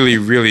really,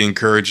 really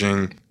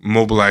encouraging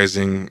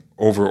mobilizing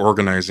over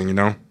organizing, you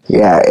know?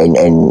 Yeah,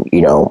 and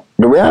you know,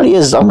 the reality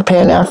is I'm a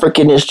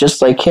Pan-Africanist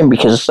just like him,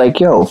 because it's like,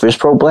 yo, if it's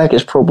pro-black,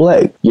 it's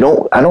pro-black.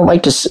 I don't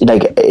like to,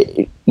 like,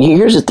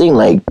 here's the thing,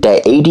 like,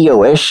 that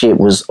ADOS shit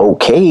was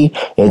okay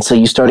until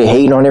you started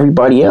hating on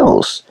everybody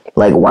else.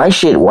 Like, why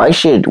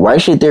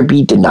should there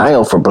be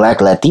denial for Black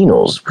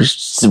Latinos?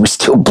 We're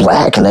still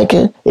Black,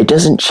 nigga. It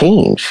doesn't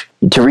change.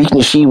 Tariq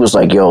Nasheed was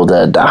like, yo,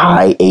 the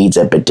high AIDS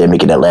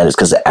epidemic in Atlanta is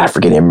because of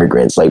African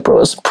immigrants. Like, bro,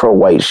 it's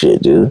pro-white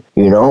shit, dude.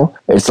 You know?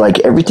 It's like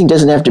everything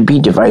doesn't have to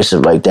be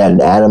divisive like that.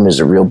 And Adam is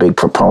a real big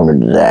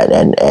proponent of that.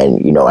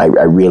 And you know, I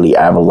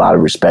have a lot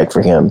of respect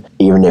for him,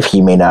 even if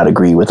he may not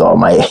agree with all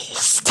my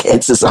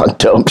stances on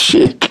dumb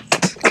shit.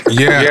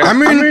 Yeah, I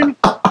mean,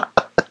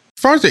 as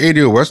far as the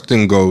ADO West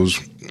thing goes,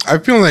 I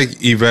feel like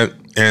Yvette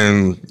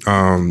and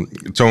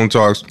Tone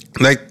Talks,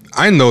 like,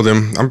 I know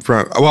them. I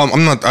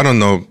don't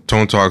know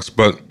Tone Talks,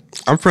 but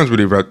I'm friends with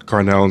Yvette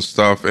Carnell and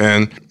stuff.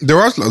 And there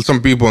are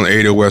some people in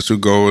ADO West who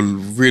go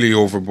really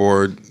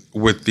overboard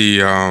with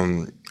the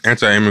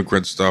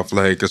anti-immigrant stuff,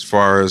 like as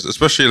far as,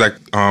 especially like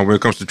when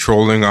it comes to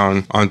trolling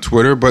on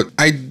Twitter. But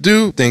I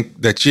do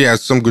think that she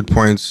has some good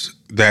points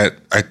that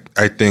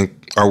I think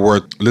are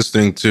worth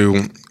listening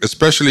to,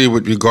 especially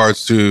with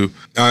regards to,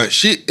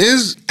 she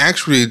is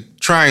actually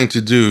trying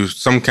to do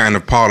some kind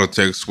of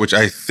politics, which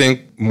I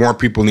think more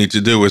people need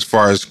to do as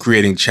far as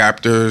creating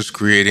chapters,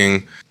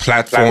 creating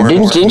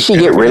platforms. Didn't she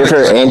get rid of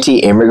her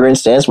anti-immigrant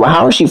stance? Well,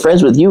 how is she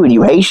friends with you and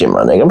you Haitian,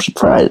 my nigga? I'm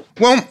surprised.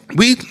 Well,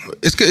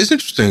 it's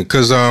interesting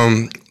because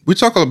we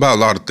talk about a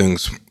lot of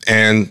things,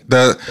 and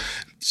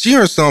she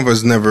herself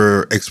has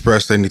never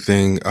expressed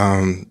anything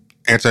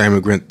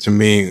anti-immigrant to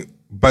me.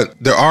 But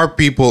there are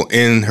people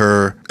in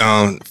her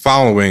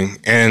following,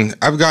 and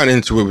I've gotten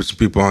into it with some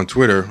people on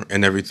Twitter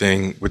and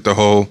everything with the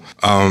whole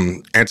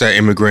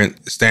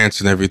anti-immigrant stance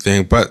and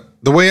everything. But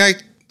the way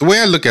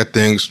I look at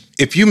things,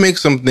 if you make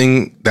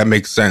something that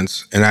makes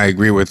sense and I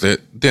agree with it,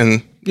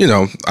 then, you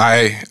know,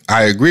 I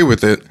agree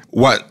with it.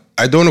 What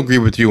I don't agree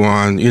with you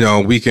on, you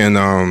know, we can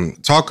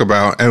talk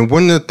about. And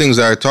one of the things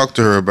that I talked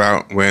to her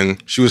about when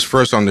she was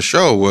first on the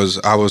show was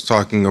I was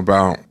talking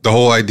about the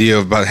whole idea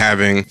about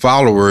having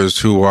followers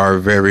who are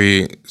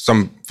very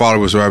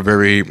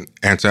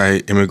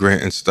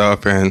anti-immigrant and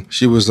stuff. And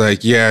she was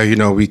like, yeah, you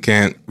know, we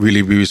can't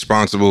really be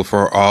responsible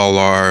for all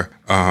our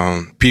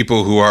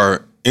people who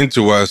are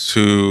into us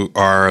who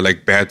are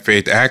like bad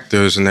faith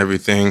actors and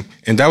everything.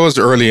 And that was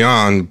early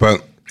on,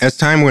 but as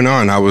time went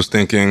on, I was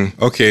thinking,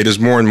 okay, there's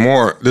more and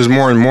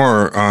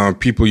more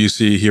people you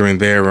see here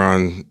and there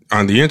on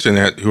the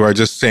internet who are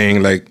just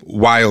saying like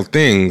wild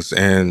things.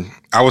 And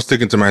I was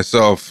thinking to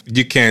myself,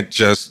 you can't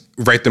just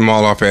write them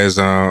all off as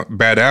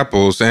bad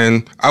apples.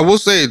 And I will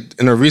say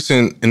in a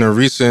recent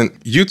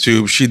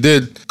YouTube, she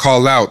did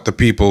call out the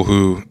people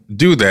who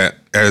do that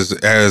as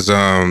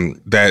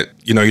that,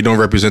 you know, you don't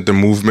represent the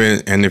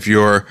movement. And if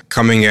you're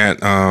coming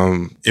at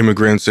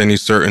immigrants any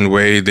certain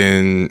way,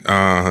 then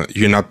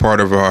you're not part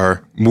of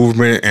our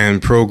movement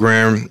and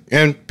program.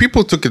 And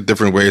people took it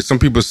different ways. Some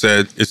people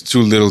said it's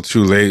too little,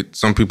 too late.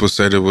 Some people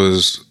said it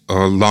was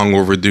long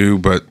overdue,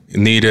 but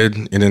needed.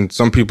 And then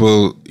some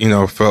people, you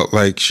know, felt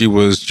like she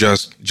was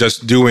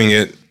just doing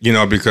it, you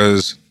know,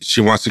 because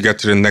she wants to get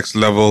to the next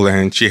level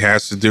and she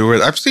has to do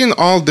it. I've seen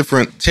all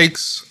different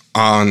takes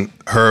on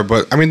her,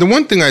 but I mean, the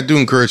one thing I do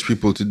encourage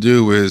people to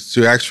do is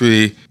to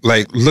actually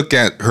like look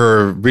at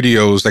her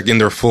videos like in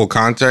their full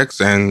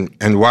context and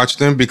watch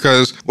them,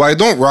 because while I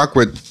don't rock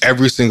with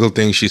every single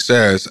thing she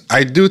says,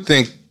 I do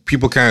think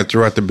people kind of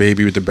throw out the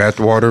baby with the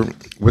bathwater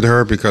with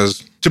her,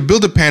 because to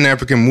build a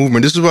Pan-African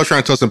movement, this is what I'm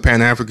trying to tell some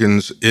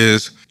Pan-Africans,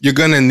 is you're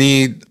going to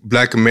need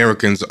Black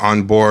Americans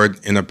on board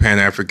in a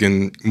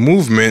Pan-African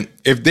movement.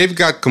 If they've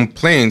got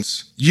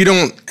complaints, you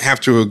don't have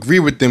to agree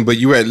with them, but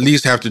you at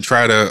least have to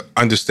try to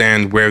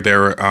understand where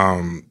they're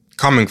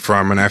coming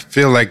from. And I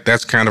feel like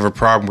that's kind of a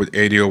problem with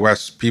ADO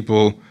West.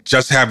 People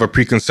just have a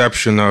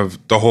preconception of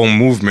the whole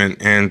movement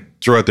and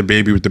throw out the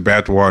baby with the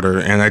bathwater.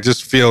 And I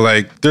just feel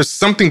like there's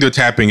something they're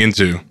tapping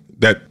into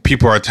that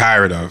people are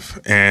tired of.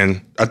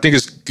 And I think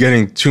it's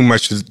getting too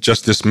much to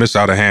just dismiss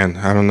out of hand.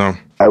 I don't know.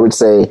 I would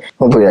say,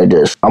 I'm going to put it like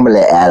this. I'm going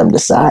to let Adam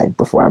decide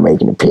before I make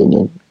an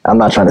opinion. I'm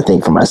not trying to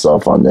think for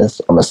myself on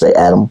this. I'm going to say,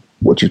 Adam,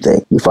 what you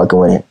think? You fucking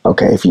with it?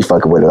 Okay, if you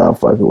fucking with it, I'm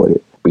fucking with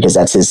it. Because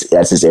that's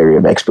his area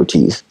of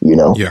expertise, you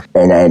know? Yeah.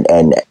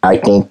 And I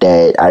think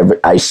that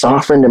I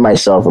softened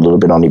myself a little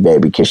bit on Yvette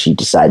because she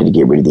decided to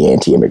get rid of the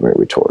anti-immigrant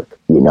rhetoric,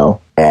 you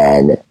know?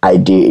 And I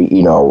did,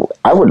 you know,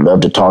 I would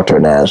love to talk to her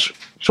and ask,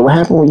 so what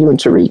happened with you and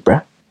Tariq, bro?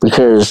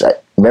 Because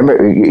remember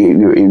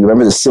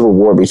the civil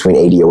war between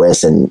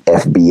ADOS and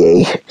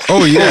FBA?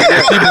 Oh, yeah.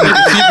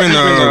 It's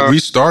even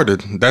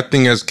restarted. That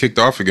thing has kicked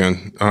off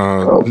again.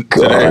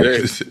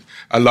 Today.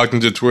 I logged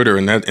into Twitter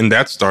and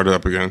that started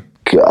up again.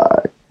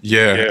 God.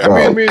 Yeah.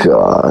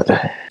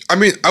 God. I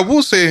mean, I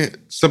will say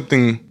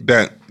something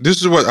that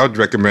this is what I would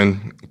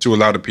recommend to a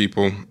lot of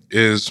people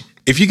is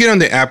if you get on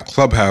the app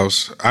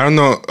Clubhouse, I don't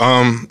know,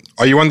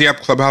 are you on the app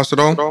Clubhouse at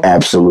all?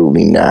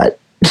 Absolutely not.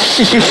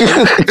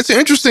 It's an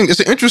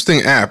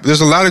interesting app.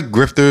 There's a lot of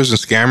grifters and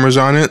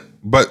scammers on it,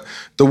 but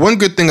the one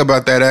good thing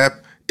about that app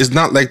is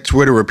not like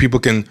Twitter where people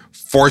can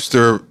force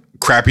their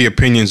crappy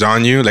opinions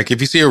on you. Like if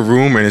you see a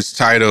room and it's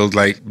titled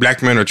like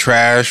black men are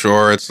trash,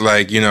 or it's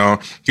like,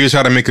 here's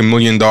how to make $1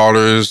 million,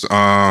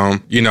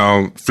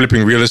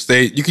 flipping real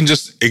estate, you can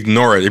just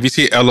ignore it. If you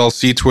see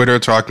LLC Twitter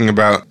talking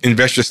about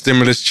investor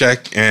stimulus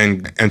check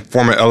and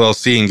form an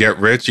LLC and get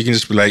rich, you can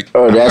just be like,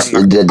 oh,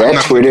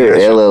 that Twitter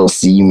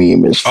LLC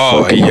meme is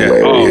fucking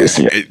hilarious.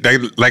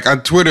 Like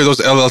on Twitter, those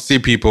LLC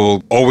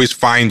people always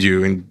find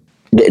you and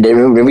let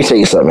me tell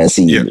you something.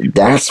 See,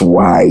 that's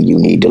why you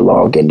need to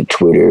log into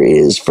Twitter,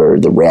 is for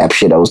the rap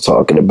shit I was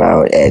talking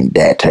about and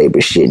that type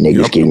of shit.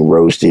 Niggas getting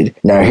roasted.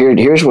 Now,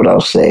 here's what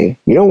I'll say.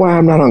 You know why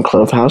I'm not on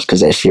Clubhouse?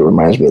 Because that shit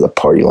reminds me of the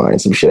party line,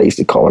 some shit I used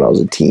to call when I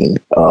was a teen.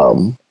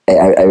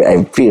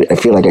 I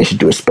feel like I should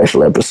do a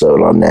special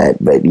episode on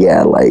that. But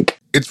yeah, like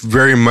it's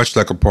very much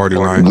like a party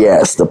line.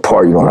 Yes, the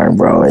party line,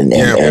 bro. And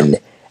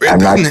the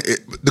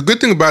good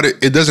thing about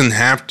it, it doesn't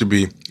have to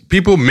be.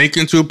 People make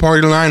it into a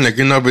party line, like,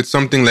 if it's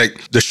something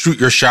like the shoot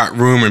your shot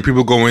room and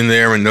people go in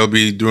there and they'll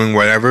be doing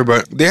whatever,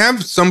 but they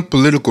have some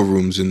political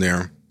rooms in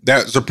there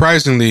that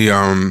surprisingly,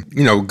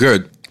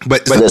 good.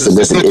 But listen,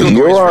 if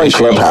you're on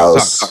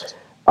Clubhouse,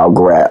 I'll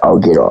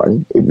get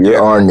on. If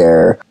you're on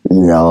there,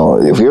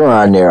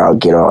 I'll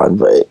get on,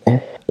 but...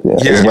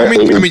 Yeah, I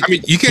mean,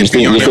 you can't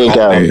be on there all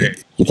day.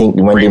 You think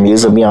Wendy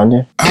Muse will be on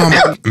there?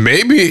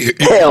 Maybe.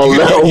 Hell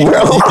no,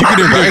 bro. You can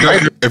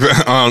invite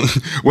her.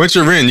 Once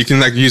you're in, you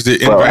can use the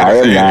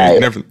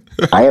invite.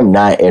 I am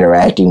not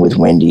interacting with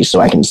Wendy so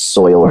I can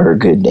soil her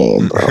good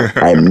name, bro.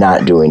 I am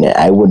not doing that.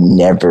 I would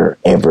never,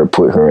 ever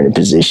put her in a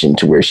position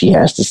to where she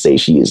has to say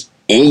she is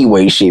any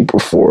way, shape, or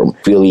form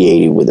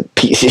affiliated with a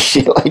piece of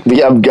shit like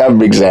me.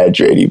 I'm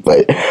exaggerating,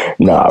 but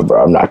nah,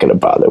 bro, I'm not gonna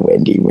bother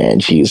Wendy, man.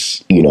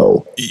 She's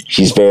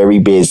very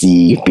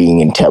busy, being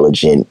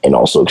intelligent, and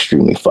also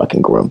extremely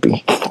fucking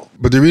grumpy.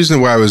 But the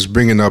reason why I was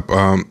bringing up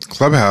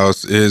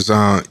Clubhouse is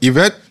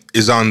Yvette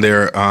is on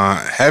there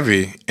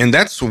heavy, and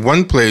that's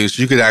one place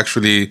you could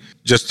actually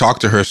just talk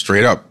to her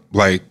straight up,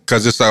 like,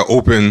 because it's an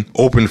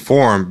open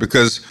forum.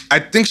 Because I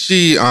think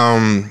she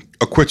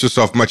acquits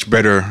herself much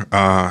better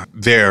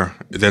there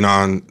than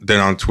on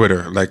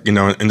Twitter, like, in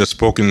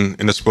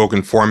the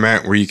spoken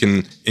format where you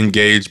can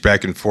engage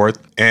back and forth.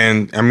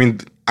 And I mean,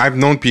 I've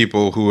known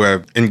people who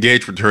have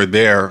engaged with her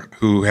there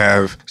who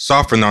have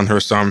softened on her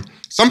some.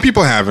 Some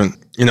people haven't.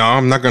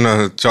 I'm not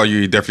gonna tell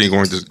you definitely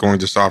going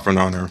to soften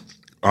on her.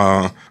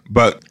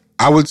 But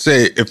I would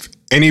say if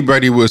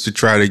anybody was to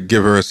try to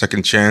give her a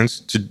second chance,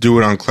 to do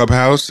it on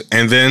Clubhouse,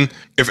 and then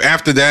if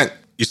after that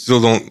you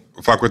still don't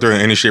fuck with her in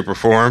any shape or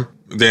form,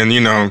 then,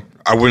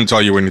 I wouldn't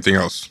tell you anything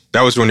else.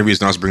 That was the only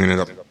reason I was bringing it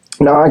up.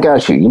 No, I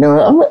got you. I'm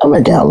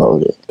going to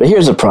download it. But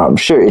here's the problem.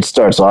 Sure, it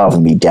starts off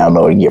with me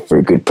downloading it for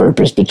a good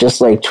purpose, but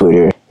just like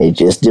Twitter, it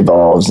just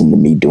devolves into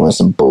me doing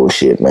some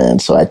bullshit, man.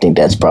 So I think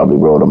that's probably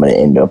the road I'm going to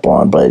end up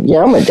on. But yeah,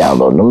 I'm going to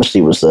download it. I'm going to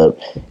see what's up.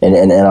 And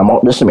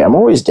listen to me, I'm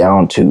always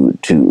down to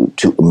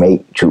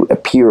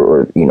appear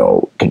or,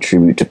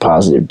 contribute to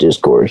positive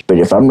discourse. But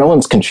if no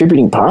one's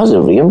contributing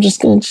positively, I'm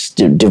just going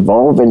to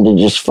devolve into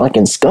just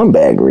fucking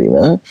scumbaggery,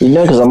 man.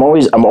 Because I'm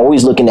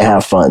always looking to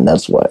have fun.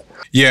 That's what.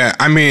 Yeah,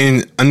 I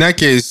mean, in that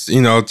case,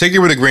 take it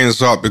with a grain of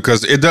salt,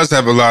 because it does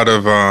have a lot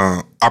of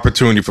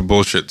opportunity for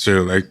bullshit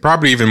too. Like,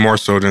 probably even more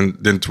so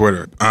than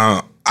Twitter.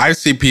 I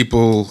see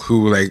people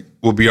who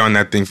will be on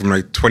that thing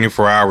from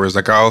 24 hours.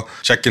 Like, I'll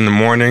check in the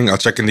morning, I'll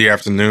check in the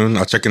afternoon,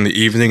 I'll check in the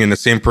evening, and the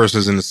same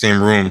person's in the same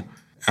room.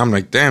 I'm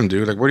like, damn,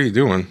 dude, what are you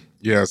doing?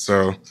 Yeah,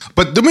 so.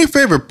 But do me a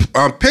favor,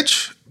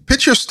 pitch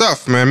your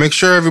stuff, man. Make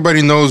sure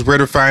everybody knows where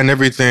to find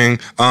everything.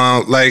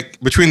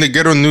 Between the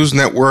Ghetto News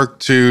Network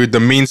to the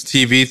Means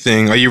TV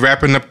thing, are you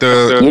wrapping up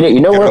the...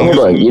 what? Hold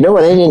on. You know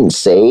what I didn't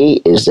say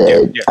is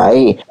that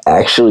I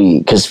actually,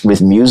 because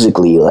with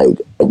Musical.ly,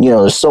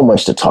 there's so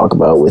much to talk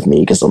about with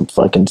me because I'm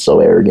fucking so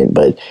arrogant,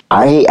 but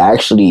I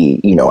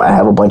actually, I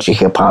have a bunch of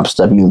hip-hop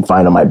stuff you can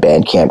find on my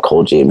Bandcamp,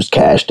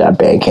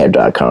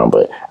 coldjamescash.bandcamp.com,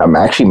 but I'm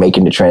actually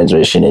making the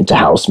transition into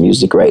house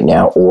music right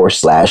now, or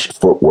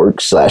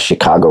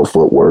 /footwork/Chicago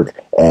footwork.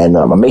 And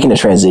I'm making a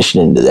transition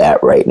into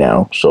that right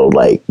now. So,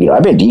 I've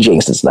been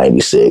DJing since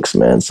 96,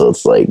 man. So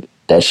it's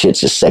that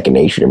shit's just second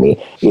nature to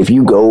me. If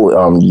you go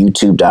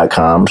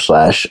youtube.com/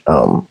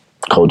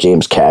 Cold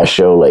James Cash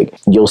Show,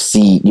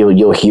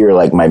 you'll hear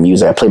my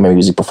music. I play my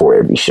music before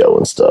every show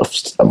and stuff.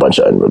 A bunch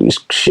of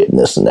unreleased shit and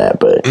this and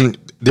that. But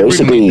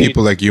basically,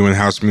 people like you in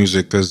house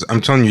music, because I'm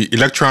telling you,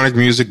 electronic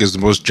music is the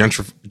most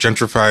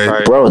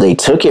gentrified. Bro, they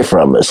took it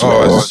from us.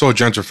 Oh, it's so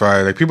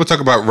gentrified. People talk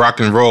about rock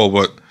and roll,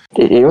 but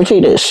let me tell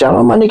you this. Shout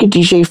out my nigga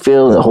DJ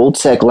Phil and the whole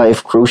Tech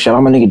Life crew. Shout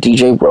out my nigga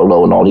DJ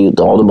Rolo and all the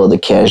other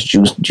Cash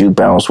Juke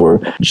Bounce, where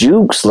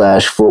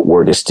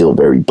Juke/Footwork is still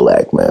very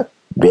black, man.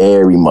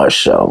 Very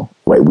much so.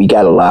 We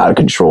got a lot of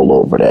control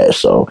over that,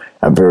 so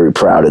I'm very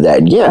proud of that.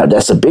 And yeah,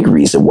 that's a big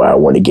reason why I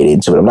want to get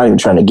into it. I'm not even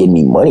trying to get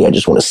any money. I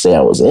just want to say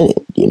I was in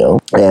it,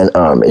 And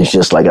it's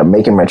just I'm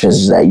making my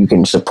transition. That you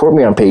can support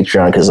me on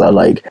Patreon, because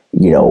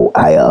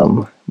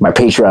my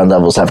Patreon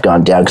levels have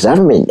gone down because I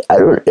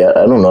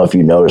don't know if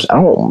you noticed, I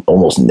don't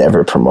almost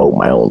never promote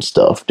my own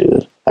stuff,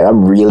 dude. Like,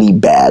 I'm really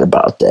bad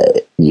about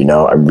that. You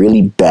know, I'm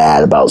really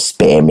bad about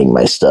spamming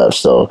my stuff.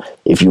 So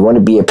if you want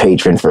to be a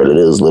patron for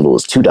as little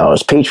as $2,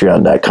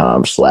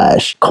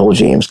 patreon.com/Cole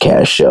James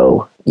Cash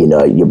Show. You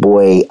know, your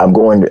boy, I'm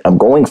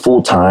going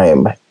full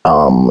time.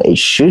 It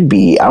should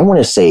be, I want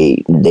to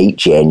say late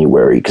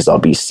January, because I'll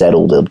be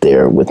settled up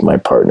there with my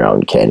partner out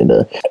in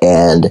Canada.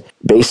 And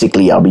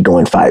basically, I'll be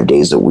going 5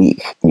 days a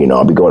week. You know,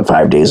 I'll be going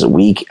 5 days a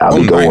week. I'll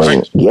be going,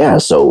 nice. Yeah.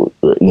 So,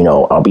 you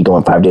know, I'll be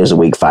going 5 days a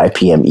week, 5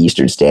 p.m.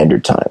 Eastern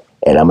Standard Time.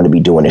 And I'm going to be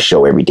doing a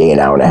show every day,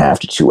 1.5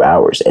 to 2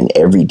 hours. And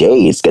every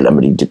day I'm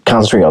going to be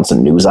concentrating on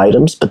some news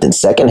items. But then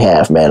second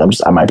half, man,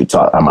 I might be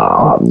talking,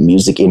 I'll have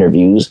music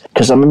interviews,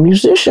 because I'm a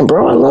musician,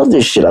 bro. I love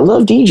this shit. I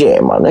love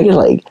DJing, man.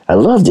 Like, I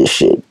love this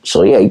shit.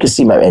 So yeah, you can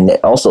see and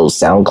also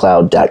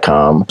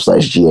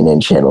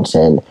SoundCloud.com/GNN Channel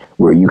 10,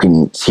 where you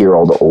can hear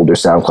all the older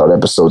SoundCloud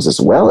episodes as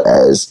well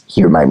as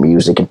hear my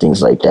music and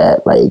things like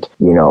that. Like,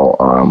 you know,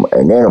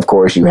 and then of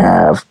course you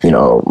have, you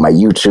know, my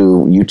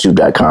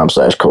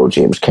youtube.com/Cole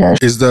James Cash.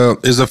 Is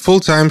the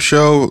full-time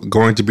show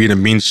going to be the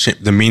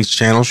Means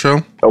Channel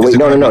show? Oh wait,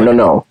 no,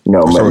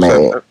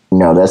 man.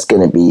 No, that's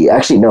going to be,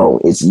 actually, no,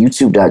 it's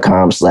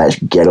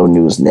youtube.com/Ghetto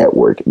News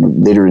Network.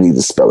 Literally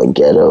the spelling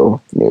Ghetto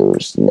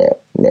News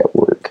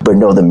Network. But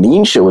no, the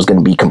Mean Show is going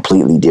to be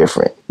completely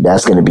different.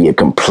 That's going to be a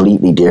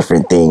completely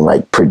different thing,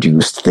 like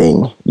produced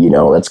thing. You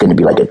know, that's going to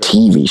be like a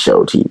TV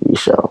show.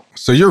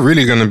 So you're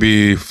really going to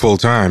be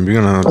full-time. You're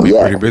going to be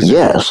pretty busy.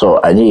 Yeah, so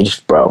let me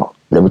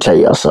tell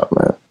y'all something,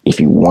 man. If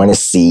you want to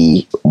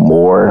see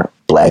more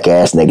black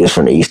ass niggas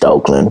from the East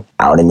Oakland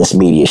out in this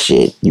media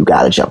shit, you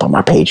gotta jump on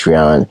my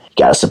Patreon. You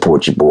gotta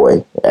support your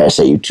boy.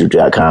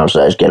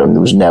 youtube.com/Ghetto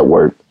News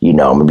Network. You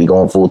know, I'm gonna be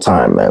going full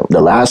time, man.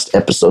 The last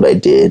episode I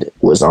did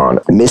was on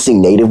missing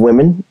Native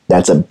women.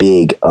 That's a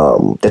big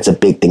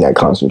thing I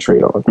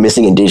concentrate on.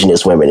 Missing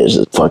Indigenous women is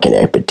a fucking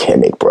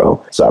epidemic, bro.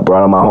 So I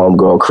brought on my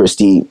homegirl,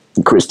 Christy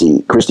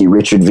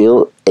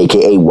Richardville,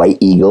 aka White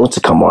Eagle,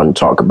 to come on and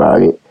talk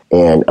about it.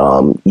 And,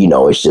 you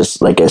know, it's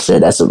just, like I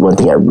said, that's the one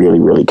thing I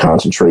really, really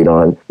concentrate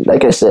on.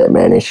 Like I said,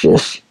 man, it's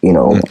just, you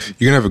know. You're going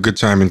to have a good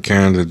time in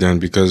Canada then,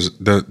 because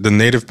the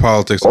native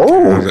politics.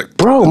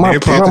 Bro, my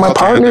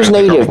partner's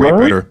native,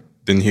 man.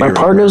 My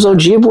partner's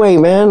Ojibwe,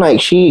 man.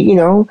 Like, she, you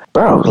know,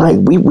 bro, like,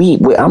 we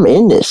I'm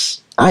in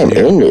this. I'm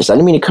in this. I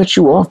didn't mean to cut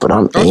you off, but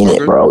I'm in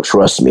it, bro.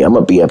 Trust me. I'm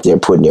going to be up there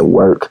putting in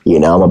work. You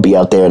know, I'm going to be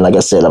out there. And like I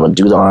said, I'm going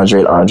to do the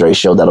Andre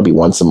show. That'll be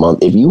once a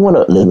month. If you want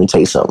to, let me tell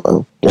you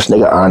something. This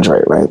nigga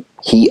Andre, right?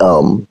 We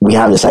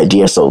have this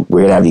idea, so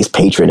we're gonna have these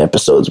Patreon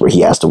episodes where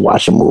he has to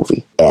watch a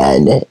movie,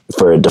 and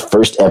for the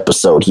first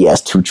episode he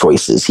has two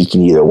choices. He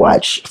can either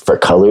watch For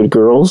Colored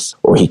Girls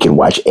or he can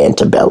watch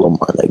Antebellum,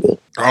 my nigga.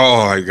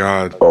 Oh my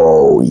god.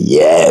 Oh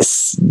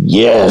yes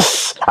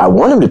I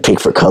want him to pick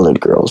For Colored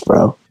Girls,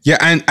 bro. Yeah,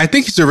 and I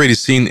think he's already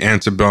seen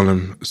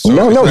Antebellum. So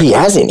no, he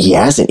hasn't.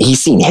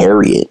 He's seen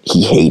Harriet.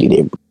 He hated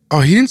it. Oh,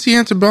 he didn't see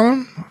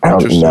Antebellum?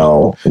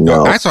 No.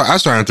 I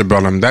saw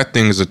Antebellum. That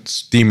thing is a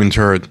steaming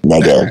turd.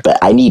 Nigga, but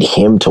I need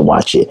him to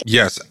watch it.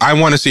 Yes, I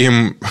want to see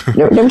him.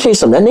 Let me tell you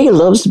something. That nigga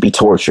loves to be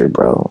tortured,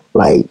 bro.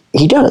 Like,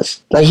 he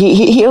does. Like,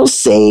 he'll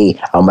say,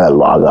 I'm going to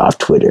log off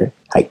Twitter.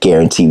 I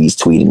guarantee he's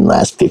tweeted in the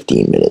last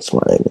 15 minutes, my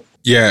nigga.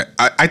 Yeah,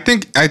 I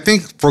think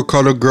For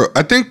Colored Girl,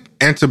 I think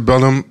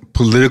Antebellum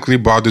politically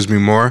bothers me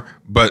more,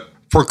 but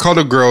For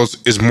Colored Girls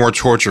is more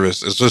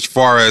torturous as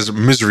far as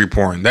misery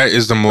porn. That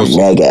is the most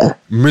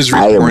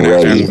misery porn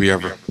movie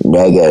ever.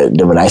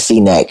 Nigga, when I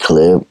seen that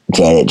clip,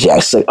 Janet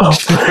Jackson, oh,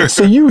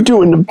 so you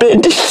doing the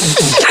bend.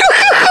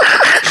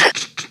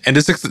 And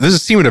this is a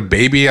scene with a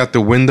baby out the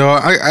window.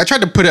 I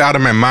tried to put it out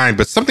of my mind,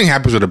 but something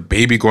happens with a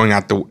baby going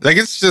out the... Like,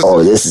 it's just...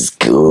 Oh, this is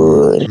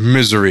good.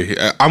 Misery.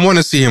 I want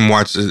to see him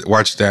watch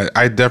that.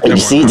 I definitely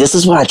You see, this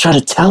is what I try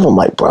to tell him,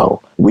 like,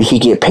 bro, we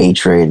could get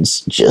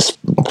patrons, just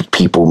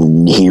people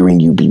hearing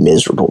you be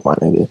miserable, my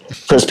nigga.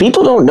 Because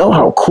people don't know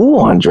how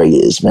cool Andre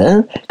is,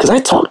 man. Because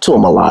I talk to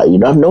him a lot. You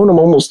know, I've known him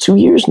almost 2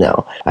 years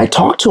now. I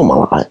talk to him a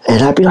lot.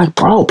 And I'd be like,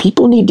 bro,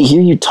 people need to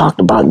hear you talk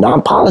about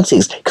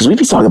non-politics. Because we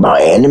be talking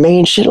about anime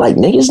and shit. Like,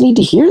 niggas need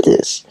to hear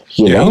this.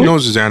 You know? He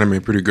knows his anime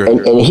pretty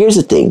good. And here's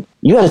the thing.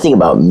 You got to think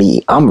about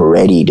me. I'm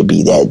ready to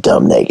be that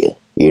dumb nigga.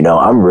 You know,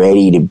 I'm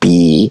ready to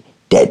be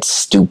that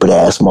stupid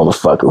ass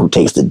motherfucker who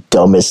takes the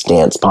dumbest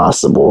stance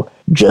possible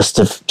just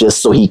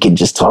so he can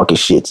just talk his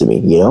shit to me,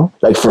 you know,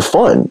 like for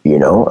fun, you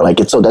know, like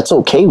that's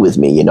okay with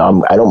me, you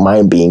know. I don't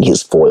mind being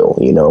his foil,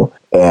 you know,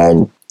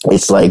 and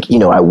it's like, you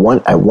know, I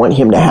want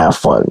him to have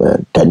fun,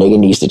 man. That nigga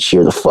needs to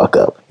cheer the fuck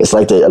up. It's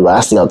like the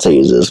last thing I'll tell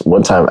you is this.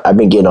 One time I've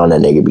been getting on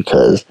that nigga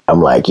because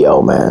I'm like,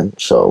 yo, man,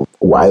 so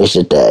why is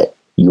it that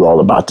you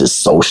all about this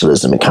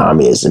socialism and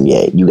communism,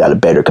 yet you got a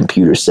better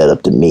computer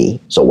setup than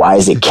me? So why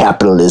is it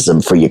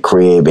capitalism for your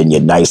crib and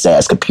your nice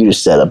ass computer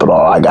setup, and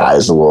all I got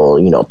is a little,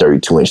 you know,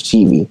 32-inch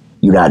TV?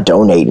 you're not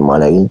donating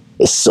money.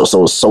 It's so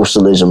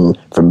socialism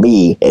for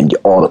me and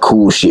all the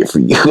cool shit for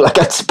you. Like,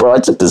 I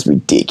took this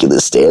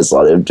ridiculous stance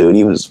on him, dude.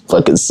 He was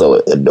fucking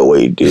so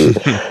annoying, dude.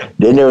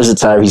 Then there was a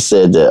time he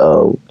said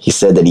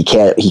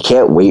that he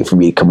can't wait for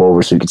me to come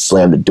over so he could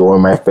slam the door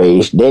in my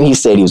face. Then he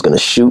said he was gonna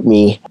shoot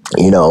me.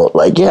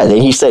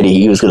 Then he said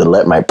he was gonna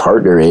let my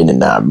partner in and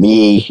not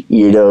me.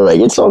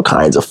 It's all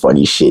kinds of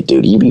funny shit,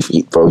 dude.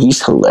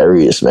 He's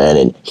hilarious, man,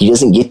 and he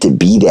doesn't get to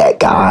be that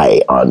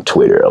guy on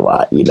Twitter a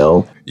lot,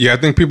 Yeah, I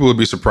think people would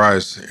be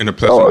surprised in a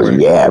pleasant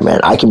way. Yeah,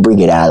 man. I can bring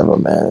it out of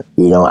him, man.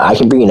 I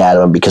can bring it out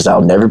of him because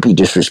I'll never be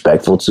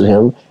disrespectful to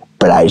him,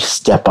 but I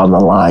step on the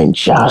line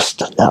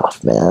just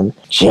enough, man.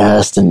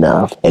 Just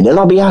enough. And then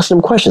I'll be asking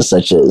him questions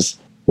such as,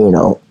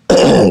 Kayla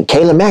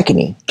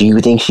McEnany, do you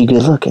think she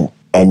good looking?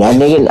 And that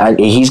nigga,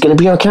 he's going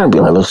to be on camera and be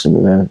like, listen to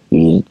me, man.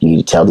 You need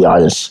to tell the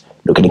audience,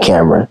 look in the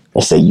camera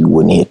and say you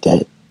wouldn't hit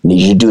that. I need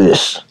you to do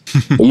this.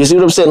 You see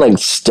what I'm saying? Like,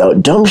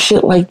 dumb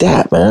shit like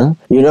that, man.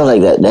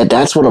 Like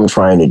that's what I'm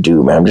trying to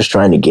do, man. I'm just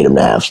trying to get him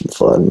to have some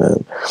fun,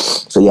 man.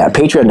 So yeah,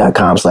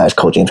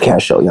 patreon.com/Coach James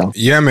Cash Show, yo.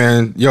 Yeah,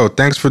 man. Yo,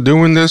 thanks for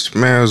doing this,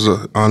 man. It was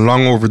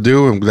long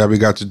overdue. I'm glad we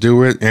got to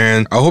do it.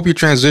 And I hope your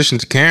transition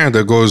to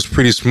Canada goes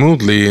pretty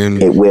smoothly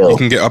and it will. You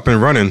can get up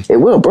and running. It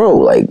will, bro.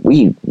 Like,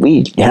 we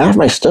half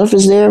my stuff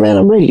is there, man.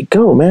 I'm ready to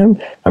go,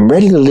 man. I'm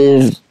ready to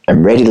live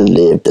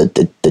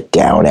the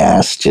down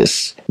ass,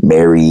 just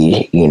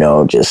married,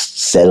 just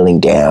settling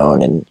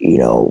down, and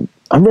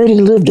I'm ready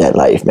to live that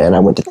life, man. I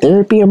went to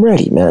therapy. I'm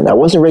ready, man. I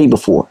wasn't ready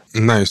before.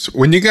 Nice.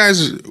 When you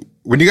guys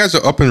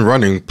are up and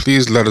running,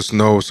 please let us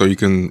know so we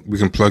can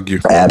plug you.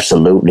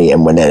 Absolutely.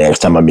 And when the next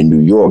time I'm in New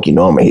York, I'm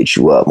gonna hit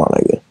you up, my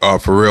nigga. Oh,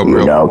 for real,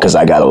 bro. Because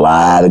I got a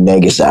lot of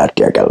niggas out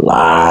there. I got a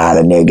lot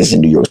of niggas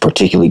in New York,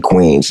 particularly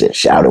Queens, and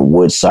out in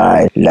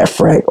Woodside, Left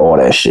Frank, all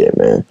that shit,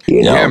 man.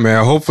 Yeah,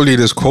 man. Hopefully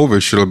this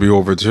COVID shit'll be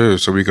over too,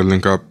 so we can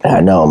link up. I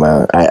know,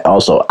 man.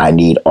 I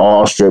need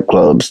all strip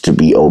clubs to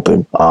be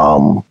open.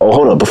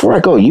 Hold up. Before I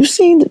go, you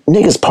seen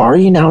niggas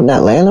partying out in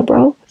Atlanta,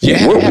 bro?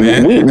 Yeah,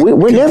 man.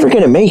 We're never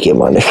gonna make it,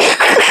 my nigga.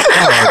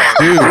 Oh,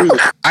 dude,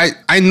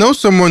 I know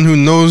someone who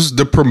knows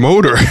the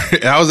promoter.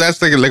 I was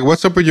asking, like,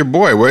 what's up with your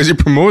boy? Why is he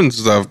promoting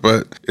stuff?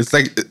 But it's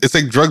like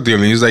drug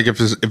dealing. He's like, if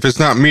it's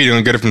not me, they're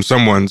gonna get it from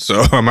someone.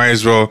 So I might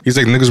as well. He's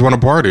like, niggas want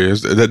to party.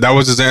 That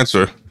was his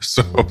answer.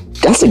 So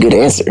that's a good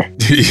answer.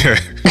 Yeah.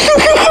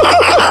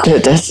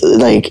 That's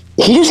like,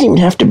 he doesn't even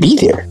have to be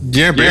there.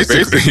 Yeah,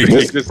 basically.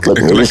 Just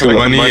collect some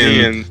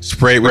money and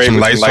spray it with some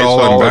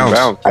Lysol and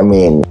bounce. I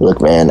mean,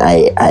 look, man,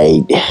 I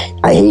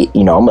hate,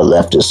 I'm a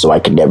leftist, so I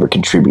could never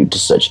contribute to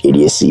such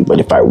idiocy, but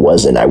if I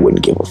wasn't, I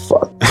wouldn't give a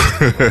fuck.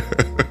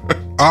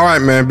 All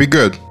right, man, be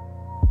good.